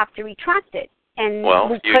dispute, we have to retract it. And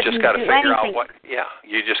you just got to figure out what. Yeah,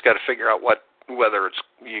 you just got to figure out whether it's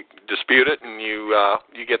you dispute it and you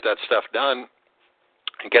get that stuff done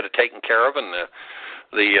and get it taken care of, and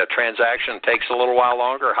the transaction takes a little while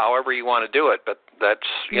longer, however you want to do it. But that's,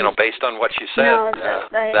 you know, based on what you said,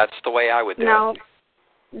 that's the way I would do it. No,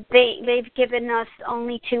 they've given us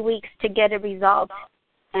only 2 weeks to get it resolved.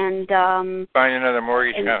 And find another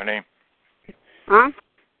mortgage company. Huh?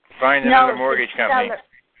 Find another mortgage company.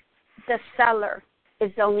 The seller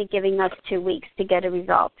is only giving us 2 weeks to get it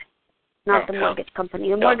resolved, not the mortgage company.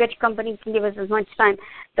 The mortgage company can give us as much time.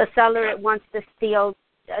 The seller wants this deal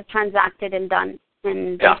transacted and done,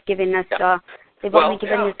 and they've given us. They've only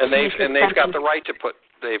given us. And they've got the right to put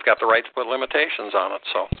limitations on it.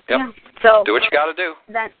 So So do what you got to do.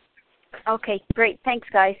 Okay, great. Thanks,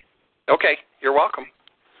 guys. Okay, you're welcome.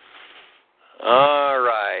 All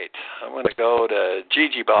right, I'm going to go to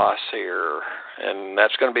Gigi Boss here, and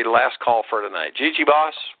that's going to be the last call for tonight. Gigi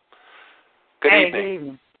Boss, good evening. Good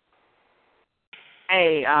evening.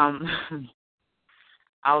 Hey, I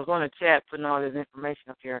was on the chat putting all this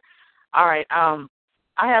information up here. All right, I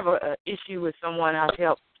have a issue with someone I've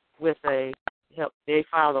helped with they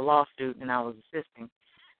filed a lawsuit, and I was assisting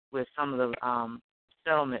with some of the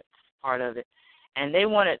settlement part of it, and they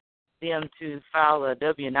wanted them to file a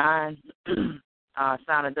W-9,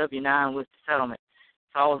 sign a W-9 with the settlement.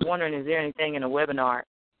 So I was wondering, is there anything in the webinar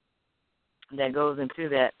that goes into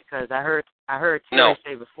that? Because I heard Terry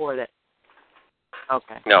say before that.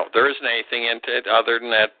 Okay. No, there isn't anything into it other than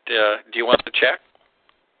that. Do you want the check?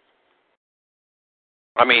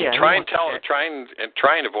 I mean, try and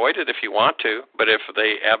avoid it if you want to, but if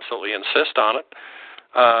they absolutely insist on it,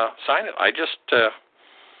 sign it. I just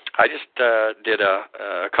did a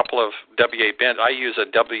couple of W-8 bins. I use a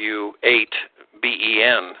W-8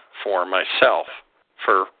 BEN form myself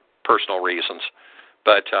for personal reasons,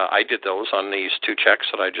 but I did those on these 2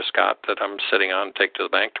 checks that I just got that I'm sitting on to take to the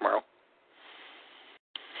bank tomorrow.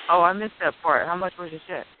 Oh, I missed that part. How much was your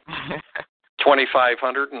check?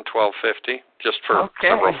 $2,500 and $1,250 just for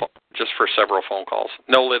several phone calls.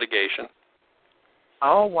 No litigation.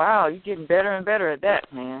 Oh wow, you're getting better and better at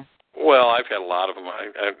that, man. Well, I've had a lot of them.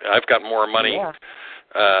 I've got more money. Yeah.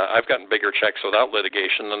 I've gotten bigger checks without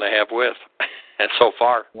litigation than I have with, and so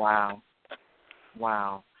far. Wow.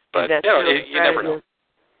 But you never know.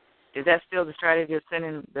 Is that still the strategy of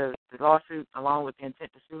sending the lawsuit along with the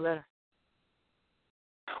intent to sue letter?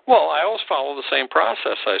 Well, I always follow the same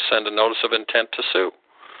process. I send a notice of intent to sue.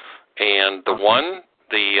 And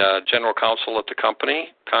the general counsel at the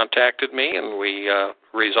company contacted me, and we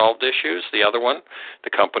resolved issues. The other one,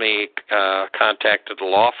 the company contacted a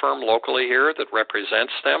law firm locally here that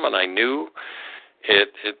represents them, and I knew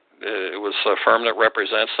it was a firm that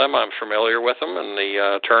represents them. I'm familiar with them, and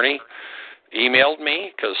the attorney emailed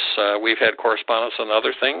me because we've had correspondence on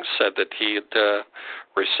other things, said that they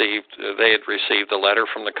had received a letter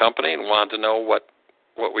from the company and wanted to know what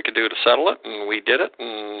we could do to settle it, and we did it,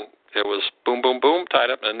 and it was boom, boom, boom, tied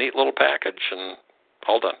up in a neat little package, and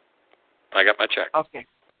all done. I got my check. Okay.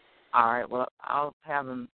 All right. Well, I'll have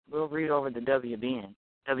them. We'll read over the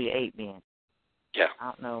W-8 bin. Yeah. I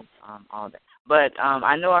don't know all that, but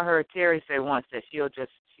I know I heard Terry say once that she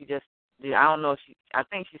just. I don't know if I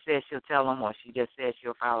think she said she'll tell them, or she just said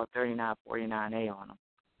she'll file a 3949A on them.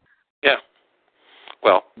 Yeah.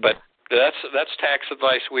 Well, but that's tax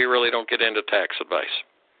advice. We really don't get into tax advice.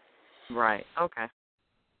 Right. Okay.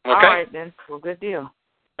 Okay. All right, then. Well, good deal.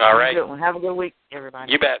 All right. Good one. Have a good week,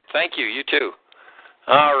 everybody. You bet. Thank you. You too.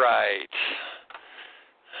 All right.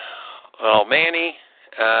 Well, Manny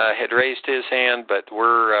had raised his hand, but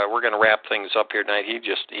we're going to wrap things up here tonight. He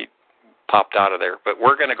popped out of there. But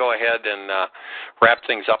we're going to go ahead and wrap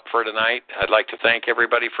things up for tonight. I'd like to thank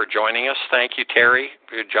everybody for joining us. Thank you, Terry,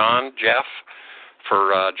 John, Jeff,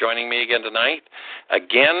 for joining me again tonight.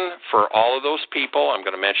 Again, for all of those people, I'm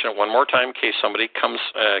going to mention it one more time in case somebody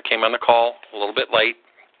came on the call a little bit late.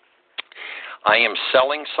 I am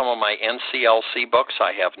selling some of my NCLC books.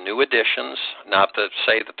 I have new editions, not to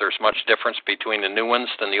say that there's much difference between the new ones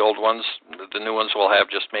than the old ones. The new ones will have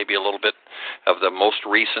just maybe a little bit of the most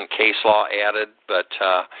recent case law added, but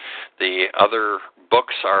the other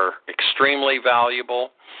books are extremely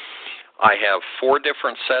valuable. I have 4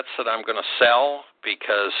 different sets that I'm going to sell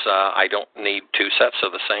because I don't need 2 sets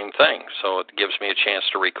of the same thing, so it gives me a chance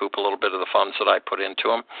to recoup a little bit of the funds that I put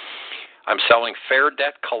into them. I'm selling Fair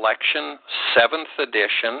Debt Collection 7th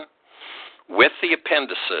edition with the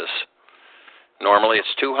appendices. Normally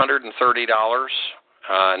it's $230,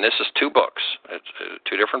 and this is 2 books. It's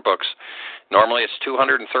 2 different books. Normally it's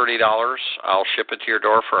 $230. I'll ship it to your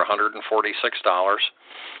door for $146.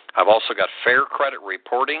 I've also got Fair Credit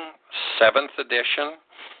Reporting 7th edition,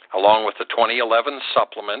 along with the 2011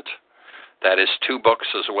 supplement. That is 2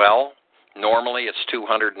 books as well. Normally it's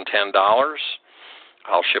 $210.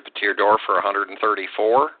 I'll ship it to your door for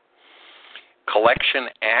 $134. Collection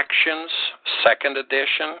Actions, 2nd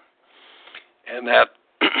edition, and that,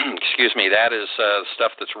 excuse me, that is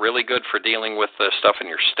stuff that's really good for dealing with the stuff in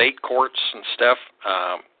your state courts and stuff.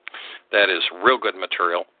 That is real good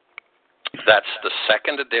material. That's the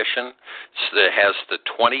 2nd edition. It has the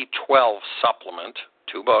 2012 supplement,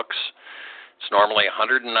 2 books. It's normally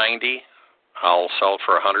 $190. I'll sell it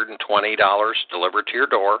for $120, delivered to your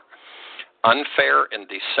door. Unfair and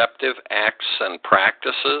Deceptive Acts and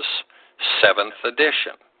Practices, 7th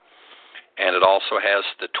edition. And it also has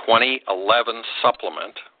the 2011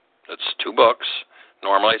 supplement. It's 2 books.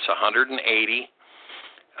 Normally it's $180.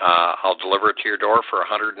 I'll deliver it to your door for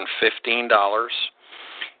 $115.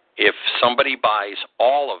 If somebody buys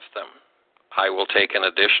all of them, I will take an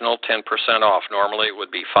additional 10% off. Normally it would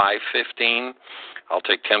be $515. I'll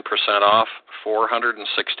take 10% off,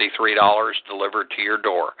 $463 delivered to your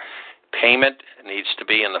door. Payment needs to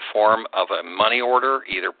be in the form of a money order,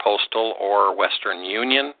 either postal or Western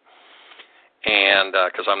Union, and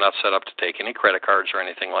because I'm not set up to take any credit cards or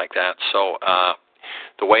anything like that. So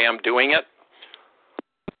the way I'm doing it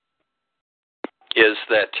is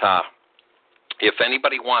that if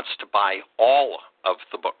anybody wants to buy all of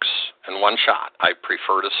the books in one shot, I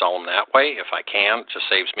prefer to sell them that way if I can. It just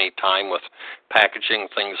saves me time with packaging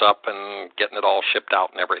things up and getting it all shipped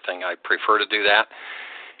out and everything. I prefer to do that.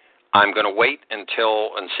 I'm going to wait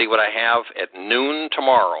until and see what I have at noon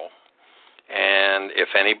tomorrow. And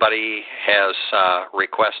if anybody has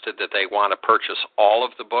requested that they want to purchase all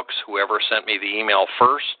of the books, whoever sent me the email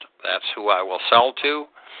first, that's who I will sell to.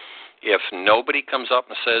 If nobody comes up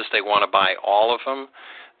and says they want to buy all of them,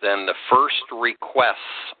 then the first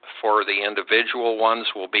requests for the individual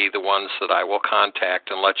ones will be the ones that I will contact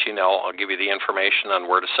and let you know. I'll give you the information on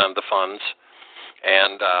where to send the funds.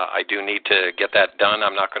 And I do need to get that done.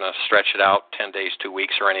 I'm not going to stretch it out 10 days, 2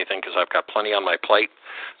 weeks or anything because I've got plenty on my plate.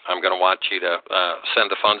 I'm going to want you to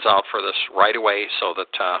send the funds out for this right away so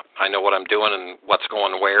that I know what I'm doing and what's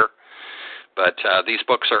going where. But these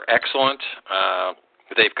books are excellent.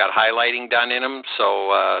 They've got highlighting done in them,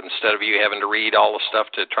 so instead of you having to read all the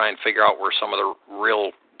stuff to try and figure out where some of the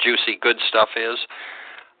real juicy good stuff is,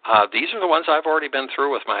 these are the ones I've already been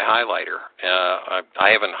through with my highlighter. I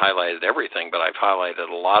haven't highlighted everything, but I've highlighted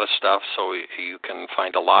a lot of stuff, so you can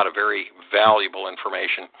find a lot of very valuable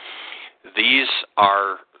information. These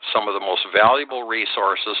are some of the most valuable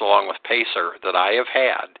resources, along with PACER, that I have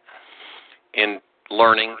had in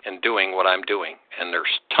learning and doing what I'm doing. And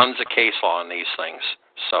there's tons of case law in these things.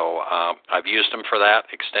 So I've used them for that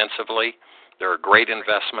extensively. They're a great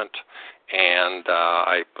investment, and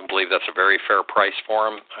I believe that's a very fair price for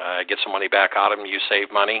them. Get some money back out of them. You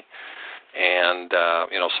save money. And,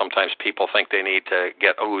 sometimes people think they need to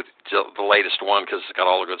get, the latest one because it's got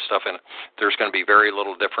all the good stuff in it. There's going to be very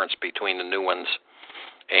little difference between the new ones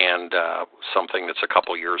and something that's a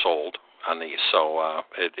couple years old on these. So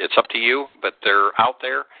it's up to you, but they're out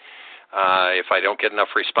there. If I don't get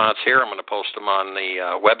enough response here, I'm going to post them on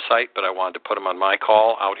the website, but I wanted to put them on my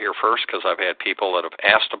call out here first because I've had people that have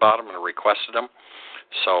asked about them and requested them.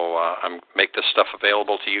 So I'm make this stuff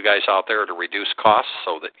available to you guys out there to reduce costs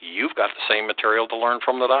so that you've got the same material to learn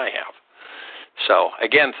from that I have. So,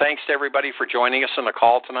 again, thanks to everybody for joining us on the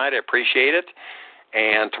call tonight. I appreciate it.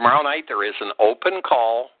 And tomorrow night there is an open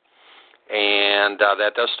call, and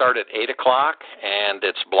that does start at 8 o'clock, and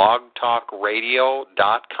it's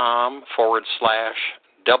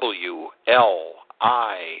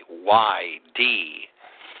blogtalkradio.com/WLIYD.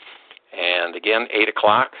 And again, 8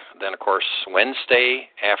 o'clock. Then, of course, Wednesday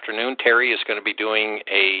afternoon, Terry is going to be doing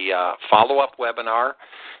a follow-up webinar.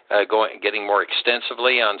 getting more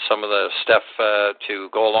extensively on some of the stuff to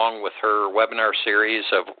go along with her webinar series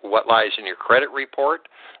of What Lies in Your Credit Report.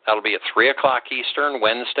 That'll be at 3 o'clock Eastern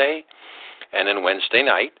Wednesday. And then Wednesday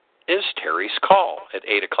night is Terry's Call at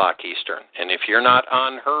 8 o'clock Eastern. And if you're not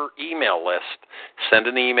on her email list, send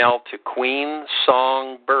an email to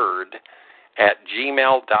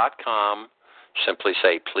queensongbird@gmail.com. Simply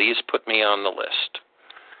say, please put me on the list.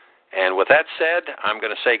 And with that said, I'm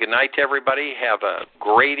going to say goodnight to everybody. Have a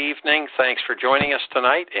great evening. Thanks for joining us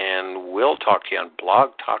tonight, and we'll talk to you on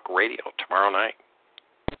Blog Talk Radio tomorrow night.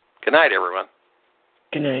 Good night, everyone.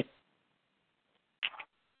 Good night.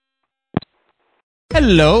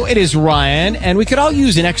 Hello, it is Ryan, and we could all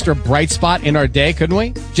use an extra bright spot in our day, couldn't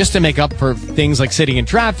we? Just to make up for things like sitting in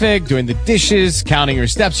traffic, doing the dishes, counting your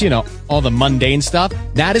steps, all the mundane stuff.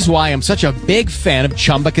 That is why I'm such a big fan of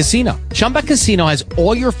Chumba Casino. Chumba Casino has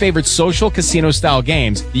all your favorite social casino-style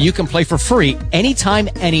games that you can play for free anytime,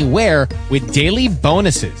 anywhere with daily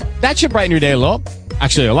bonuses. That should brighten your day a little.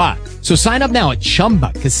 Actually, a lot. So sign up now at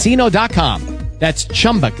ChumbaCasino.com. That's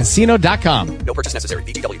ChumbaCasino.com. No purchase necessary.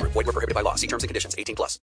 VGW Group. Void where prohibited by law. See terms and conditions. 18+.